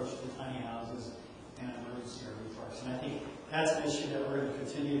Rico's approach to tiny houses and emergency RV parks. And I think that's an issue that we're going to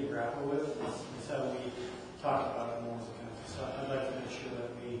continue to grapple with until we talk about it more as a country. So I'd like to make sure that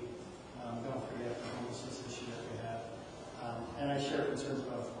we don't forget the homelessness issue that we have. And I share concerns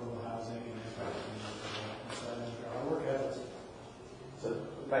about affordable housing and impact on the affordable. So I think our work ethics. So,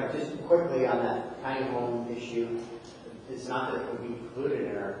 if I just quickly on that tiny home issue, it's not that it would be included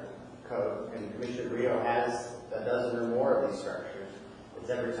in our code, and Commissioner Rio has a dozen or more of these structures. It's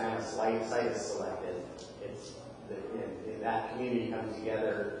every time a site is selected, it's that community comes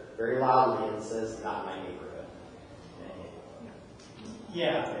together very loudly and says, "Not my neighborhood."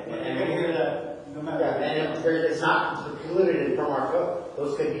 Yeah, and we hear that no matter. Yeah, and it's not included from our code.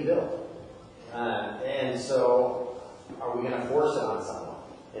 Those could be built, and so are we going to force it on someone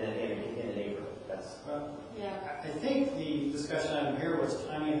in a neighborhood? That's yeah. I think the discussion item here was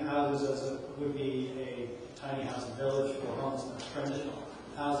tiny houses would be a tiny house village for homelessness, traditional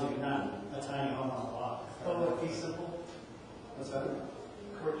housing, not a tiny home on a lot. Oh, like fee simple? What's that?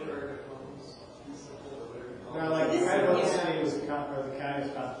 Courtyard homes, fee simple, or whatever you call it. Well, like kind of what the city was, or the county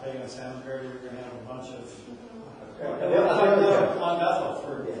was contemplating on San Prairie, we were going to have a bunch of on Bethel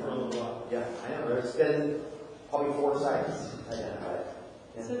for a little while. Yeah, I know. There's been probably 4 sites identified.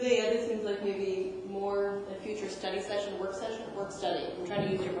 Yeah. So the other seems like maybe more a future study session, work study. I'm trying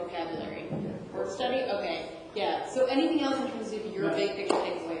to use your vocabulary. Work study? Okay. Yeah. So anything else in terms of your big picture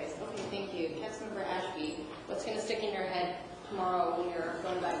takeaways? Okay, thank you. Councilmember Ashby, what's going to stick in your head tomorrow when you're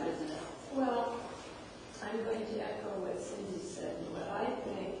going about your business? Well, I'm going to echo what Cindy said. What I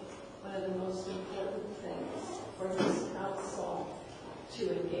think one of the most important things for this council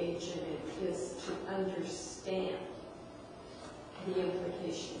to engage in it is to understand the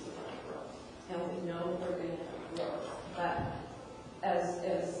implications of our growth. And we know we're going to have growth. But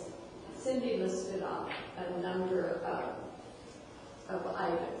as Cindy listed off a number of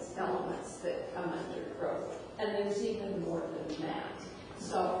items, elements that come under growth, and there's even more than that.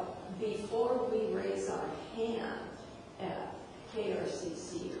 So before we raise our hand at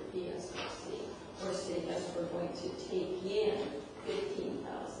KRCC or PSRC or say, yes, we're going to take in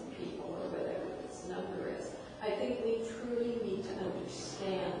 15,000 people or whatever this number is, I think we truly need to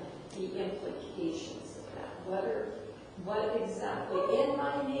understand the implications of that. What exactly in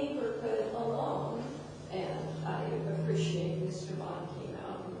my neighborhood alone, and I appreciate Mr. Bond came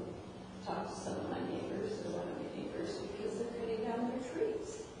out and talked to some of my neighbors or one of my neighbors because they're cutting down their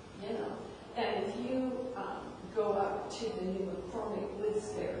trees, you know. And if you go up to the new McCormick Woods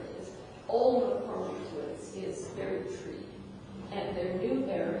areas, old McCormick Woods is very treed, and their new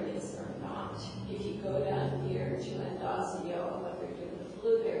areas are not. If you go down here to Andazio and what they're doing with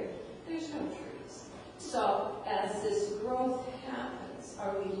Blueberry, there's no trees. So as this growth happens,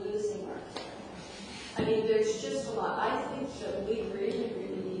 are we losing our character? I mean, there's just a lot. I think that we really,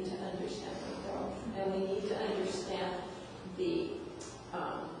 really need to understand the growth, and we need to understand the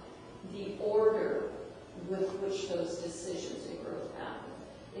order with which those decisions and growth happen,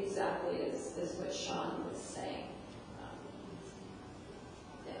 exactly as what Sean was saying.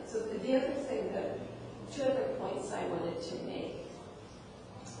 So the other thing that, 2 other points I wanted to make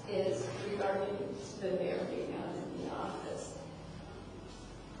is regarding the mayor being out in the office.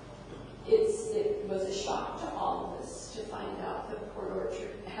 It was a shock to all of us to find out that Port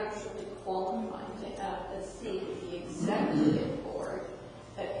Orchard actually qualified to have a seat at the executive board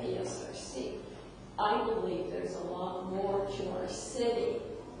at PSRC. I believe there's a lot more to our city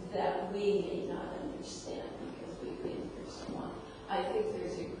that we may not understand because we've been here so long. I think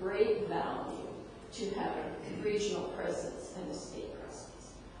there's a great value to having a regional presence and a state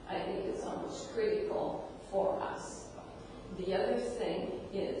presence. I think it's almost critical for us. The other thing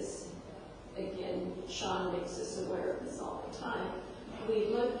is, again, Sean makes us aware of this all the time. We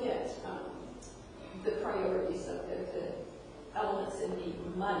look at the priorities of the elements that need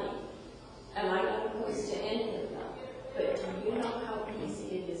money, and I'm not opposed to any of them, but do you know how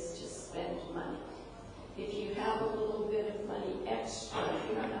easy it is to spend money? If you have a little bit of money extra,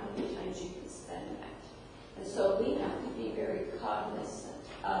 you don't know how many times you can spend that. And so we have to be very cognizant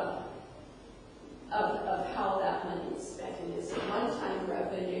of how that money is spent. And is it one-time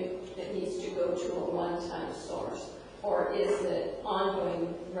revenue that needs to go to a one-time source? Or is it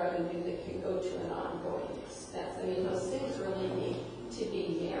ongoing revenue that can go to an ongoing expense? I mean, those things really need to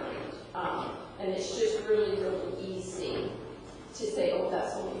be married. And it's just really, really easy to say, oh,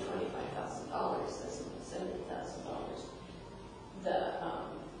 that's only $25,000, that's only $70,000. The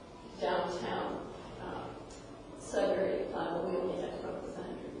downtown Sudbury plan, well, we only had to come up with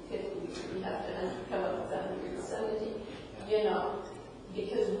 150, we have to come up with 170, you know,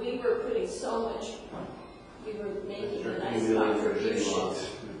 because we were putting so much they you want.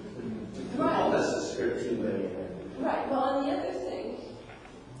 should. Right. All necessary. 13 million. Right, well, and the other thing,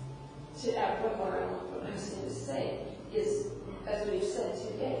 to add one more on what I was going to say, is, as we've said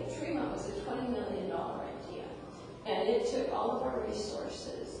today, Tremont was a $20 million idea. And it took all of our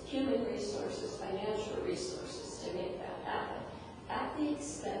resources, human resources, financial resources, to make that happen, at the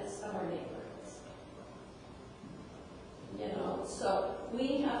expense of our neighborhoods. You know, so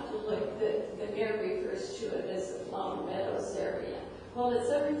we have to look, the mayor refers to it as the Flower Meadows area. Well, it's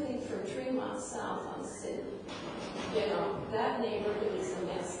everything from Tremont South on City. You know, that neighborhood is a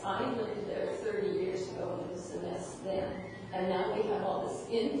mess. I lived there 30 years ago and it was a mess then. And now we have all this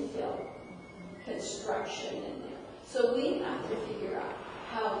infill construction in there. So we have to figure out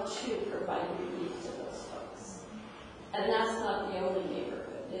how to provide relief to those folks. And that's not the only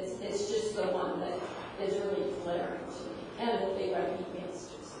neighborhood. It's just the one that is really glaring to me. And the big Ivy Main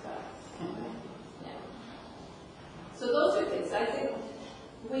Street stuff. Yeah. So those are things. I think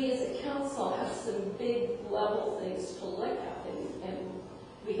we as a council have some big level things to look at, and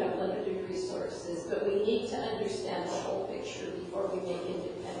we have limited resources, but we need to understand the whole picture before we make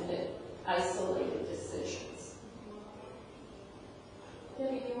independent, isolated decisions.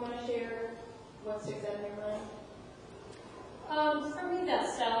 Debbie, do you want to share what sticks out in your mind? For me, that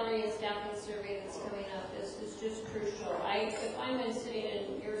salary and staffing survey that's coming up is just crucial. If I'm sitting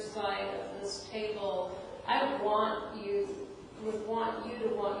in your side of this table, I would want you to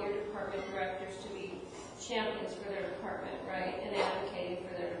want your department directors to be champions for their department, right, and advocating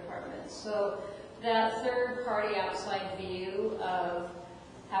for their department. So that third party outside view of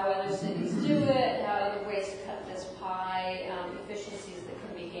how other cities do it, how other ways to cut this pie, efficiencies that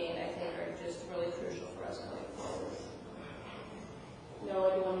can be gained, I think are just really crucial for us going forward.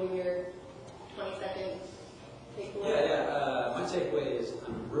 Noah, do you want to give your 20-second takeaway? Yeah. My takeaway is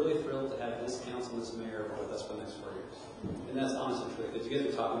I'm really thrilled to have this council and this mayor with us for the next 4 years. And that's honest and true, because you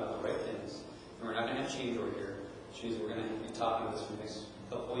guys are talking about the right things. And we're not going to have change over here, which means we're going to be talking about this for the next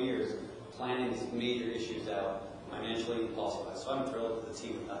couple of years, planning these major issues out financially and policy-wise. So I'm thrilled with the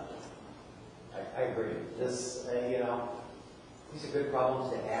team with that. I agree. This, you know, these are good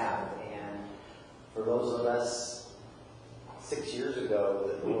problems to have, and for those of us 6 years ago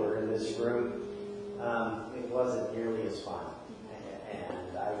that were in this room, it wasn't nearly as fun,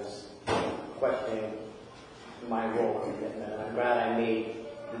 and I was questioning my role and commitment. I'm glad I made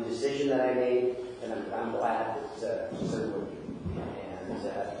the decision that I made, and I'm glad to serve with you.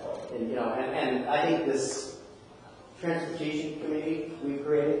 And you know, and I think this transportation committee we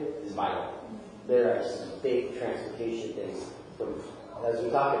created is vital. There are some big transportation things, as we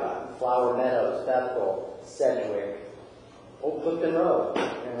talked about, Flower Meadows, Bethel, Sedgwick, Old Clifton Road.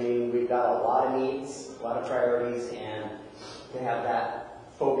 I mean, we've got a lot of needs, a lot of priorities, and to have that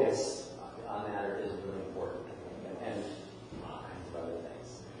focus on that is really important. And all kinds of other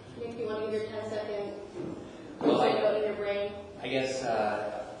things. Nick, do you want to give your 10-second Well, note in your brain? I guess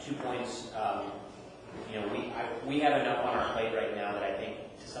 2 points. You know, we have enough on our plate right now that I think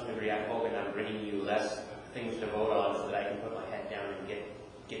to some degree I'm hoping I'm bringing you less things to vote on so that I can put my head down and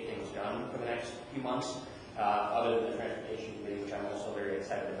get things done for the next few months. Other than the transportation committee, which I'm also very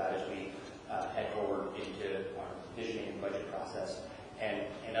excited about as we head forward into our visioning and budget process.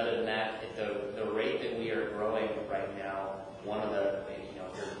 And other than that, the rate that we are growing right now, one of the, you know,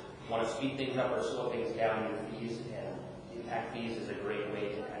 if you want to speed things up or slow things down, your fees and impact fees is a great way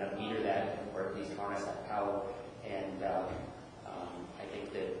to kind of meter that, or at least harness that power. And I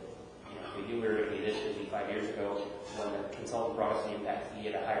think that, you know, if we knew we were going to be this busy 5 years ago, when the consultant brought us the impact fee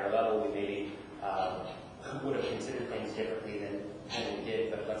at a higher level, we maybe would have considered things differently than we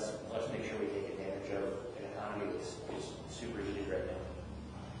did. But let's make sure we take advantage of an economy that's super heated right now.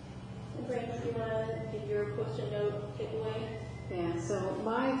 And Brandon, do you want to give your question note takeaway? Yeah, so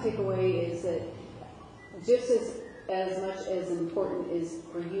my takeaway is that just as much as important is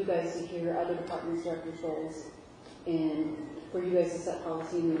for you guys to hear other departments' directors' goals and for you guys to set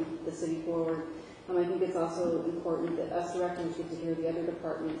policy and move the city forward, I think it's also important that us directors get to hear the other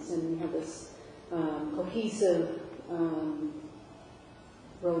departments and we have this cohesive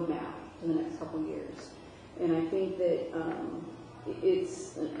roadmap for the next couple of years. And I think that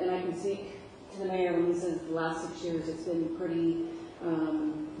it's, and I can speak to the mayor when he says the last 6 years it's been pretty,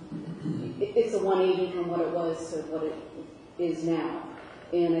 it's a 180 from what it was to what it is now.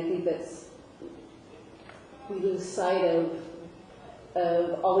 And I think that's, we lose sight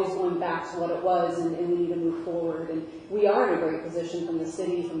of always going back to what it was, and we need to move forward. And we are in a great position from the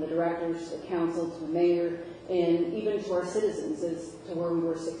city, from the directors, to the council, to the mayor, and even to our citizens as to where we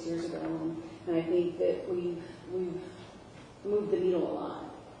were 6 years ago. And I think that we've moved the needle a lot.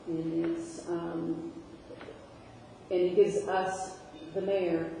 And it gives us, the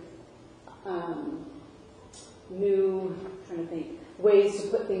mayor, new, trying to think, ways to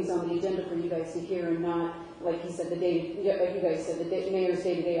put things on the agenda for you guys to hear and not, like he said, like you guys said, the mayor's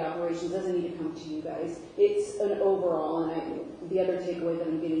day-to-day operations doesn't need to come to you guys. It's an overall, and the other takeaway that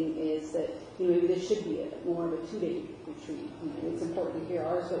I'm getting is that, maybe this should be more of a 2-day retreat. It's important to hear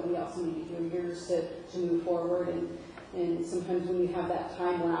ours, but we also need to hear yours to move forward. And sometimes when you have that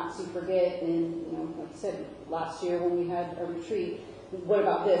time lapse, you forget. And, like I said, last year when we had a retreat, what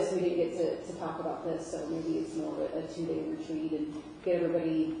about this? We didn't get to talk about this, so maybe it's more of a 2-day retreat and get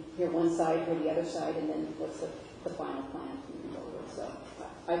everybody hear one side, hear the other side, and then what's the final plan moving forward. So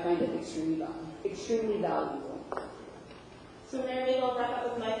I find it extremely valuable. So Mayor, maybe I'll wrap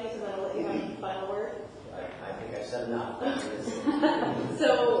up with my piece and then I'll let you have the final word. I think I said enough.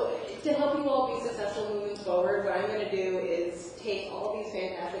 So to help you all be successful moving forward, what I'm going to do is take all these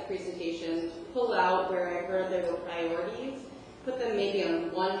fantastic presentations, pull out where I heard there were priorities, put them maybe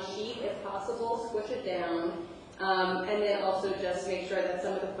on one sheet if possible, switch it down, and then also just make sure that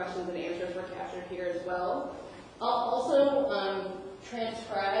some of the questions and answers were captured here as well. I'll also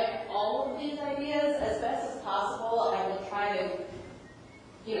transcribe all of these ideas as best as possible. I will try to,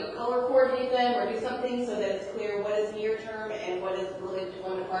 color coordinate them or do something so that it's clear what is near term and what is related to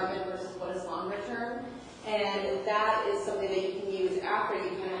one department versus what is longer term. And that is something that you can use after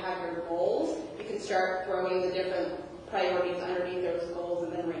you kind of have your goals. You can start throwing the different priorities underneath those goals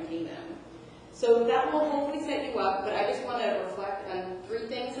and then ranking them. So that will hopefully set you up, but I just want to reflect on 3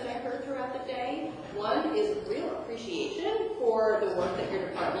 things that I heard throughout the day. One is real appreciation for the work that your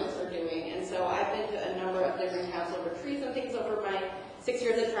departments are doing. And so I've been to a number of different council retreats and things over my 6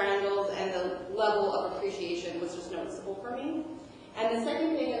 years at Triangles, and the level of appreciation was just noticeable for me. And the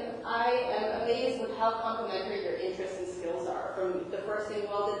second thing is I am amazed with how complementary your interests and skills are. From the first thing you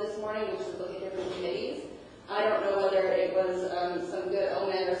all did this morning, which was look at different committees. I don't know whether it was some good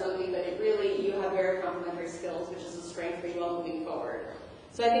omen or something, but it really, you have very complementary skills, which is a strength for you all moving forward.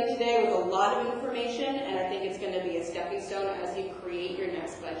 So I think today was a lot of information, and I think it's going to be a stepping stone as you create your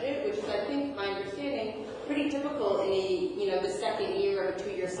next budget, which is, I think, my understanding, pretty typical in the second year or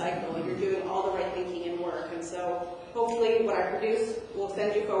 2-year cycle. You're doing all the right thinking and work, and so hopefully what I produce will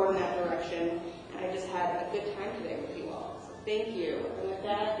send you forward in that direction. And I just had a good time today with you all. So thank you. And with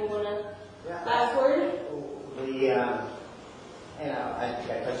that, do you want to last word? I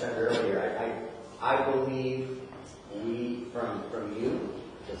think I touched on it earlier. I believe we, from you,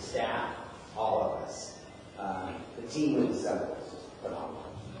 the staff, all of us, the team we've assembled is just phenomenal.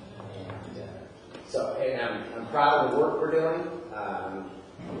 And I'm proud of the work we're doing.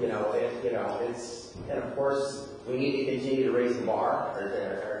 And of course, we need to continue to raise the bar.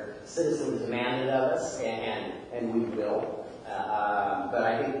 Our citizens demand it of us, and we will. But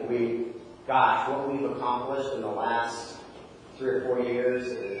I think what we've accomplished in the last 3 or 4 years,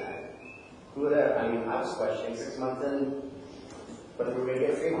 who would have, I was questioning 6 months in whether we were going to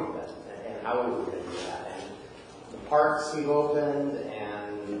get Fremont done, and how we were going to do that. And the parks we've opened,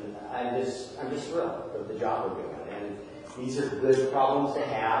 and I'm just thrilled with the job we're doing. And these are good problems to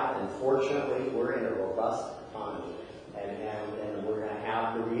have, and fortunately, we're in a robust economy, and we're going to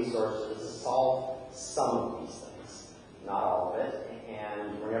have the resources to solve some of these things, not all of it.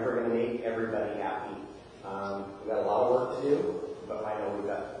 And we're never going to make everybody happy. We've got a lot of work to do, but I know we've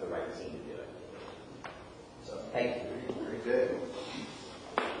got the right team to do it. So, thank you. Very good.